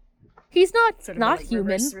he's not sort of not a, like, human.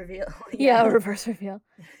 Reverse reveal. Yeah, reverse reveal.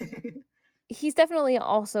 He's definitely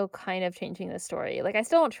also kind of changing the story. Like I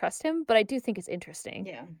still don't trust him, but I do think it's interesting.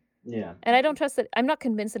 Yeah. Yeah. And I don't trust that. I'm not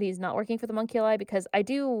convinced that he's not working for the Homunculi, because I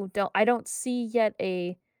don't see yet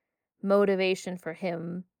a motivation for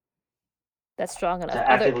him that's strong enough.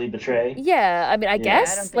 To actively betray? Yeah, I mean, I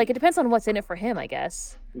guess. I don't think... Like, it depends on what's in it for him, I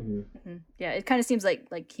guess. Mhm. Yeah, it kind of seems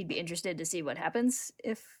like he'd be interested to see what happens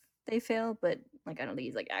if they fail, but like I don't think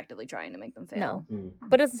he's like actively trying to make them fail. No. Mhm.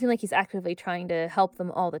 But it doesn't seem like he's actively trying to help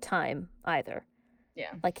them all the time either.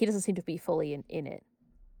 Yeah. Like, he doesn't seem to be fully in it,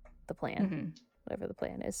 the plan, hmm whatever the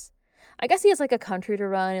plan is. I guess he has, like, a country to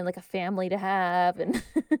run and, like, a family to have, and,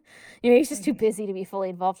 he's just too busy to be fully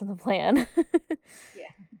involved in the plan. Yeah.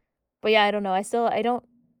 But yeah, I don't know. I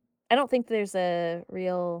don't think there's a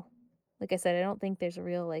real, like I said, I don't think there's a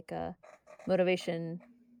real, like, motivation,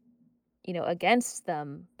 against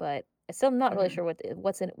them, but I still am not really Mhm. sure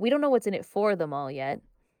what's in it. We don't know what's in it for them all yet.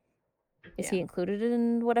 Is he Yeah. included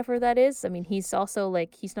in whatever that is? I mean, he's also,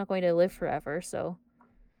 like, he's not going to live forever, so,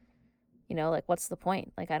 like, what's the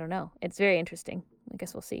point? Like, I don't know. It's very interesting. I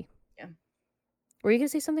guess we'll see. Yeah. Were you going to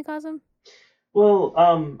say something, Cosm? Well,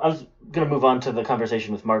 I was gonna move on to the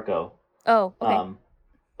conversation with Marco. Oh, okay.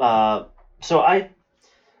 So I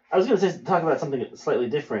was gonna talk about something slightly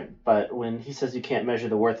different, but when he says you can't measure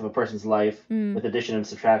the worth of a person's life Mm. with addition and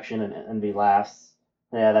subtraction, and envy laughs,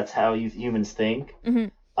 yeah, that's how humans think. Mm-hmm.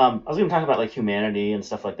 I was gonna talk about like humanity and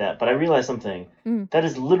stuff like that, but I realized something. Mm. That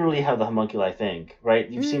is literally how the homunculi think, right?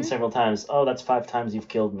 You've seen Mhm. several times. Oh, that's 5 times you've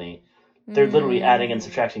killed me. They're literally adding and Mm.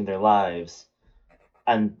 subtracting their lives,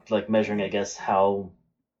 and like measuring, I guess, how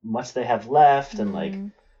much they have left, and like,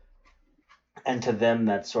 Mm. and to them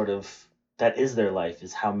that is their life,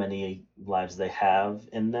 is how many lives they have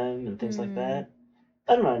in them and things like that.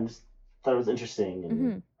 I don't know. I just thought it was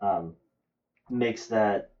interesting, and makes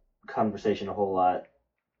that conversation a whole lot.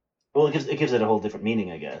 Well, it gives it a whole different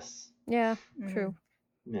meaning, I guess. Yeah, Mhm. true.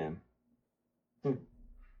 Yeah.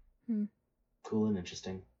 Cool and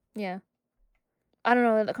interesting. Yeah. I don't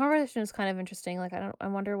know. The conversation is kind of interesting. Like, I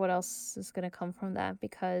wonder what else is going to come from that,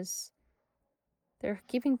 because they're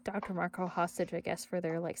keeping Dr. Marco hostage, I guess, for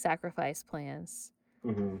their, like, sacrifice plans.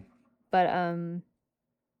 Mm-hmm. But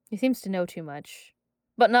he seems to know too much,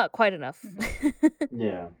 but not quite enough.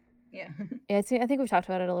 Yeah. Yeah. Yeah, I think we've talked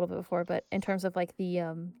about it a little bit before, but in terms of, like, the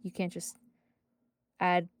you can't just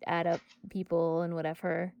add up people and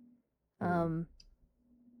whatever.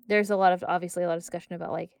 There's obviously a lot of discussion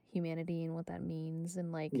about, like, humanity and what that means,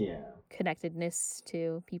 and, like, Yeah. connectedness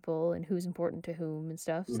to people and who's important to whom and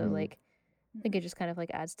stuff. So, Mhm. like, I think it just kind of, like,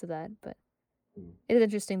 adds to that. But Mm. it is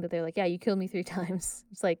interesting that they're like, yeah, you killed me 3 times.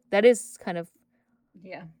 It's like, that is kind of,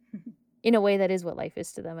 Yeah. in a way, that is what life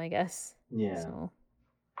is to them, I guess. Yeah. So,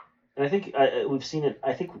 And I think we've seen it.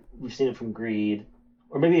 I think we've seen it from Greed,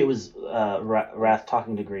 or maybe it was Wrath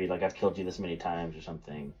talking to Greed, like, I've killed you this many times or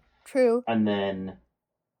something. true. And then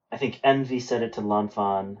I think Envy said it to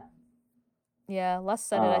Lanfan. Yeah, Lust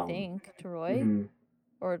said it, I think, to Roy, Mhm.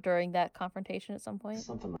 or during that confrontation at some point.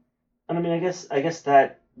 Something. And I mean, I guess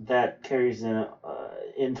that carries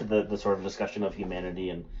into the sort of discussion of humanity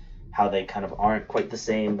and how they kind of aren't quite the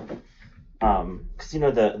same. Because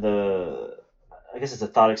the I guess it's a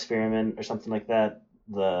thought experiment or something like that.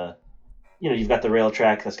 You've got the rail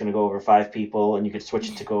track that's going to go over 5 people, and you could switch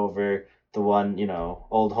it to go over the one,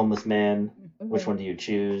 old homeless man. Which one do you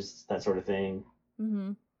choose? That sort of thing.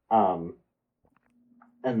 Mm-hmm.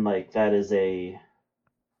 And like that is a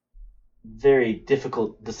very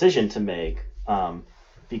difficult decision to make,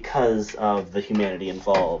 because of the humanity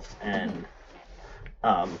involved, and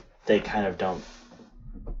they kind of don't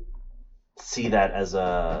see that as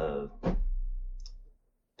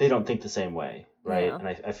they don't think the same way, right? Yeah. And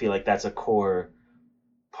I feel like that's a core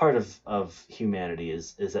part of humanity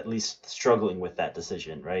is at least struggling with that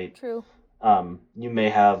decision, right? True. You may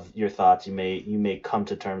have your thoughts, you may come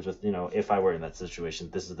to terms with, if I were in that situation,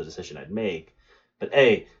 this is the decision I'd make. But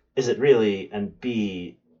A, is it really? And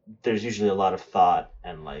B, there's usually a lot of thought,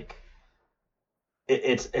 and like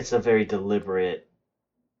it's a very deliberate,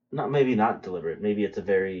 maybe not deliberate, maybe it's a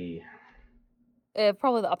very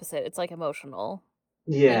Probably the opposite. It's, like, emotional,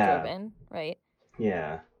 driven, right?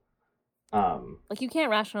 Yeah. Like, you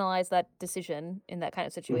can't rationalize that decision in that kind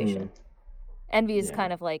of situation. Envy is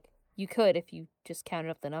kind of like, you could if you just counted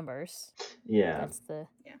up the numbers. Yeah. That's the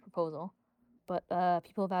proposal. But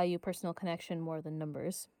people value personal connection more than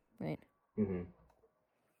numbers, right? Mm-hmm.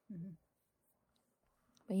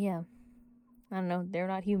 But yeah, I don't know. They're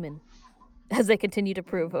not human, as they continue to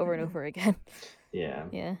prove over and over again. Yeah.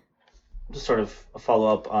 Yeah. Just sort of a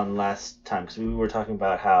follow-up on last time, because we were talking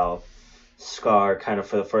about how Scar kind of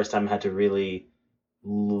for the first time had to really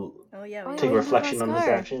take a reflection on his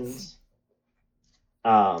actions.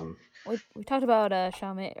 We talked about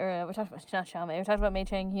Xiaomei, or we talked about not Xiaomei. We talked about Mei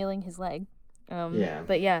Chang healing his leg.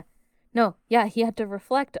 But he had to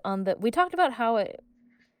reflect on the. We talked about how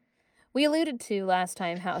we alluded to last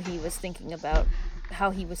time how he was thinking about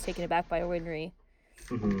how he was taken aback by Winry,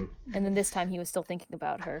 Hmm. And then this time he was still thinking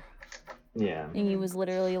about her. Yeah. And he was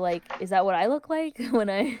literally like, is that what I look like when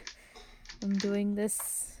I'm doing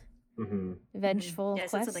this Hmm. vengeful Yeah, I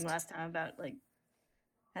said quest? something last time about like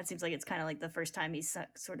that seems like it's kind of like the first time he's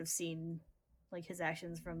sort of seen like his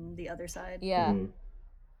actions from the other side. Yeah. Hmm.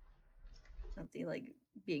 Of the like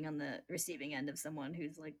being on the receiving end of someone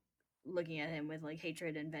who's like looking at him with like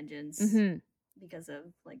hatred and vengeance Mm-hmm. because of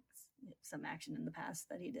like some action in the past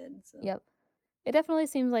that he did. So Yep. It definitely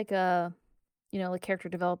seems like a, like character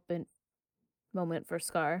development moment for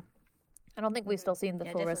Scar. I don't think we've still seen the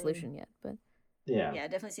Yeah, full definitely. resolution yet, but Yeah. yeah,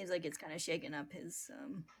 it definitely seems like it's kind of shaken up his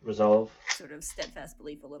Resolve. sort of steadfast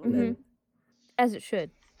belief a little Mhm. bit. as it should,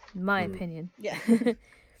 in my Mhm. opinion. Yeah.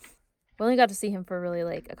 We only got to see him for really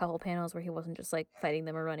like a couple panels where he wasn't just like fighting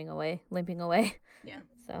them or running away, limping away. Yeah.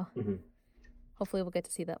 So Hmm. hopefully we'll get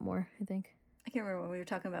to see that more, I think. I can't remember when we were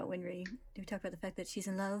talking about Winry. Did we talk about the fact that she's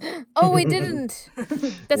in love? Oh, we didn't!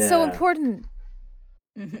 That's so Yeah. important.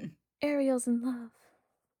 Mhm. Ariel's in love.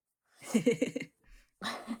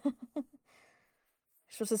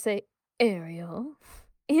 Supposed to say Ariel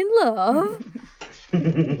in love. I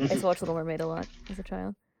used to watch Little Mermaid a lot as a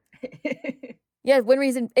child. Yeah,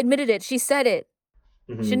 Winry's admitted it. She said it.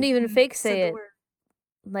 Mhm. Shouldn't even fake Said say the it. word.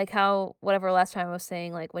 Like how whatever last time I was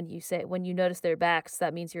saying, like when you notice their backs,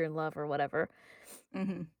 that means you're in love or whatever.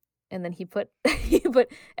 Mhm. And then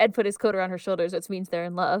Ed put his coat around her shoulders, which means they're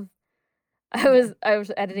in love. I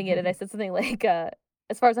was editing it and I said something like,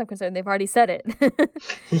 as far as I'm concerned, they've already said it.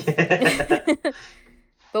 Yeah.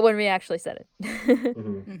 But when we actually said it.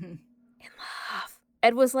 Mhm. Mhm. In love.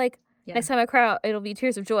 Ed was like, Yeah. next time I cry out, it'll be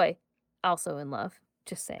tears of joy. Also in love.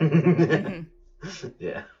 Just saying. Mhm.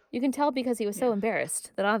 Yeah. You can tell because he was so Yeah.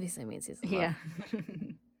 embarrassed. That obviously means he's in love. Yeah.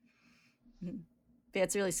 Yeah,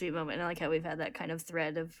 it's a really sweet moment. And I like how we've had that kind of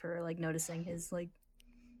thread of her like noticing his like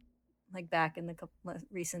back in the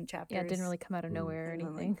recent chapters. Yeah, it didn't really come out of Mm. nowhere or And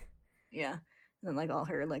then, like, anything. yeah. And then like all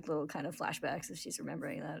her like little kind of flashbacks as she's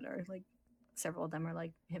remembering that, or like several of them are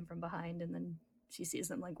like him from behind, and then she sees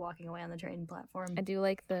them like walking away on the train platform. I do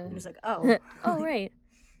like the And it's like, oh, oh right.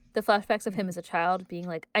 The flashbacks of him as a child being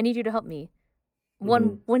like, I need you to help me.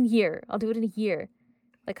 Mhm. One year. I'll do it in a year.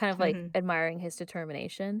 Like kind of like Mhm. admiring his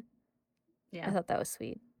determination. I yeah. thought that was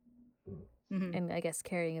sweet. Mhm. And I guess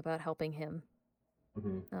caring about helping him.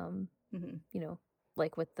 Mhm. Mhm.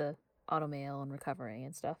 Like with the automail and recovering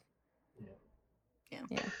and stuff.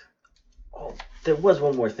 Oh, there was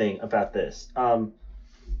one more thing about this.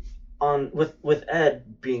 With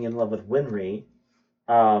Ed being in love with Winry,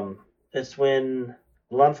 it's when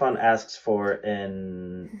Lanfan asks for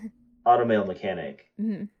an automail mechanic.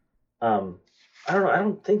 Mhm. I don't know. I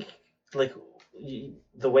don't think like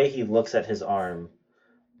the way he looks at his arm.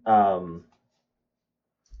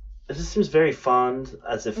 It just seems very fond,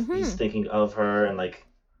 as if he's Mhm. thinking of her and like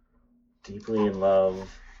deeply in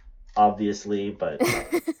love, obviously, but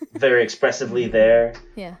very expressively there.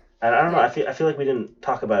 Yeah. And I don't know. Yeah. I feel like we didn't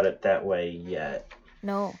talk about it that way yet.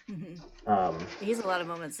 No. Mhm. Um, He has a lot of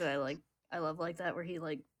moments that I like. I love like that where he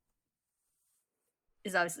like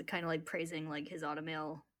is obviously kind of like praising like his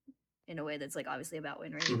automail in a way that's like obviously about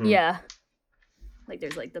Winry. mhm. Yeah. Like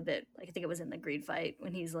there's like the bit like I think it was in the greed fight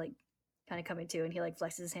when he's like kind of coming to and he like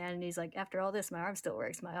flexes his hand and he's like, after all this, my arm still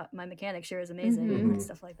works. My mechanic sure is amazing. Mhm. And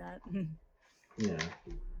stuff like that. Yeah.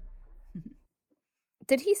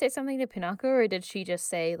 Did he say something to Pinako or did she just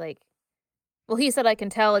say like well he said I can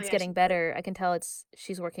tell Oh, it's yeah, getting she said- better. I can tell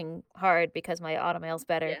she's working hard because my automail's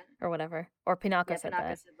better Yeah. or whatever. Or Pinako Yeah, said Panaka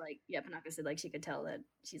that. said like Panaka said like she could tell that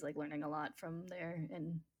she's like learning a lot from there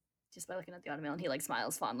and just by looking at the automail and he like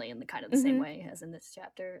smiles fondly in the kind of the same Mhm. way as in this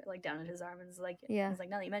chapter, like down at his arm and is like Yeah. he's like,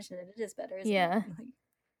 now that you mention it, it is better, isn't Yeah. it? Like,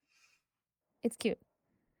 It's cute.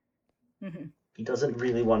 mhm. He doesn't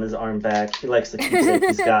really want his arm back. He likes the keepsake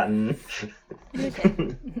he's gotten.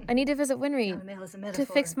 Okay. I need to visit Winry Automail is a to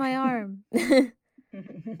metaphor. fix my arm.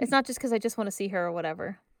 It's not just because I just want to see her or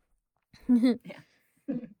whatever. Yeah.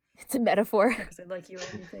 It's a metaphor. Because I like you or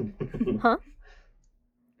anything. Huh?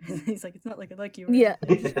 He's like, it's not like I like you. Or Yeah.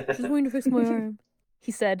 anything." Just going to fix my arm.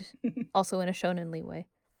 He said, also in a Shonen Lee way.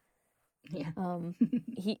 Yeah.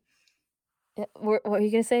 What were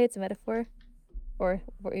you gonna say? It's a metaphor, or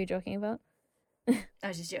what were you joking about? I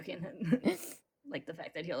was just joking. Like the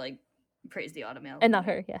fact that he'll like praise the automail And not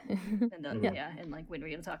her, yeah. and Yeah. yeah, and like when we're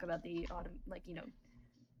gonna talk about the autumn, like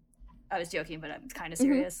I was joking, but I'm kind of Mhm.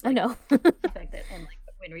 serious. I Like, know. the fact that and like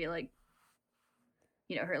when we like,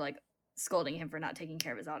 her like scolding him for not taking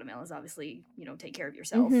care of his automail is obviously take care of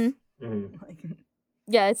yourself. Mhm. Mhm. Like,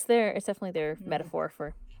 Yeah, it's definitely their Mhm. metaphor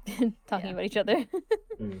for talking Yeah. about each other.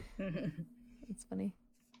 Mhm. mhm. It's funny.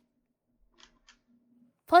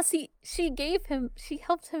 Plus, she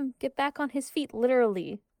helped him get back on his feet,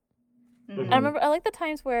 literally. Mhm. I like the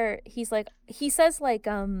times where he says like,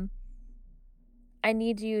 I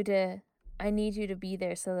need you to be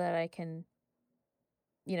there so that I can,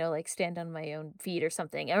 like stand on my own feet or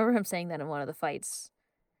something. I remember him saying that in one of the fights,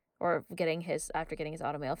 or after getting his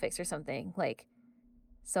automail fixed or something. Like,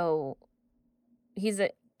 so he's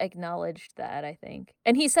acknowledged that, I think,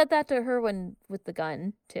 and he said that to her with the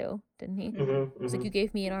gun too, didn't he? Mm-hmm, It's like, you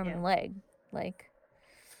gave me an arm and a Yeah. leg, like.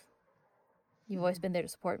 You've always been there to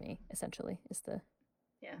support me, essentially, is the...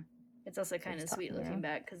 Yeah. It's also kind of just sweet talking looking around.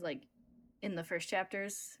 back because, like, in the first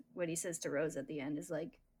chapters, what he says to Rose at the end is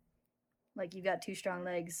like, you got 2 strong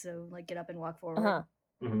legs, so like get up and walk forward. Uh-huh.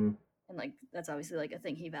 Mm-hmm. And like that's obviously like a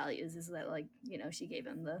thing he values is that, like, she gave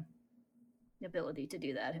him the ability to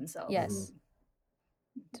do that himself. Yes.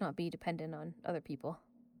 To not be dependent on other people.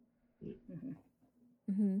 Mhm.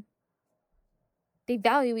 Mm-hmm. They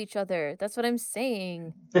value each other. That's what I'm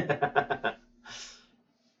saying.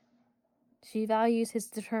 She values his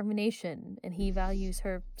determination, and he values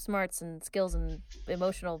her smarts and skills and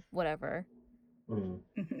emotional whatever.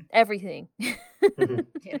 Mm-hmm. Everything. Yeah.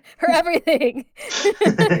 Her everything.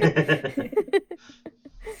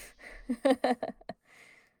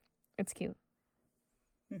 It's cute.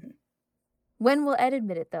 Mhm. When will Ed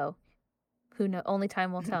admit it, though? Who knows? Only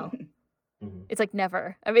time will tell. Mhm. It's like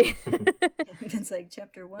never. I mean, It's like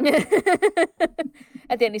chapter 1.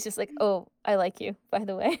 at the end, he's just like, "Oh, I like you, by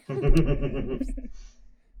the way," and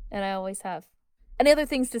I always have. Any other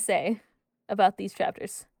things to say about these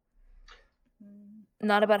chapters?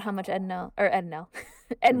 Not about how much Ed and Nell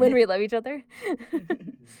and Winry love each other.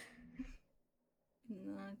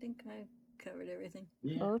 No, I think I covered everything.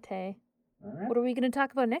 Yeah. Okay. All right. What are we going to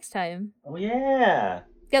talk about next time? Oh yeah.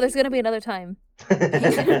 Yeah, there's going to be another time.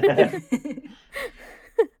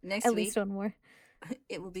 Next At week, least one more.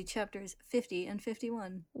 it will be chapters 50 and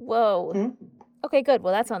 51. Whoa. Mhm. Okay, good.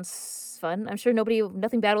 Well, that sounds fun. I'm sure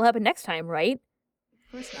nothing bad will happen next time, right?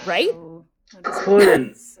 Of course not. Right? No Couldn't.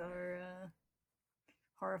 disappointments or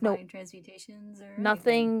horrifying transmutations or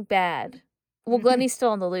Nothing bad. Well, Glenny's still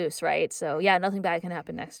on the loose, right? So, yeah, nothing bad can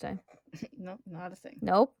happen next time. anything. No, not a thing.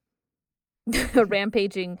 Nope. A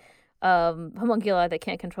rampaging homunculi that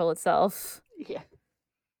can't control itself. Yeah.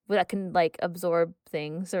 That can, like, absorb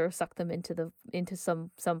things or suck them into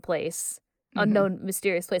some place. Mhm. Unknown,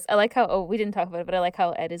 mysterious place. I like how, we didn't talk about it, but I like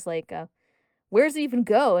how Ed is like, where does it even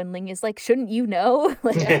go? And Ling is like, shouldn't you know?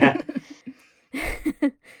 Like, Yeah.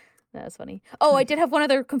 that was funny. Oh, I did have one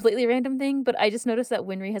other completely random thing, but I just noticed that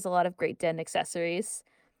Winry has a lot of great den accessories.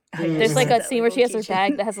 Oh, yeah, There's she like has a that, scene where she has her little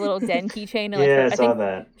bag keychain. that has a little den keychain. And Yeah, I I saw think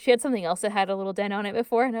that. she had something else that had a little den on it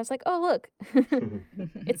before, and I was like, oh, look.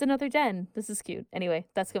 It's another den. This is cute. Anyway,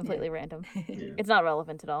 that's completely random. Yeah. It's not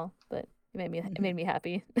relevant at all, but it made me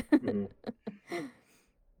happy. Mhm.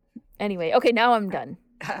 Anyway, okay, now I'm done.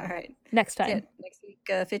 All right. Next Yeah, time. next week,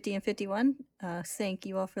 50 and 51. Thank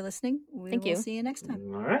you all for listening. We Thank will you. see you next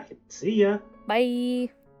time. All right. See ya. Bye.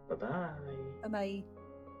 Bye-bye. Bye-bye.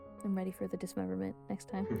 I'm ready for the dismemberment next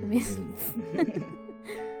time.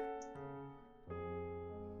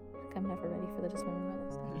 I'm never ready for the dismemberment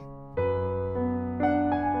next time.